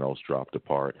and someone else dropped a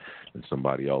part and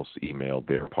somebody else emailed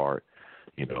their part,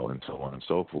 you know, and so on and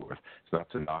so forth. It's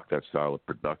not to knock that style of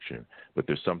production, but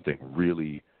there's something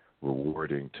really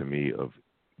rewarding to me of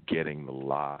getting the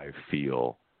live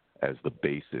feel as the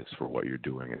basis for what you're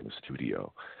doing in the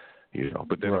studio, you know.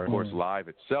 But then, of course, live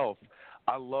itself,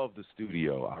 I love the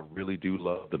studio. I really do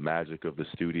love the magic of the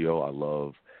studio. I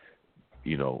love,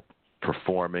 you know,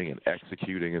 performing and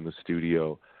executing in the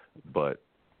studio, but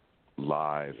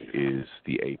live is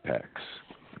the apex.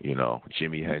 You know,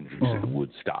 Jimi Hendrix and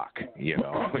Woodstock, you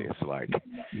know, it's like,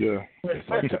 it's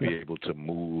like to be able to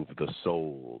move the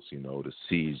souls, you know, to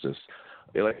see just,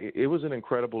 it was an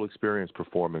incredible experience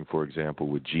performing, for example,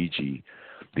 with Gigi,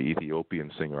 the Ethiopian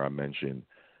singer I mentioned.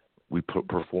 We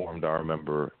performed, I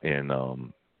remember, in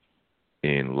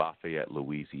Lafayette,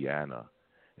 Louisiana,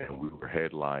 and we were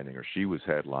headlining, or she was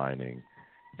headlining,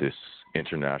 this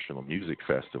international music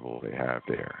festival they have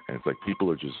there. And it's like people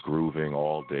are just grooving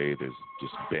all day. There's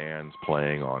just bands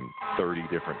playing on 30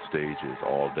 different stages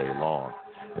all day long.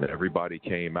 And everybody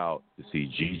came out to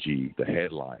see Gigi, the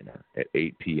headliner, at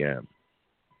 8 p.m.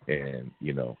 And,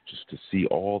 you know, just to see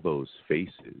all those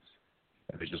faces,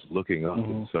 and they're just looking up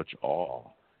in such awe.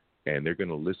 And they're going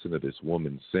to listen to this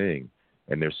woman sing,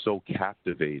 and they're so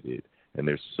captivated, and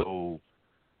they're so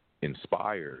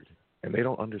inspired, and they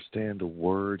don't understand the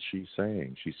words she's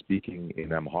saying. She's speaking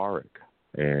in Amharic,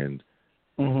 and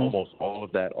almost all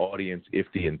of that audience,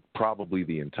 probably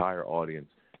the entire audience,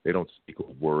 they don't speak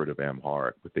a word of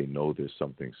Amharic, but they know there's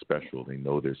something special. They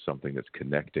know there's something that's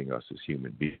connecting us as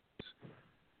human beings.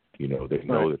 You know, they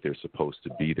know that they're supposed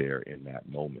to be there in that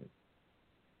moment.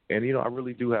 And, you know, I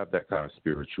really do have that kind of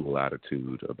spiritual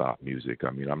attitude about music. I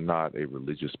mean, I'm not a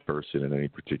religious person in any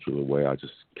particular way. I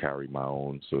just carry my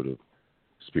own sort of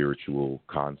spiritual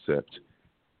concept,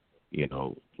 you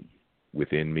know,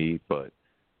 within me. But,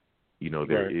 you know,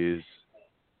 there is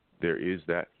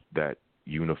that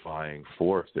unifying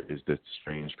force. There is that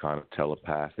strange kind of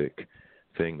telepathic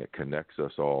thing that connects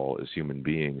us all as human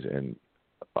beings. And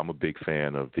I'm a big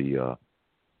fan of the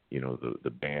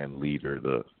band leader,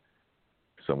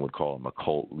 some would call him a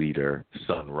cult leader,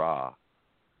 Sun Ra.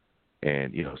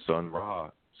 And, you know, Sun Ra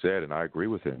said, and I agree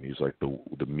with him, he's like,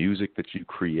 the music that you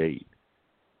create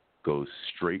goes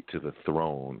straight to the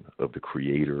throne of the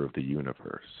creator of the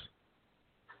universe.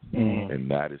 And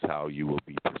that is how you will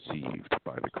be perceived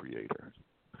by the creator.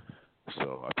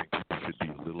 So I think people should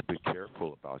be a little bit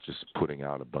careful about just putting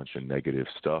out a bunch of negative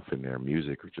stuff in their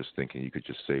music or just thinking you could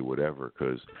just say whatever,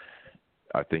 because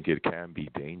I think it can be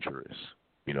dangerous.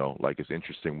 You know, like it's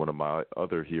interesting, one of my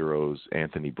other heroes,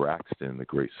 Anthony Braxton, the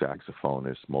great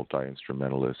saxophonist,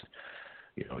 multi-instrumentalist,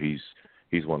 you know, he's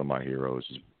He's one of my heroes.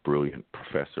 He's a brilliant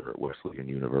professor at Wesleyan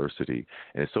University.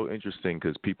 And it's so interesting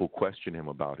because people question him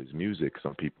about his music.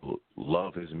 Some people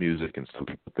love his music, and some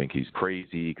people think he's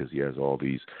crazy because he has all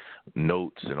these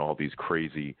notes and all these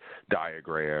crazy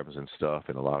diagrams and stuff,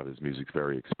 and a lot of his music's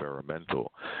very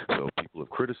experimental. So people have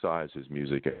criticized his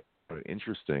music.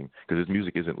 Interesting, because his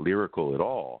music isn't lyrical at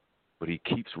all, but he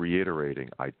keeps reiterating,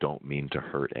 I don't mean to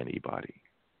hurt anybody.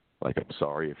 Like, I'm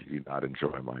sorry if you do not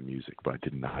enjoy my music, but I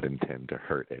did not intend to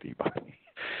hurt anybody.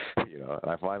 You know,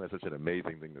 and I find that such an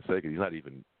amazing thing to say, because he's not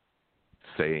even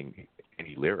saying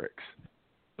any lyrics.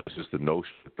 It's just the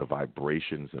notion that the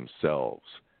vibrations themselves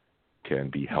can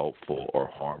be helpful or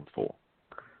harmful.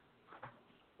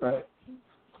 Right.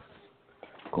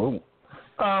 Cool.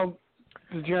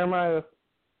 Jeremiah,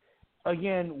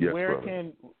 again, yes, where brother.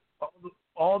 can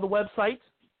all the websites,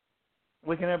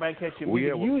 where can everybody catch you?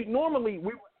 Normally,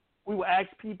 we will ask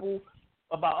people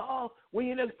about, when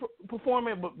you next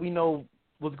performing, but we know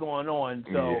what's going on.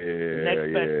 So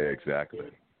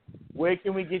exactly. Where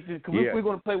can we get to? Because we're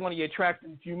going to play one of your tracks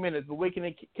in a few minutes, but where can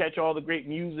they catch all the great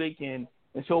music and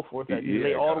so forth? All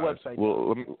the websites.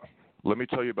 Well, let me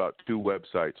tell you about 2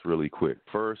 websites really quick.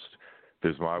 First,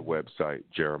 there's my website,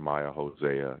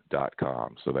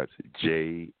 JeremiahHosea.com. So that's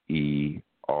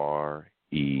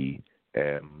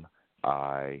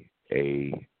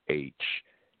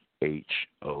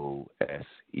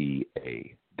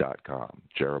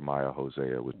Jeremiah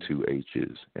Hosea with 2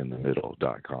 H's in the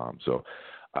middle.com. So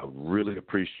I really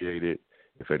appreciate it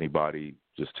if anybody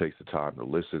just takes the time to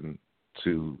listen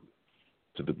to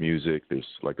the music. There's,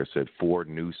 like I said, 4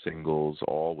 new singles,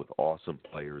 all with awesome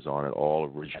players on it, all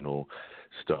original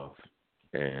stuff.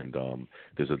 And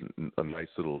there's a nice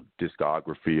little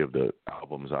discography of the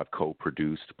albums I've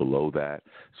co-produced below that.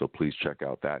 So please check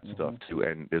out that stuff too.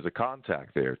 And there's a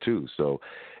contact there too. So,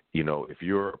 you know, if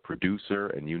you're a producer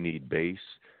and you need bass,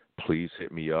 please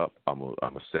hit me up. I'm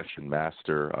a session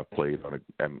master. I've played on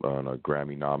a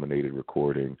Grammy-nominated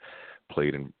recording,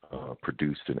 played and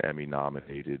produced an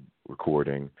Emmy-nominated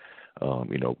recording.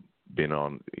 You know, been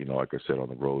on, you know, like I said, on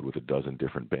the road with a dozen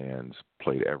different bands,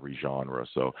 played every genre.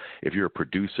 So if you're a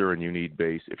producer and you need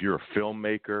bass, if you're a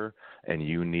filmmaker and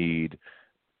you need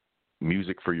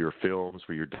music for your films,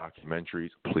 for your documentaries,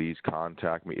 please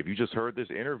contact me. If you just heard this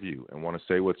interview and want to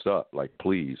say what's up, like,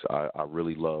 please, I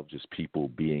really love just people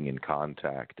being in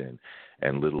contact and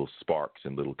little sparks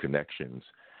and little connections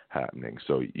happening.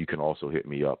 So you can also hit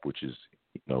me up, which is,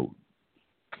 you know,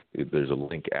 there's a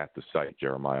link at the site,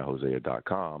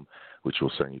 JeremiahHosea.com, which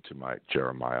will send you to my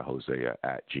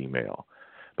JeremiahHosea@gmail.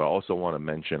 But I also want to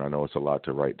mention, I know it's a lot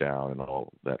to write down and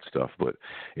all that stuff, but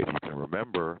if you can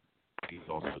remember, please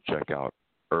also check out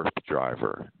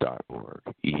earthdriver.org,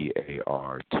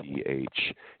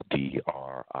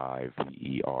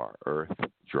 EARTHDRIVER, Earth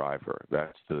Driver.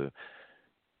 That's the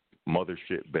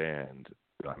mothership band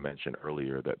I mentioned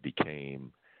earlier that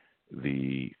became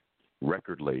the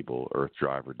record label,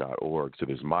 earthdriver.org. So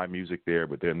there's my music there,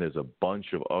 but then there's a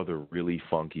bunch of other really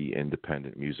funky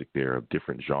independent music there of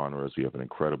different genres. We have an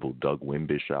incredible Doug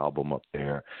Wimbish album up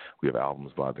there. We have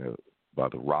albums by the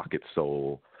Rocket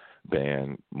Soul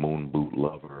band, Moon Boot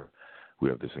Lover. We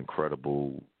have this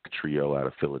incredible trio out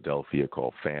of Philadelphia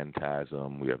called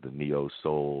Phantasm. We have the neo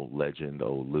soul legend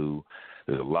Olu.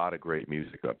 There's a lot of great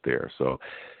music up there. So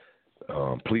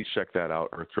please check that out,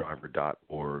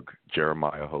 earthdriver.org,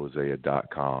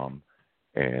 JeremiahHosea.com.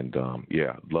 And,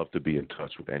 I'd love to be in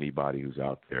touch with anybody who's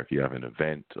out there. If you have an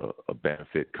event, a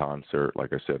benefit concert,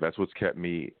 like I said, that's what's kept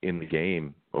me in the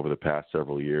game over the past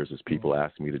several years is people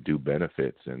ask me to do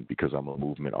benefits. And because I'm a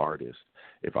movement artist,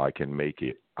 if I can make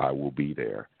it, I will be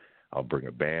there. I'll bring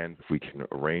a band if we can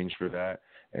arrange for that.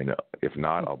 And if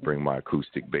not, I'll bring my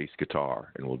acoustic bass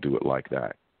guitar, and we'll do it like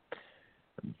that.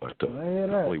 But I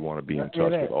really want to be in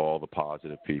touch with all the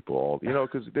positive people,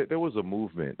 because there was a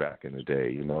movement back in the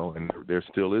day, and there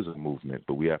still is a movement,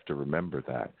 but we have to remember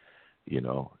that,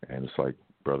 and it's like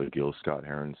Brother Gil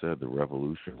Scott-Heron said, the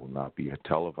revolution will not be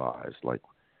televised. Like,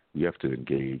 we have to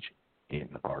engage in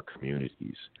our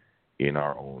communities, in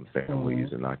our own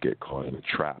families, and not get caught in the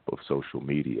trap of social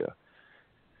media.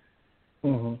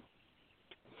 Mm-hmm.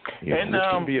 And this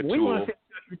can be a tool.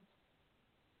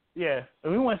 And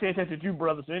we want to stay in touch with you,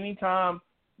 brother. So anytime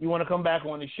you want to come back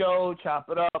on the show, chop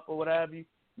it up or whatever, you're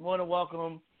more than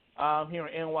welcome here on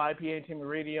NYPA Entertainment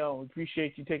Radio. We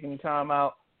appreciate you taking the time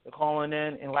out to calling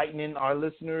in, enlightening our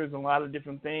listeners on a lot of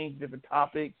different things, different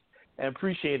topics, and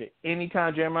appreciate it.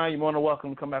 Anytime, Jeremiah, you're more than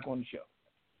welcome to come back on the show.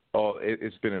 Oh,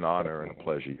 it's been an honor and a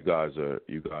pleasure. You guys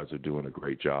are doing a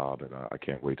great job, and I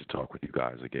can't wait to talk with you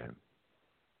guys again.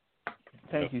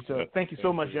 Thank you, sir. Thank you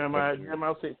so much, Jeremiah.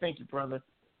 Jeremiah, I'll say thank you, brother.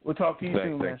 We'll talk to you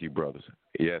soon. Thank you, brothers.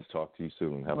 Yes, talk to you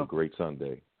soon. Have a great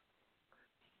Sunday.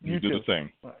 You do the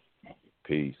same. Right.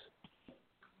 Peace.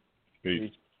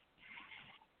 Peace.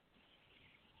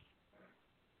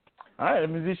 All right, the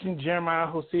musician Jeremiah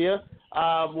Hosea.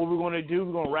 What we're going to do,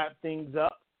 we're going to wrap things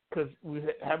up because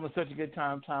we're having such a good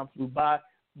time. Time flew by.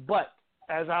 But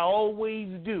as I always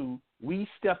do, we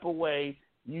step away,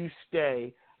 you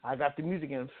stay. I got the music.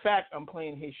 In fact, I'm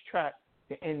playing his track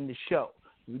to end the show.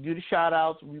 We do the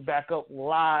shout-outs. We'll be back up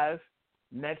live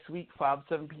next week, 5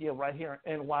 to 7 p.m. right here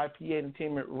on NYPA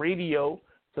Entertainment Radio.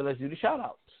 So let's do the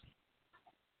shout-outs.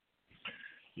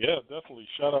 Yeah, definitely.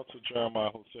 Shout out to Jeremiah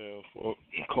Hosea for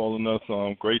calling us,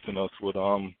 gracing us with,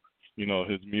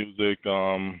 his music,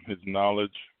 his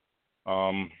knowledge.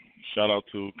 Shout out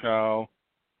to Cal,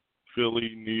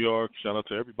 Philly, New York. Shout out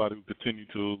to everybody who continue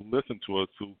to listen to us,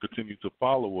 who continue to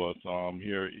follow us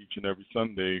here each and every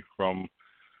Sunday from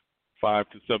 5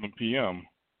 to 7 p.m.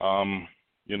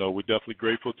 We're definitely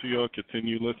grateful to you.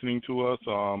 Continue listening to us.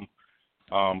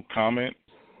 Comment.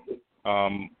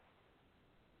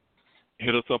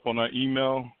 Hit us up on our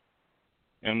email,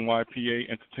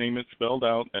 NYPAentertainment spelled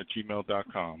out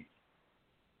 @gmail.com.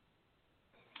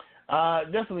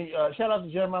 Definitely. Shout out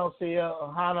to Jeremiah Hosea,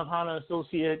 Hana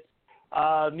Associates,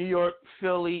 New York,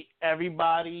 Philly,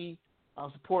 everybody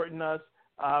supporting us.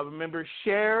 Remember,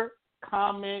 share,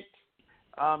 comment,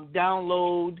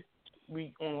 download.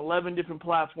 We on 11 different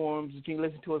platforms. You can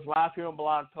listen to us live here on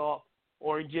Blog Talk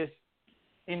or just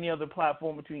any other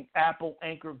platform between Apple,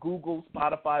 Anchor, Google,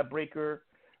 Spotify, Breaker,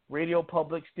 Radio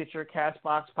Public, Stitcher,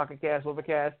 Castbox, Pocket Cast,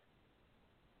 Overcast,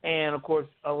 and, of course,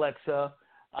 Alexa.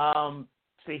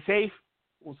 Stay safe.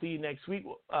 We'll see you next week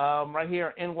right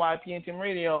here on NYP Entertainment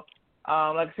Radio.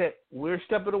 Like I said, we're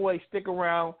stepping away. Stick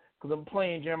around because I'm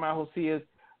playing Jeremiah Hosea's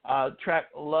track,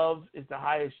 Love is the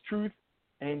Highest Truth.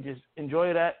 And just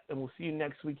enjoy that, and we'll see you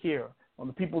next week here on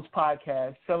the People's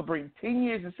Podcast, celebrating 10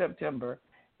 years in September,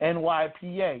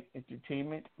 NYPA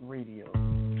Entertainment Radio.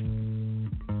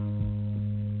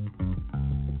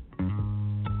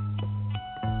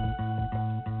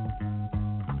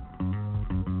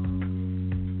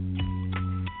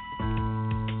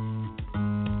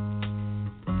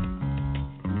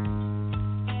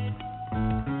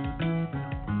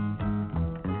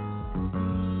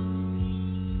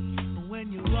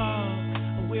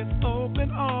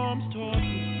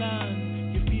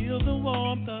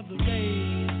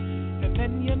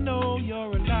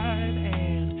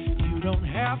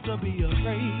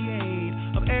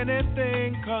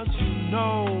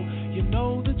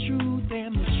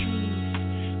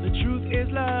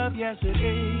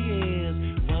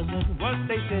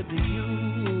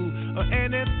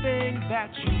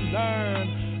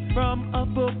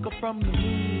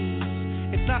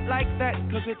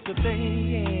 Cause it's a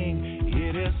thing,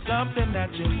 it is something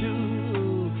that you do.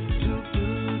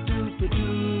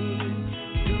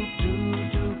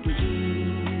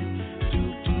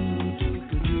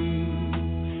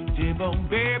 Dip-on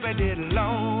baby did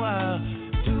long.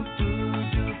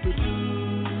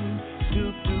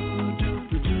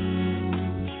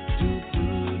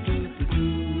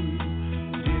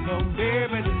 Dip-on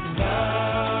baby did love.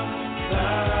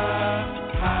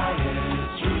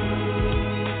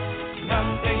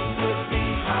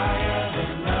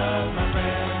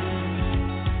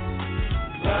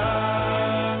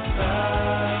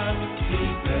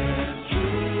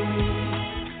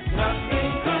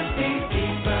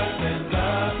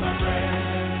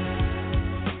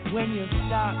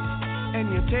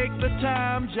 Take the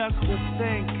time just to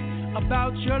think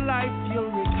about your life. You'll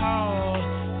recall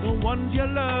the ones you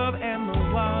love and the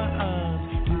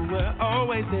ones who were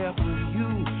always there for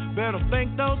you. Better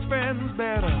thank those friends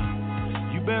better.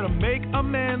 You better make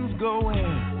amends. Go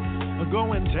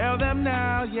and tell them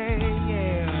now, yeah.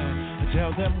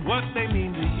 Tell them what they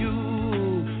mean to you.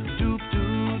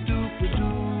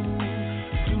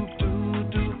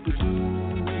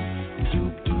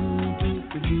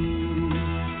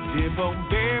 Dip-on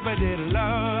baby did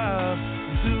love.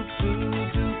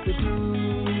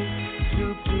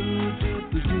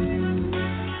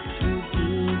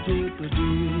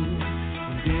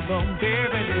 Dip-on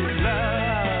baby did love.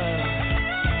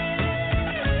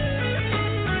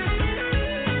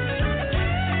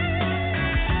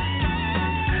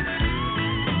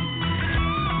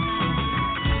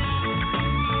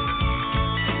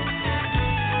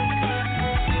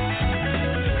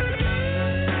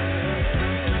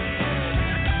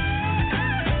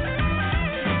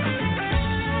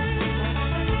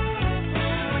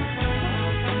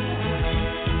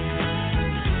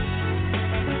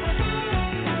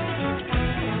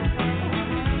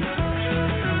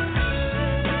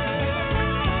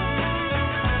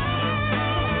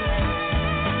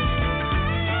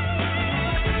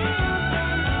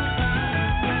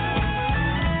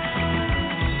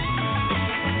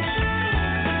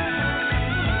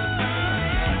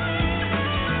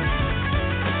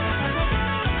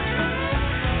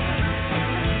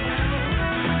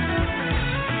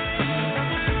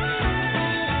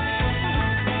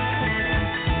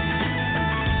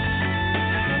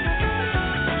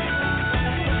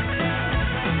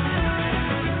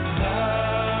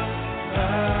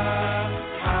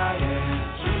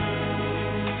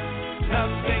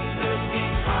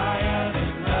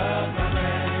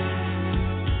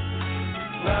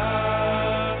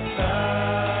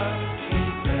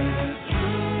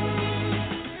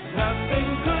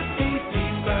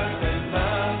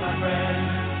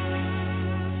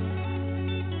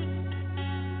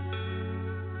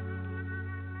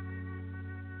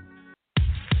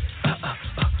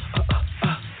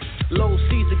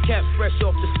 rep, fresh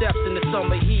off the steps in the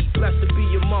summer heat. Blessed to be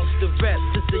amongst the rest.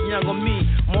 It's a younger me.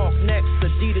 Mark next,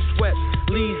 Adidas sweats,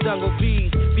 Lee's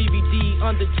Dungarees, BBD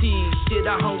under T's. Shit,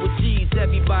 I hung with G's.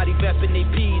 Everybody reppin' they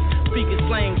P's. Speaking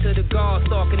slang to the guards,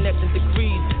 start connecting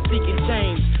degrees. Seeking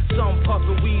change. Some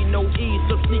puffin' weed, no ease.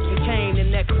 Some sneaking cane.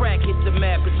 And that crack hit the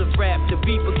map. It's a rap. The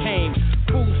Reaper came.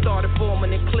 Crews started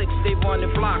forming in cliques. They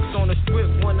running blocks on the strip.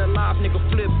 When a live nigga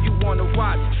flip, you wanna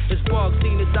watch. It's bugs.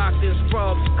 Seen the doctor in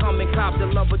scrubs. Come and cop the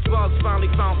love of drugs.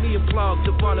 Finally found me a plug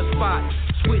to run a spot.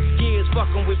 Switch gears,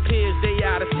 fucking with peers. They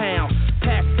out of town.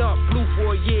 Packed up, flew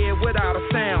for a year without a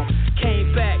sound.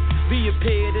 Came back,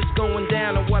 reappeared. It's going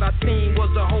down. And what I seen was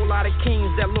a whole lot of kings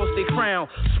that lost their crown.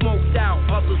 Smoked out,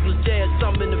 others was dead.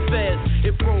 Some in the feds.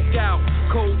 It broke out.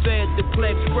 Cold bed, the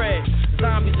plague spread.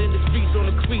 Zombies in the streets on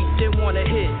the creek, they wanna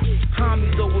hit.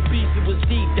 Homies over beef, it was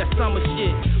deep, that summer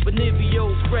shit. But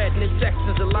Nivio's spreading the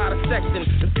sections, a lot of sexing.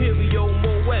 Imperial,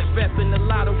 more wet, repping a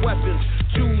lot of weapons.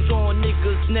 Jews on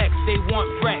niggas' necks, they want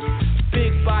wreck. Big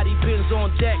body bins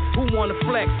on deck, who wanna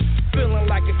flex? Feeling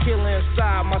like a killer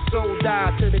inside, my soul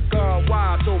died to the gun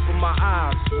wide, open my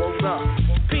eyes, rolled up.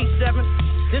 P7,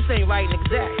 this ain't right and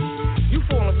exact. You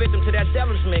falling victim to that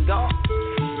devilishment, God.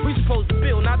 We supposed to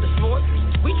build, not destroy.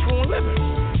 We true and living.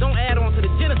 Don't add on to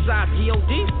the genocide,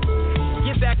 G.O.D.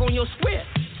 Get back on your square.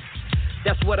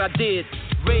 That's what I did.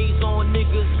 Raised on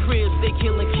niggas' cribs, they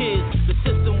killing kids. The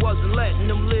system wasn't letting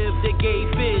them live, they gave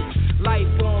bids. Life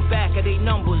on back of they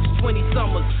numbers, 20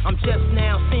 summers. I'm just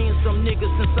now seeing some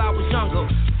niggas since I was younger.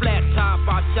 Flat top,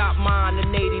 I shot mine in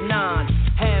 89.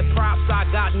 Had props, I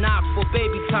got knocked for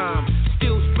baby time.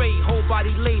 Still straight, whole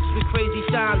body laced with crazy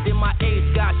shines. In my ace,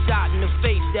 got shot in the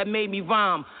face, that made me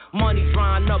rhyme. Money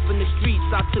drying up in the streets,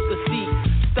 I took a seat.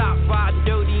 Stopped riding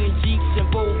dirty in Jeeps and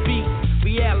bold beats.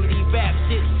 Reality rap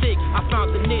shit sick, I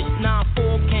found the niche.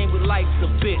 9-4 came with life's a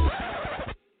bitch.